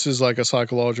 this is like a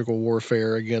psychological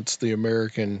warfare against the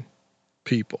American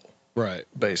people. Right.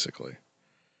 Basically.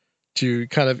 To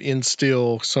kind of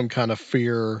instill some kind of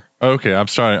fear. Okay, I'm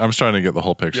starting to get the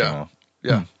whole picture now.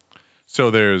 Yeah.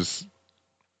 So there's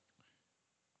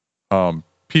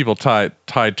people tied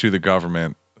to the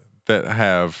government that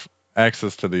have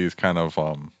access to these kind of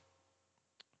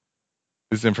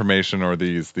this information or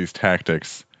these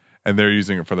tactics, and they're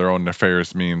using it for their own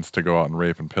nefarious means to go out and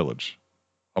rape and pillage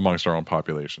amongst our own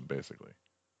population, basically.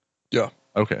 Yeah.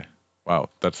 Okay. Wow,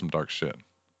 that's some dark shit.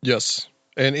 Yes.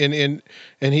 And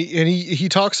he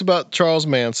talks about Charles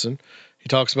Manson. He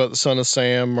talks about the Son of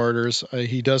Sam murders.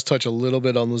 He does touch a little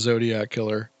bit on the Zodiac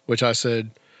Killer, which I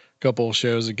said a couple of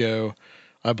shows ago.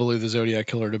 I believe the Zodiac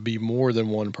Killer to be more than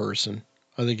one person.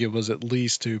 I think it was at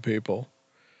least two people.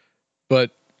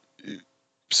 But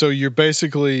so you're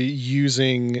basically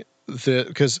using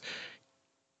because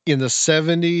in the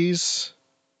 70s,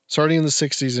 starting in the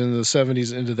 60s and the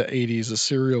 70s into the 80s, the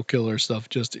serial killer stuff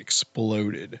just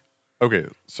exploded. Okay,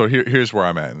 so here's where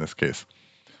I'm at in this case.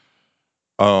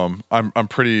 I'm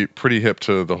pretty hip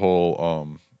to the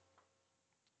whole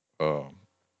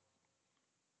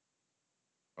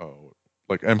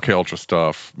like MK Ultra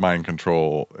stuff, mind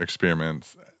control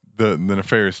experiments, the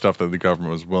nefarious stuff that the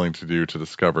government was willing to do to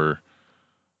discover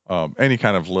any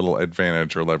kind of little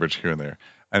advantage or leverage here and there.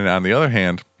 And on the other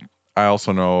hand, I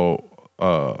also know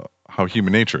how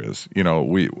human nature is. You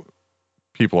know,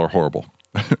 people are horrible.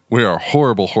 We are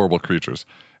horrible, horrible creatures,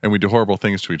 and we do horrible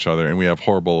things to each other, and we have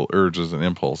horrible urges and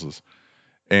impulses.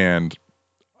 And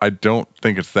I don't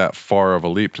think it's that far of a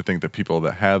leap to think that people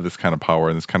that have this kind of power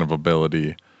and this kind of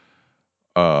ability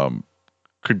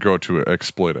could grow to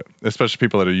exploit it, especially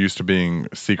people that are used to being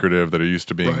secretive, that are used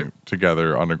to being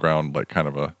together underground, like kind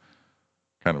of a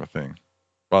thing.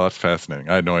 Wow, that's fascinating.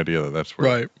 I had no idea that's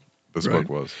where this book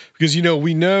was. Because, you know,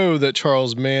 we know that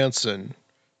Charles Manson,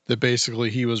 that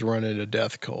basically he was running a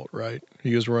death cult, right?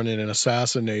 He was running an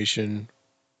assassination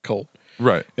cult.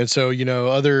 Right. And so, you know,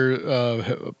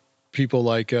 other people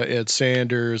like Ed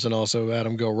Sanders and also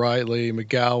Adam Gorightly,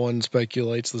 McGowan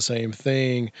speculates the same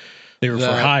thing. They were for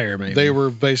hire, maybe. They were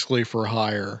basically for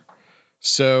hire.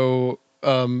 So,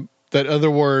 that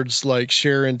other words like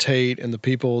Sharon Tate and the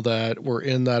people that were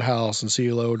in that house in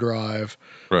CeeLo Drive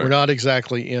were not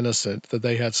exactly innocent, that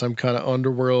they had some kind of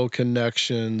underworld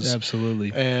connections.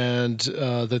 Absolutely. And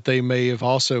that they may have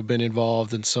also been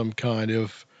involved in some kind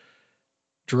of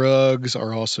drugs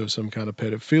or also some kind of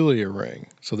pedophilia ring.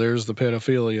 So there's the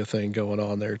pedophilia thing going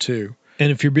on there too.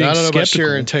 And if you're being I don't know skeptical, about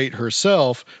Sharon Tate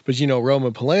herself, but you know,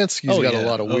 Roman Polanski's got a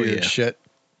lot of weird shit,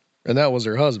 and that was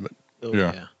her husband.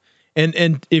 Yeah.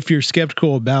 And if you're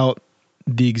skeptical about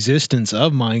the existence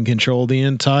of mind control, the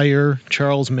entire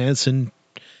Charles Manson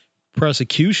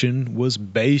prosecution was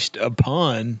based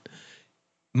upon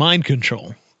mind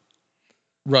control.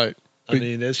 Right. I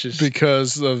mean, that's just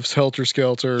because of Helter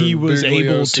Skelter. He was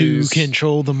able to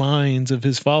control the minds of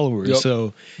his followers. Yep.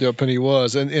 So and he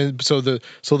was, and so the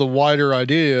wider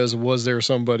idea is, was there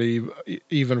somebody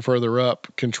even further up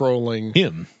controlling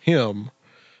him?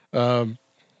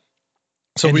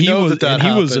 So and we know that and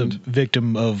happened. He was a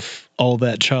victim of all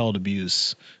that child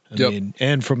abuse. I mean,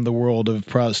 and from the world of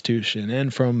prostitution,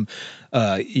 and from,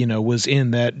 was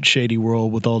in that shady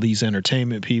world with all these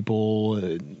entertainment people.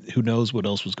 Who knows what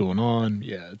else was going on?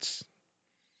 Yeah, it's.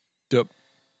 Yep.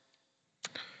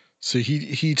 So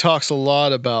he talks a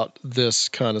lot about this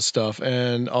kind of stuff,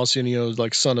 and also, you know,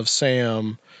 like Son of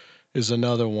Sam is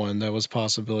another one that was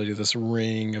possibility of this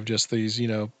ring of just these, you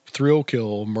know, thrill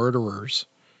kill murderers,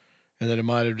 and that it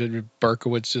might have been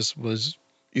Berkowitz just was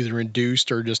either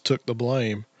induced or just took the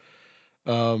blame.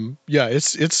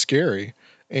 It's scary,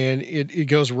 and it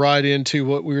goes right into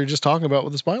what we were just talking about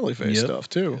with the smiley face stuff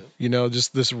too. Yep. You know,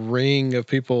 just this ring of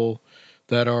people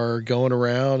that are going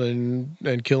around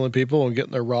and killing people and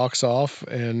getting their rocks off,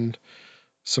 and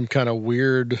some kind of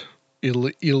weird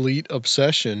elite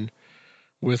obsession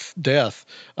with death.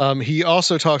 He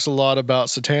also talks a lot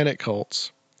about satanic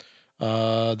cults. He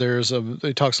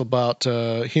talks about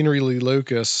Henry Lee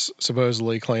Lucas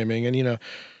supposedly claiming, and you know,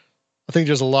 I think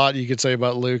there's a lot you could say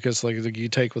about Lucas, like you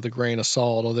take with a grain of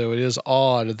salt, although it is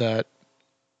odd that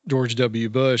George W.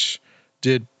 Bush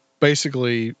did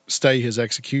basically stay his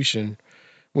execution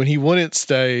when he wouldn't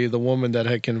stay, the woman that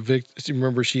had convicted,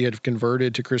 remember she had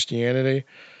converted to Christianity,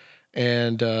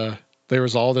 and there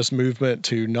was all this movement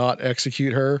to not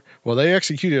execute her. Well, they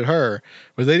executed her,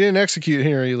 but they didn't execute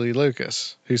Henry Lee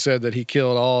Lucas, who said that he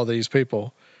killed all these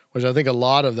people, which I think a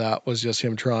lot of that was just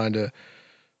him trying to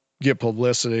get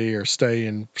publicity or stay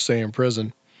in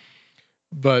prison.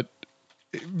 But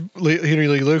Henry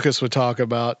Lee Lucas would talk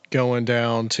about going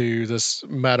down to this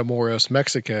Matamoros,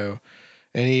 Mexico,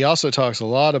 and he also talks a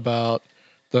lot about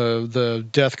the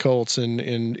death cults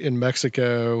in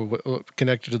Mexico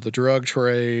connected to the drug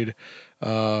trade,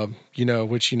 hey,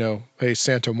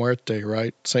 Santa Muerte,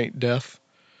 right? Saint Death.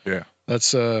 Yeah.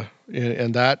 That's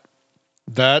and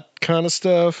that kind of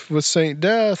stuff with Saint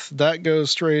Death, that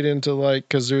goes straight into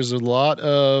because there's a lot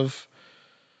of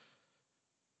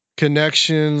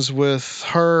connections with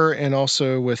her and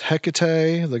also with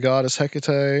Hecate, the goddess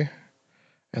Hecate,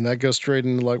 and that goes straight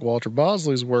into Walter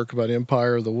Bosley's work about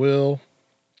Empire of the Will.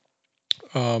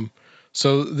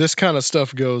 So this kind of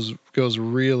stuff goes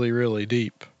really, really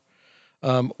deep.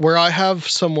 Where I have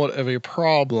somewhat of a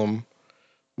problem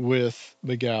with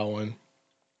McGowan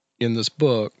in this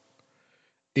book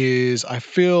is I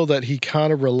feel that he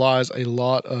kind of relies a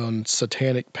lot on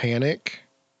satanic panic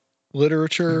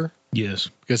literature. Yes.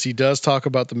 Because he does talk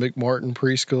about the McMartin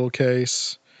preschool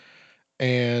case,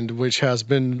 and which has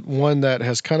been one that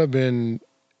has kind of been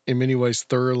in many ways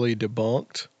thoroughly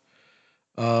debunked.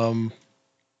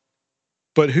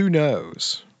 But who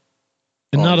knows?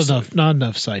 And not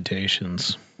enough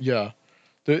citations. Yeah.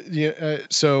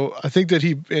 So I think that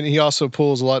he also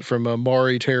pulls a lot from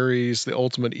Maury Terry's The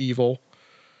Ultimate Evil,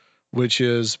 which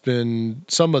has been,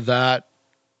 some of that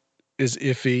is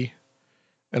iffy,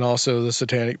 and also the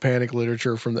satanic panic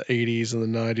literature from the 80s and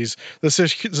the 90s.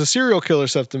 The serial killer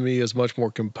stuff to me is much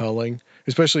more compelling,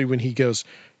 especially when he goes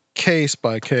case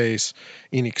by case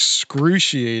in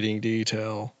excruciating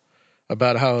detail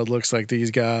about how it looks like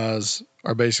these guys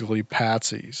are basically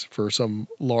patsies for some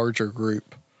larger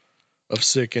group of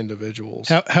sick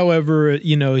individuals. However,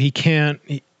 he can't.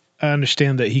 I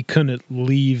understand that he couldn't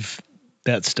leave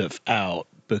that stuff out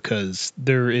because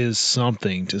there is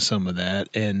something to some of that,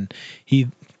 and he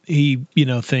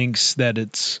thinks that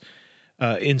it's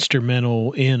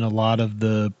instrumental in a lot of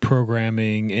the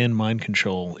programming and mind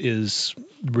control is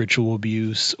ritual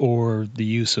abuse or the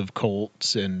use of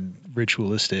cults and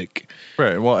ritualistic.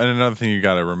 Right. Well, and another thing you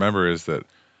got to remember is that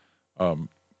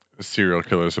serial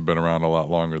killers have been around a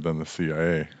lot longer than the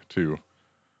CIA too.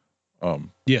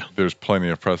 Yeah. There's plenty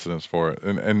of precedence for it,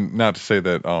 and not to say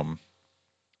that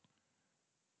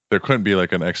there couldn't be an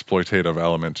exploitative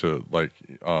element to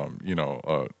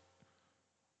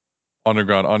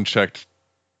underground, unchecked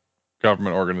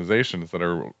government organizations that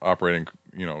are operating,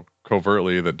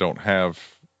 covertly, that don't have,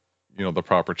 the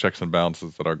proper checks and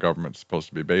balances that our government's supposed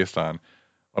to be based on,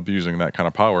 abusing that kind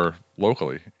of power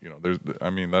locally.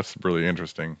 That's a really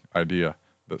interesting idea.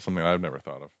 That's something I've never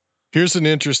thought of. Here's an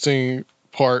interesting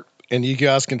part, and you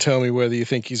guys can tell me whether you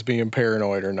think he's being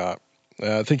paranoid or not.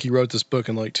 I think he wrote this book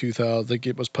in 2000. I think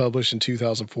it was published in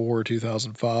 2004 or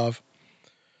 2005.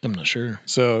 I'm not sure.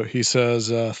 So he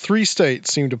says, 3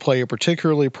 states seem to play a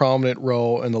particularly prominent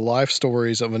role in the life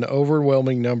stories of an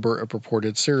overwhelming number of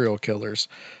purported serial killers: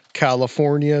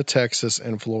 California, Texas,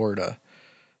 and Florida.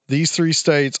 These 3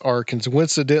 states are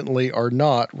coincidentally or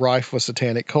not rife with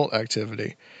satanic cult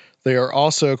activity. They are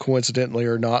also coincidentally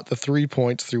or not the 3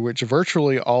 points through which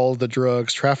virtually all of the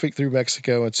drugs trafficked through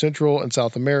Mexico and Central and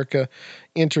South America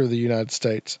enter the United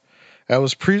States.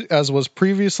 As was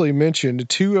previously mentioned,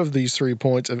 2 of these 3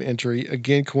 points of entry,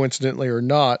 again coincidentally or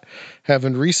not, have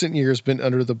in recent years been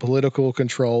under the political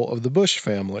control of the Bush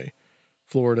family,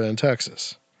 Florida and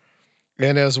Texas.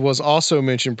 And as was also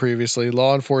mentioned previously,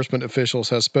 law enforcement officials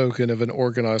have spoken of an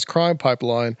organized crime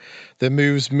pipeline that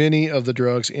moves many of the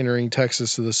drugs entering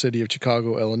Texas to the city of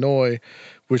Chicago, Illinois,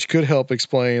 which could help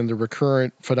explain the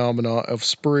recurrent phenomena of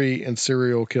spree and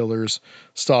serial killers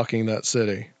stalking that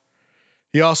city.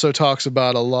 He also talks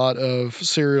about a lot of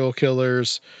serial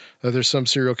killers. There's some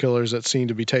serial killers that seem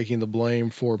to be taking the blame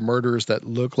for murders that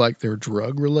look like they're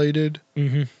drug related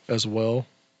as well.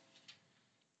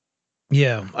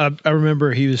 Yeah, I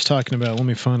remember he was talking about, let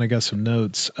me find, I got some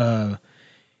notes.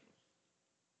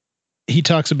 He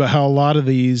talks about how a lot of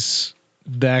the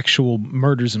actual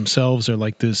murders themselves are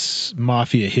like this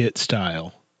mafia hit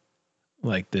style,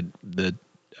 like the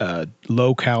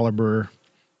low caliber,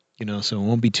 so it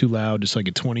won't be too loud, just like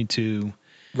a 22.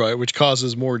 Right, which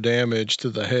causes more damage to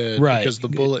the head, right? Because the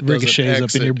bullet ricochets doesn't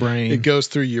exit, up in your brain. It goes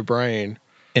through your brain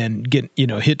and get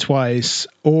hit twice,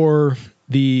 or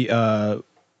the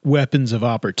weapons of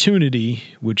opportunity,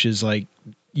 which is like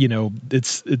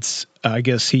it's I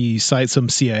guess he cites some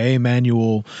CIA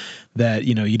manual that,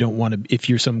 you don't want to, if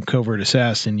you're some covert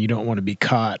assassin, you don't want to be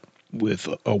caught with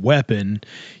a weapon.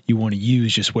 You want to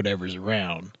use just whatever's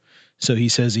around. So he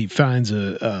says he finds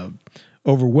a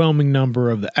overwhelming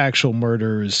number of the actual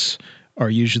murders are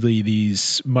usually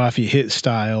these mafia hit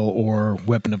style or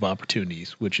weapon of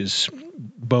opportunities, which is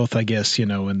both, I guess,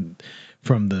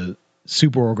 from the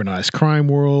super organized crime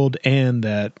world and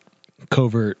that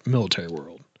covert military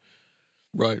world.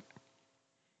 Right.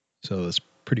 So it's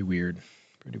pretty weird.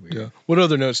 Yeah. What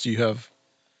other notes do you have?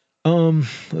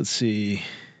 Let's see.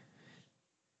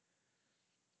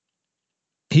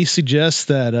 He suggests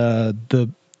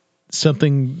that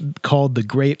something called the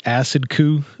Great Acid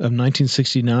Coup of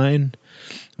 1969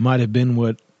 might have been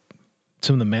what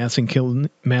some of the Manson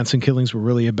killings were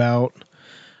really about.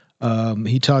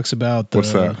 He talks about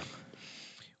what's that?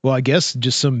 Well, I guess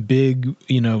just some big,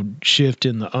 shift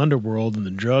in the underworld and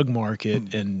the drug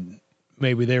market, and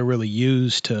maybe they're really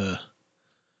used to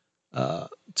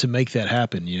make that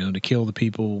happen. To kill the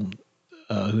people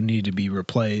who need to be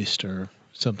replaced or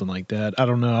something like that. I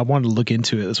don't know. I wanted to look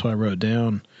into it. That's why I wrote it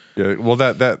down. Yeah, well,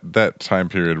 that time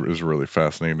period is really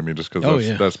fascinating to me, just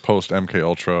because that's post MK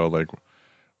Ultra, like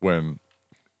when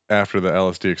after the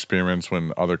LSD experiments,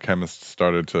 when other chemists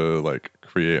started to like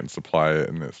create and supply it,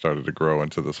 and it started to grow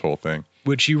into this whole thing.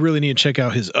 Which you really need to check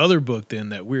out his other book, then,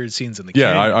 that Weird Scenes in the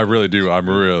Yeah, Canyon. I really do. I'm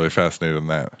really fascinated in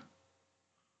that.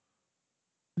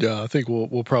 Yeah, I think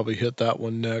we'll probably hit that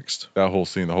one next. That whole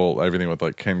scene, everything with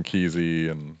like Ken Kesey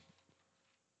and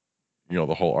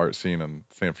the whole art scene in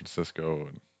San Francisco.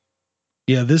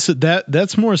 Yeah,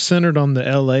 that's more centered on the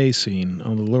LA scene,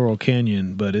 on the Laurel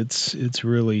Canyon, but it's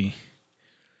really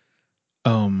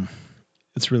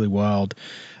wild.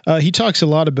 He talks a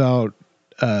lot about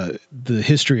the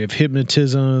history of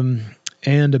hypnotism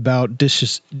and about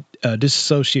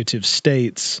dissociative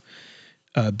states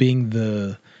being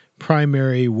the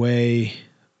primary way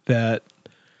that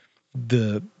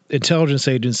the intelligence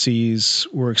agencies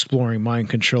were exploring mind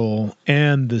control,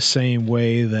 and the same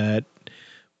way that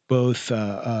both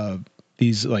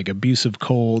these like abusive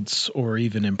cults, or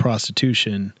even in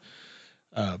prostitution,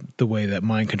 the way that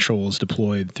mind control is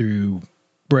deployed through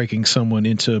breaking someone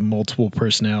into multiple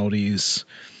personalities,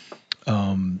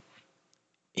 and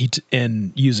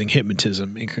using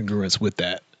hypnotism in congruence with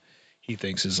that, he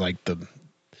thinks is like the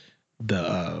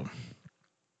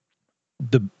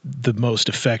most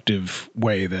effective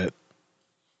way that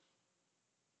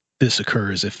this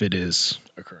occurs, if it is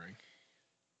occurring.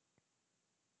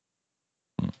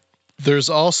 There's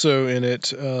also in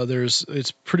it,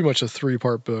 it's pretty much a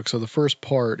 3-part book. So the first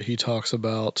part, he talks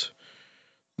about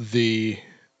the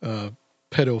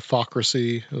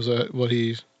pedophocracy. Was that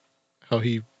how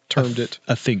he termed it?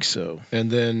 I think so. And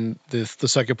then the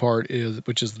second part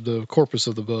which is the corpus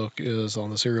of the book, is on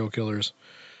the serial killers.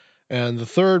 And the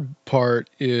third part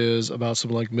is about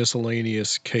some like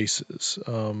miscellaneous cases,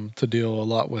 to deal a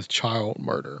lot with child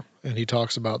murder. And he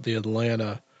talks about the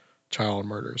Atlanta child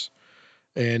murders.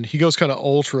 And he goes kind of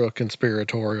ultra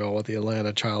conspiratorial with the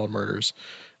Atlanta child murders.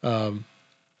 Of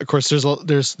course, there's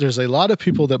a lot of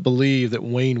people that believe that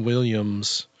Wayne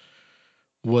Williams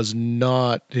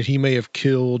that he may have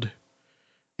killed.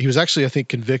 He was actually, I think,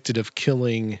 convicted of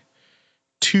killing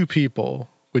 2 people,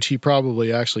 which he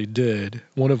probably actually did,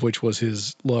 one of which was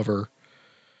his lover.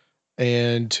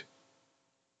 But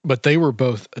they were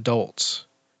both adults.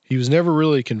 He was never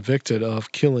really convicted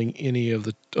of killing any of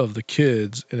the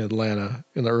kids in Atlanta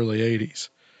in the early 80s.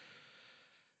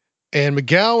 And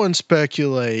McGowan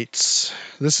speculates,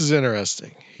 this is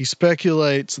interesting. He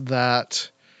speculates that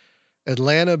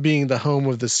Atlanta being the home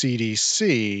of the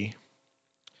CDC,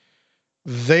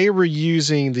 they were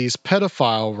using these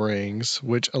pedophile rings,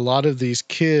 which a lot of these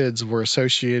kids were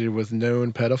associated with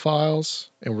known pedophiles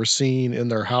and were seen in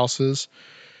their houses,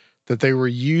 that they were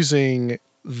using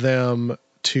them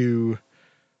to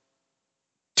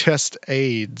test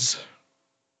AIDS,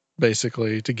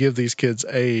 basically, to give these kids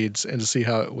AIDS and to see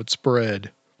how it would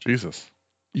spread. Jesus.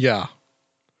 Yeah.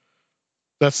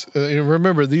 That's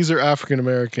remember, these are African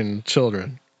American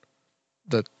children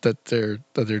that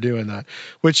they're doing that,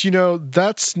 which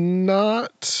that's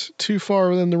not too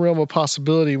far within the realm of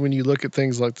possibility when you look at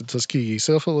things like the Tuskegee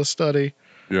syphilis study,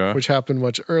 which happened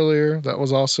much earlier. That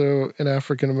was also in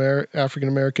African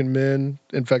American men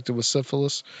infected with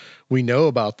syphilis. We know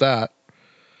about that.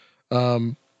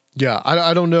 I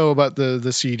don't know about the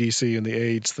CDC and the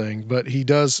AIDS thing, but he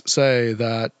does say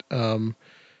that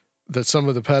that some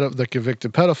of the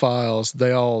convicted pedophiles,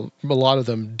 a lot of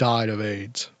them died of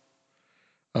AIDS.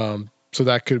 So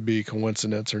that could be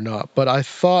coincidence or not. But I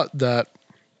thought that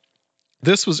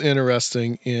this was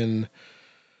interesting in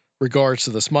regards to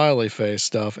the smiley face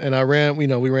stuff. And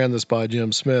we ran this by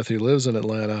Jim Smith, who lives in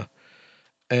Atlanta,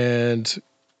 and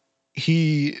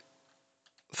he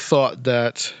thought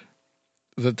that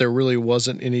there really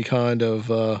wasn't any kind of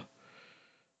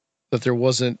that there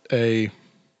wasn't a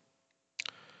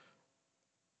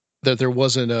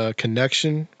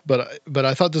connection, but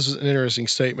I thought this was an interesting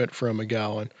statement from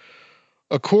McGowan.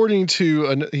 According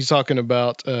to he's talking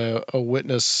about a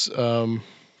witness.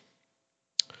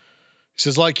 He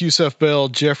says, like Yusef Bell,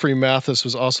 Jeffrey Mathis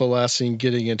was also last seen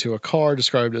getting into a car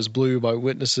described as blue by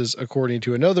witnesses. According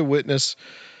to another witness,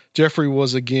 Jeffrey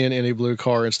was again in a blue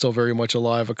car and still very much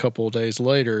alive a couple of days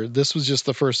later. This was just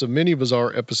the first of many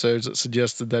bizarre episodes that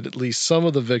suggested that at least some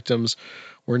of the victims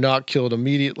were not killed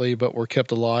immediately, but were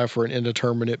kept alive for an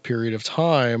indeterminate period of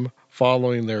time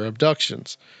following their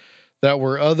abductions. That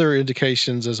were other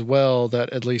indications as well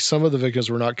that at least some of the victims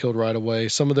were not killed right away.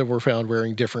 Some of them were found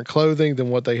wearing different clothing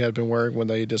than what they had been wearing when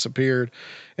they disappeared,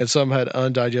 and some had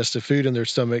undigested food in their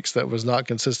stomachs that was not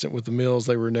consistent with the meals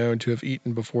they were known to have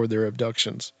eaten before their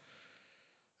abductions.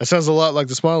 That sounds a lot like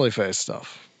the smiley face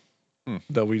stuff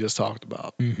that we just talked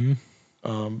about.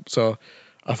 Mm-hmm. So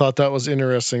I thought that was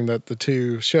interesting that the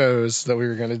two shows that we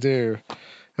were going to do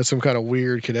had some kind of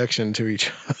weird connection to each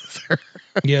other.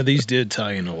 Yeah, these did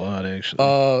tie in a lot,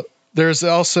 actually. There's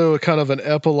also a kind of an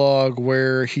epilogue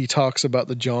where he talks about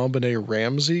the JonBenet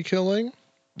Ramsey killing.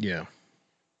 Yeah.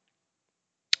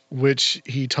 Which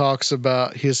he talks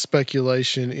about, his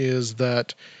speculation is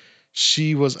that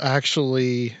she was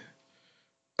actually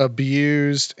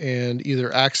abused and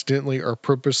either accidentally or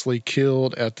purposely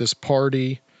killed at this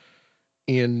party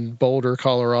in Boulder,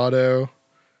 Colorado,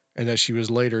 and that she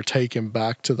was later taken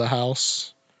back to the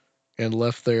house and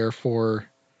left there for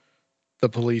the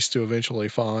police to eventually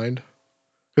find.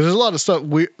 Because there's a lot of stuff.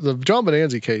 The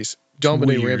JonBenet case,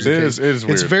 JonBenet Ramsey case, is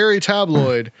weird. It's very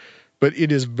tabloid, but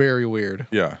it is very weird.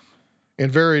 Yeah.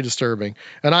 And very disturbing.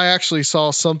 And I actually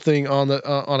saw something on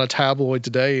a tabloid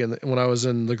today, and when I was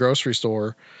in the grocery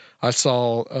store, I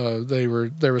saw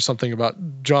there was something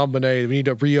about JonBenet. We need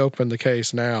to reopen the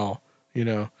case now,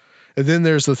 And then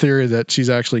there's the theory that she's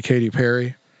actually Katy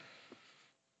Perry.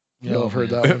 I've heard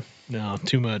that one. No,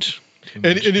 too much.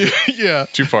 Yeah.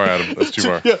 Too far, Adam. That's too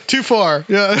far. Yeah, too far.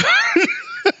 Yeah.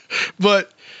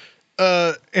 But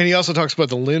and he also talks about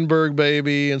the Lindbergh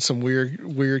baby and some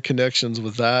weird connections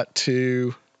with that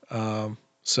too.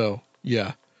 So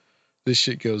yeah, this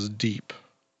shit goes deep.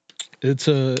 It's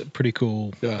a pretty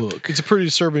cool book. It's a pretty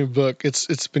disturbing book.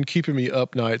 It's been keeping me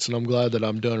up nights, and I'm glad that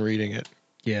I'm done reading it.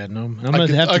 Yeah, no, I'm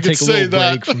gonna have to take a little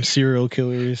break from serial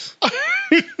killers.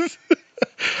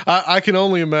 I can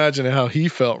only imagine how he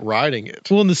felt writing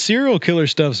it. Well, and the serial killer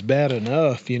stuff's bad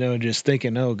enough, just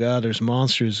thinking, oh God, there's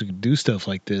monsters who can do stuff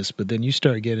like this. But then you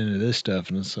start getting into this stuff,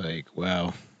 and it's like,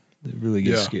 wow, it really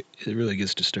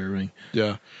gets disturbing.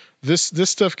 Yeah, this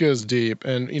stuff goes deep,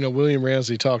 and William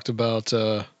Ramsey talked about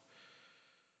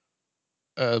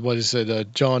what he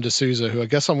said, John D'Souza, who I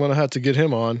guess I'm going to have to get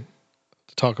him on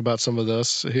to talk about some of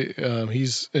this.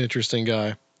 He's an interesting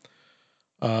guy.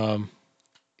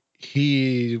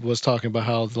 He was talking about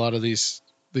how a lot of these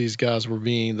guys were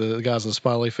the guys in the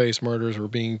smiley face murders were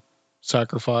being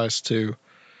sacrificed to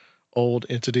old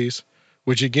entities,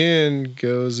 which again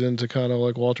goes into kind of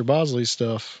like Walter Bosley's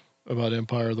stuff about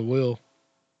Empire of the Will,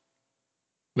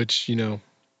 which,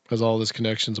 has all these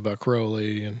connections about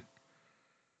Crowley and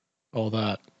all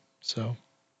that. So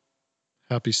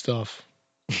happy stuff.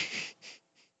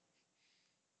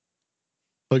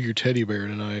 Hug your teddy bear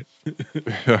tonight.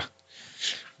 Yeah.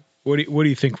 What do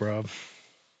you think, Rob?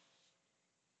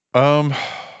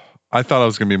 I thought I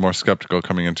was going to be more skeptical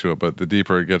coming into it, but the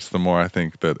deeper it gets, the more I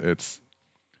think that it's.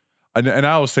 And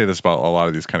I always say this about a lot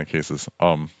of these kind of cases.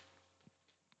 I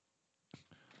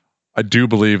do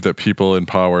believe that people in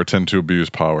power tend to abuse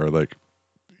power. Like,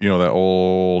 that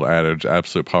old adage,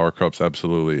 absolute power corrupts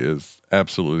absolutely, is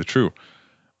absolutely true.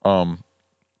 So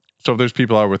if there's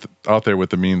people out there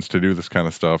with the means to do this kind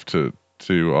of stuff, to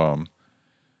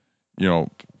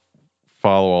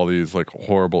follow all these like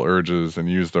horrible urges and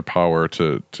use their power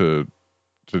to do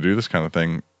this kind of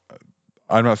thing.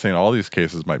 I'm not saying all these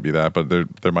cases might be that, but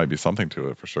there might be something to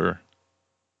it for sure.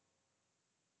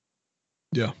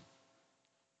 Yeah.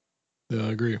 Yeah, I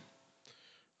agree.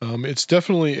 It's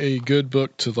definitely a good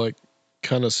book to like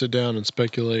kind of sit down and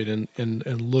speculate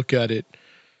and look at it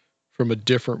from a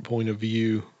different point of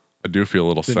view. I do feel a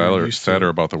little sadder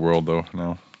about the world though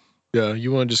now. Yeah,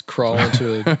 you want to just crawl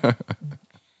into it.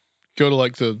 Go to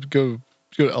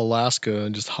Alaska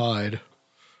and just hide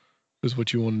is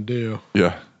what you want to do.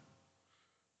 Yeah.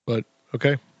 But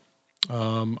okay.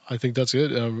 I think that's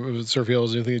it. Sergio,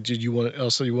 is there anything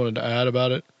else that you wanted to add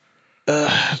about it?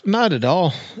 Not at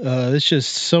all. It's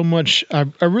just so much. I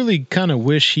really kind of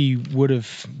wish he would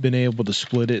have been able to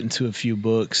split it into a few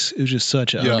books. It was just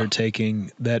such an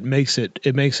undertaking that makes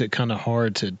it kind of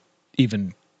hard to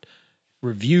even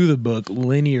review the book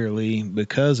linearly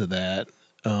because of that.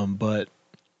 But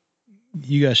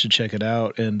you guys should check it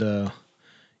out. And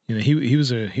he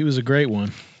was a great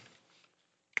one.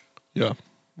 Yeah,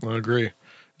 I agree.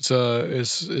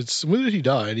 It's when did he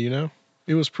die? Do you know?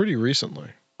 It was pretty recently.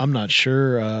 I'm not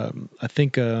sure. I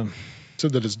think said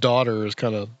that his daughter is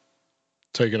kind of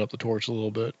taking up the torch a little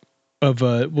bit.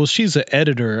 Well, she's an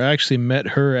editor. I actually met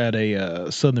her at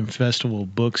a Southern Festival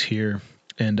of Books here,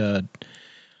 and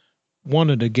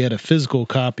wanted to get a physical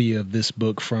copy of this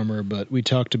book from her. But we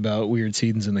talked about Weird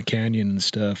Seasons in the Canyon and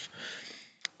stuff.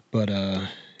 But I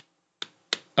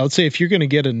would say if you're going to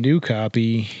get a new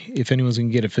copy, if anyone's going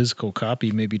to get a physical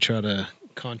copy, maybe try to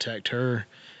contact her.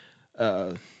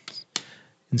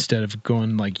 Instead of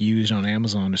going like used on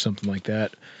Amazon or something like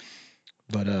that.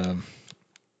 But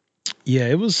yeah,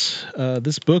 it was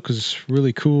this book was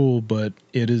really cool, but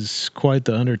it is quite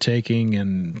the undertaking,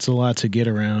 and it's a lot to get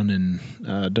around, and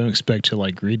don't expect to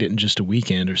like read it in just a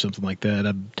weekend or something like that.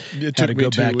 I had to go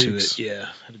back to it. Yeah,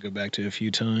 I had to go back to it a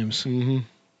few times. Mm-hmm.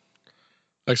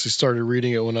 I actually started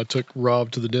reading it when I took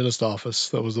Rob to the dentist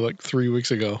office. That was like 3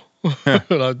 weeks ago. And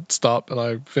I stopped and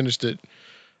I finished it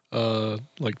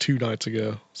like 2 nights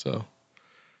ago. So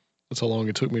that's how long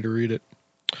it took me to read it.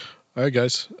 All right,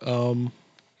 guys.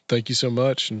 Thank you so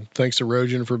much. And thanks to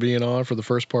Rojan for being on for the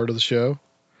first part of the show.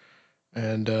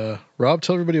 And Rob,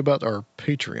 tell everybody about our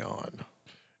Patreon.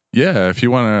 Yeah, if you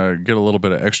want to get a little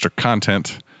bit of extra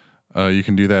content, you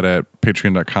can do that at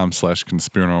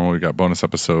patreon.com/conspiranormal. We got bonus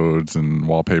episodes and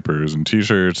wallpapers and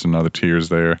t-shirts and other tiers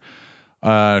there.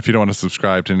 If you don't want to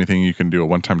subscribe to anything, you can do a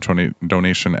one-time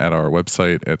donation at our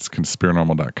website. It's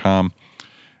conspiranormal.com.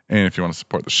 And if you want to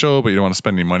support the show, but you don't want to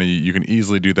spend any money, you can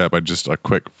easily do that by just a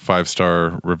quick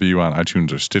 5-star review on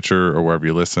iTunes or Stitcher or wherever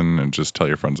you listen, and just tell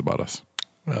your friends about us.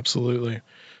 Absolutely.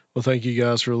 Well, thank you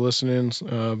guys for listening.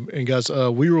 And guys,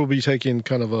 we will be taking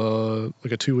kind of a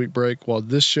 2-week break while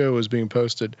this show is being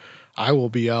posted. I will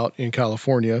be out in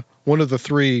California, one of the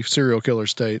 3 serial killer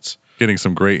states. Getting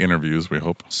some great interviews, we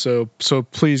hope. So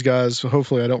please, guys,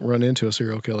 hopefully I don't run into a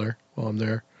serial killer while I'm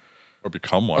there. Or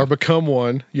become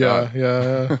one.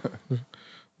 Yeah.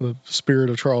 The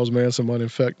spirit of Charles Manson might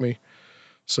infect me.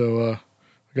 So, I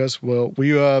guess, well,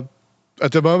 we, at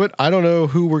the moment, I don't know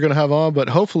who we're going to have on, but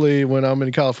hopefully when I'm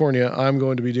in California, I'm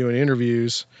going to be doing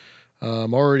interviews.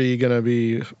 I'm already going to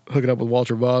be hooking up with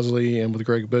Walter Bosley and with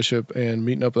Greg Bishop and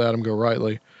meeting up with Adam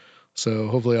Gorightly. So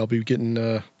hopefully I'll be getting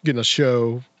a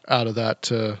show out of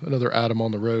that, another Adam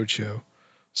on the Road show.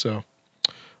 So, all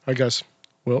right, guys.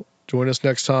 Well, join us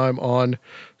next time on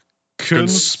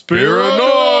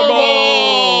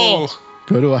Conspiranormal.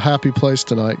 Go to a happy place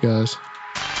tonight, guys.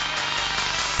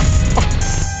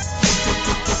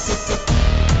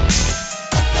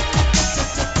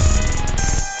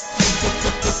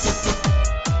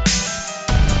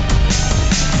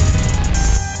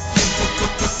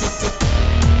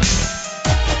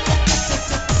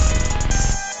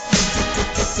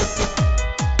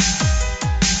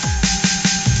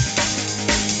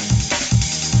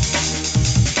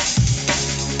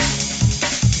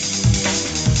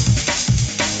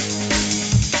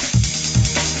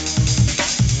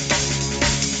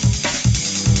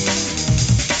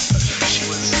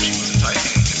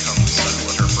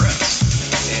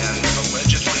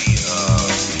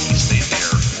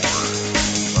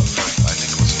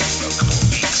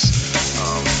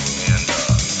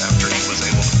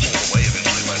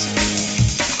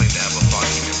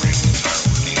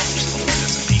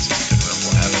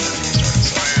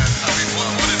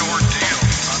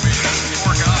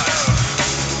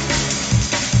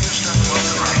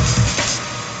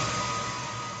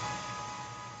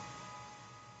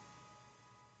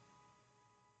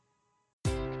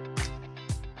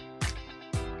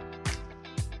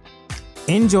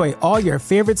 Enjoy all your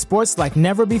favorite sports like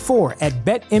never before at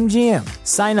BetMGM.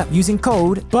 Sign up using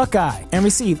code Buckeye and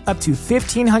receive up to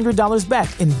 $1,500 back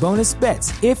in bonus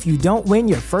bets if you don't win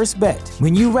your first bet.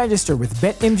 When you register with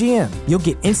BetMGM, you'll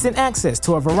get instant access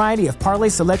to a variety of parlay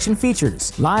selection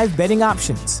features, live betting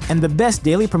options, and the best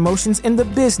daily promotions in the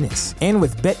business. And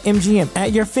with BetMGM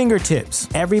at your fingertips,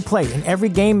 every play and every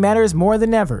game matters more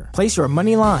than ever. Place your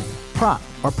money line, prop,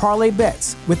 or parlay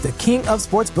bets with the king of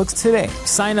sportsbooks today.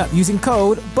 Sign up using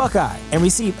code Buckeye and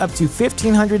receive up to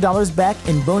 $1,500 back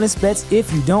in bonus bets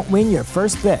if you don't win your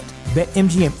first bet.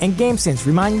 BetMGM and GameSense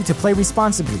remind you to play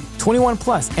responsibly. 21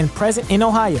 plus and present in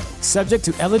Ohio, subject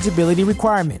to eligibility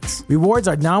requirements. Rewards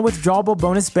are non-withdrawable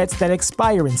bonus bets that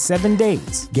expire in 7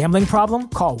 days. Gambling problem?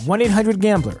 Call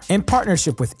 1-800-GAMBLER. In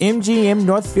partnership with MGM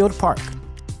Northfield Park.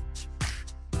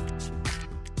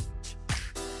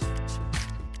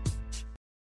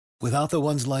 Without the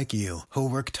ones like you, who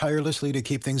work tirelessly to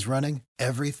keep things running,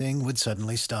 everything would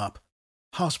suddenly stop.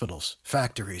 Hospitals,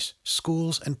 factories,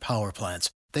 schools, and power plants,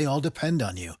 they all depend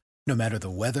on you. No matter the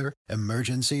weather,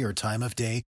 emergency, or time of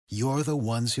day, you're the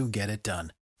ones who get it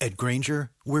done. At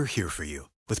Grainger, we're here for you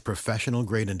with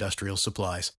professional-grade industrial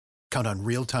supplies. Count on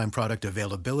real-time product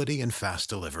availability and fast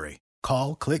delivery.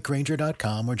 Call, click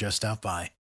Grainger.com, or just stop by.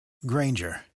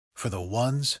 Grainger, for the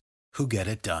ones who get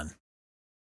it done.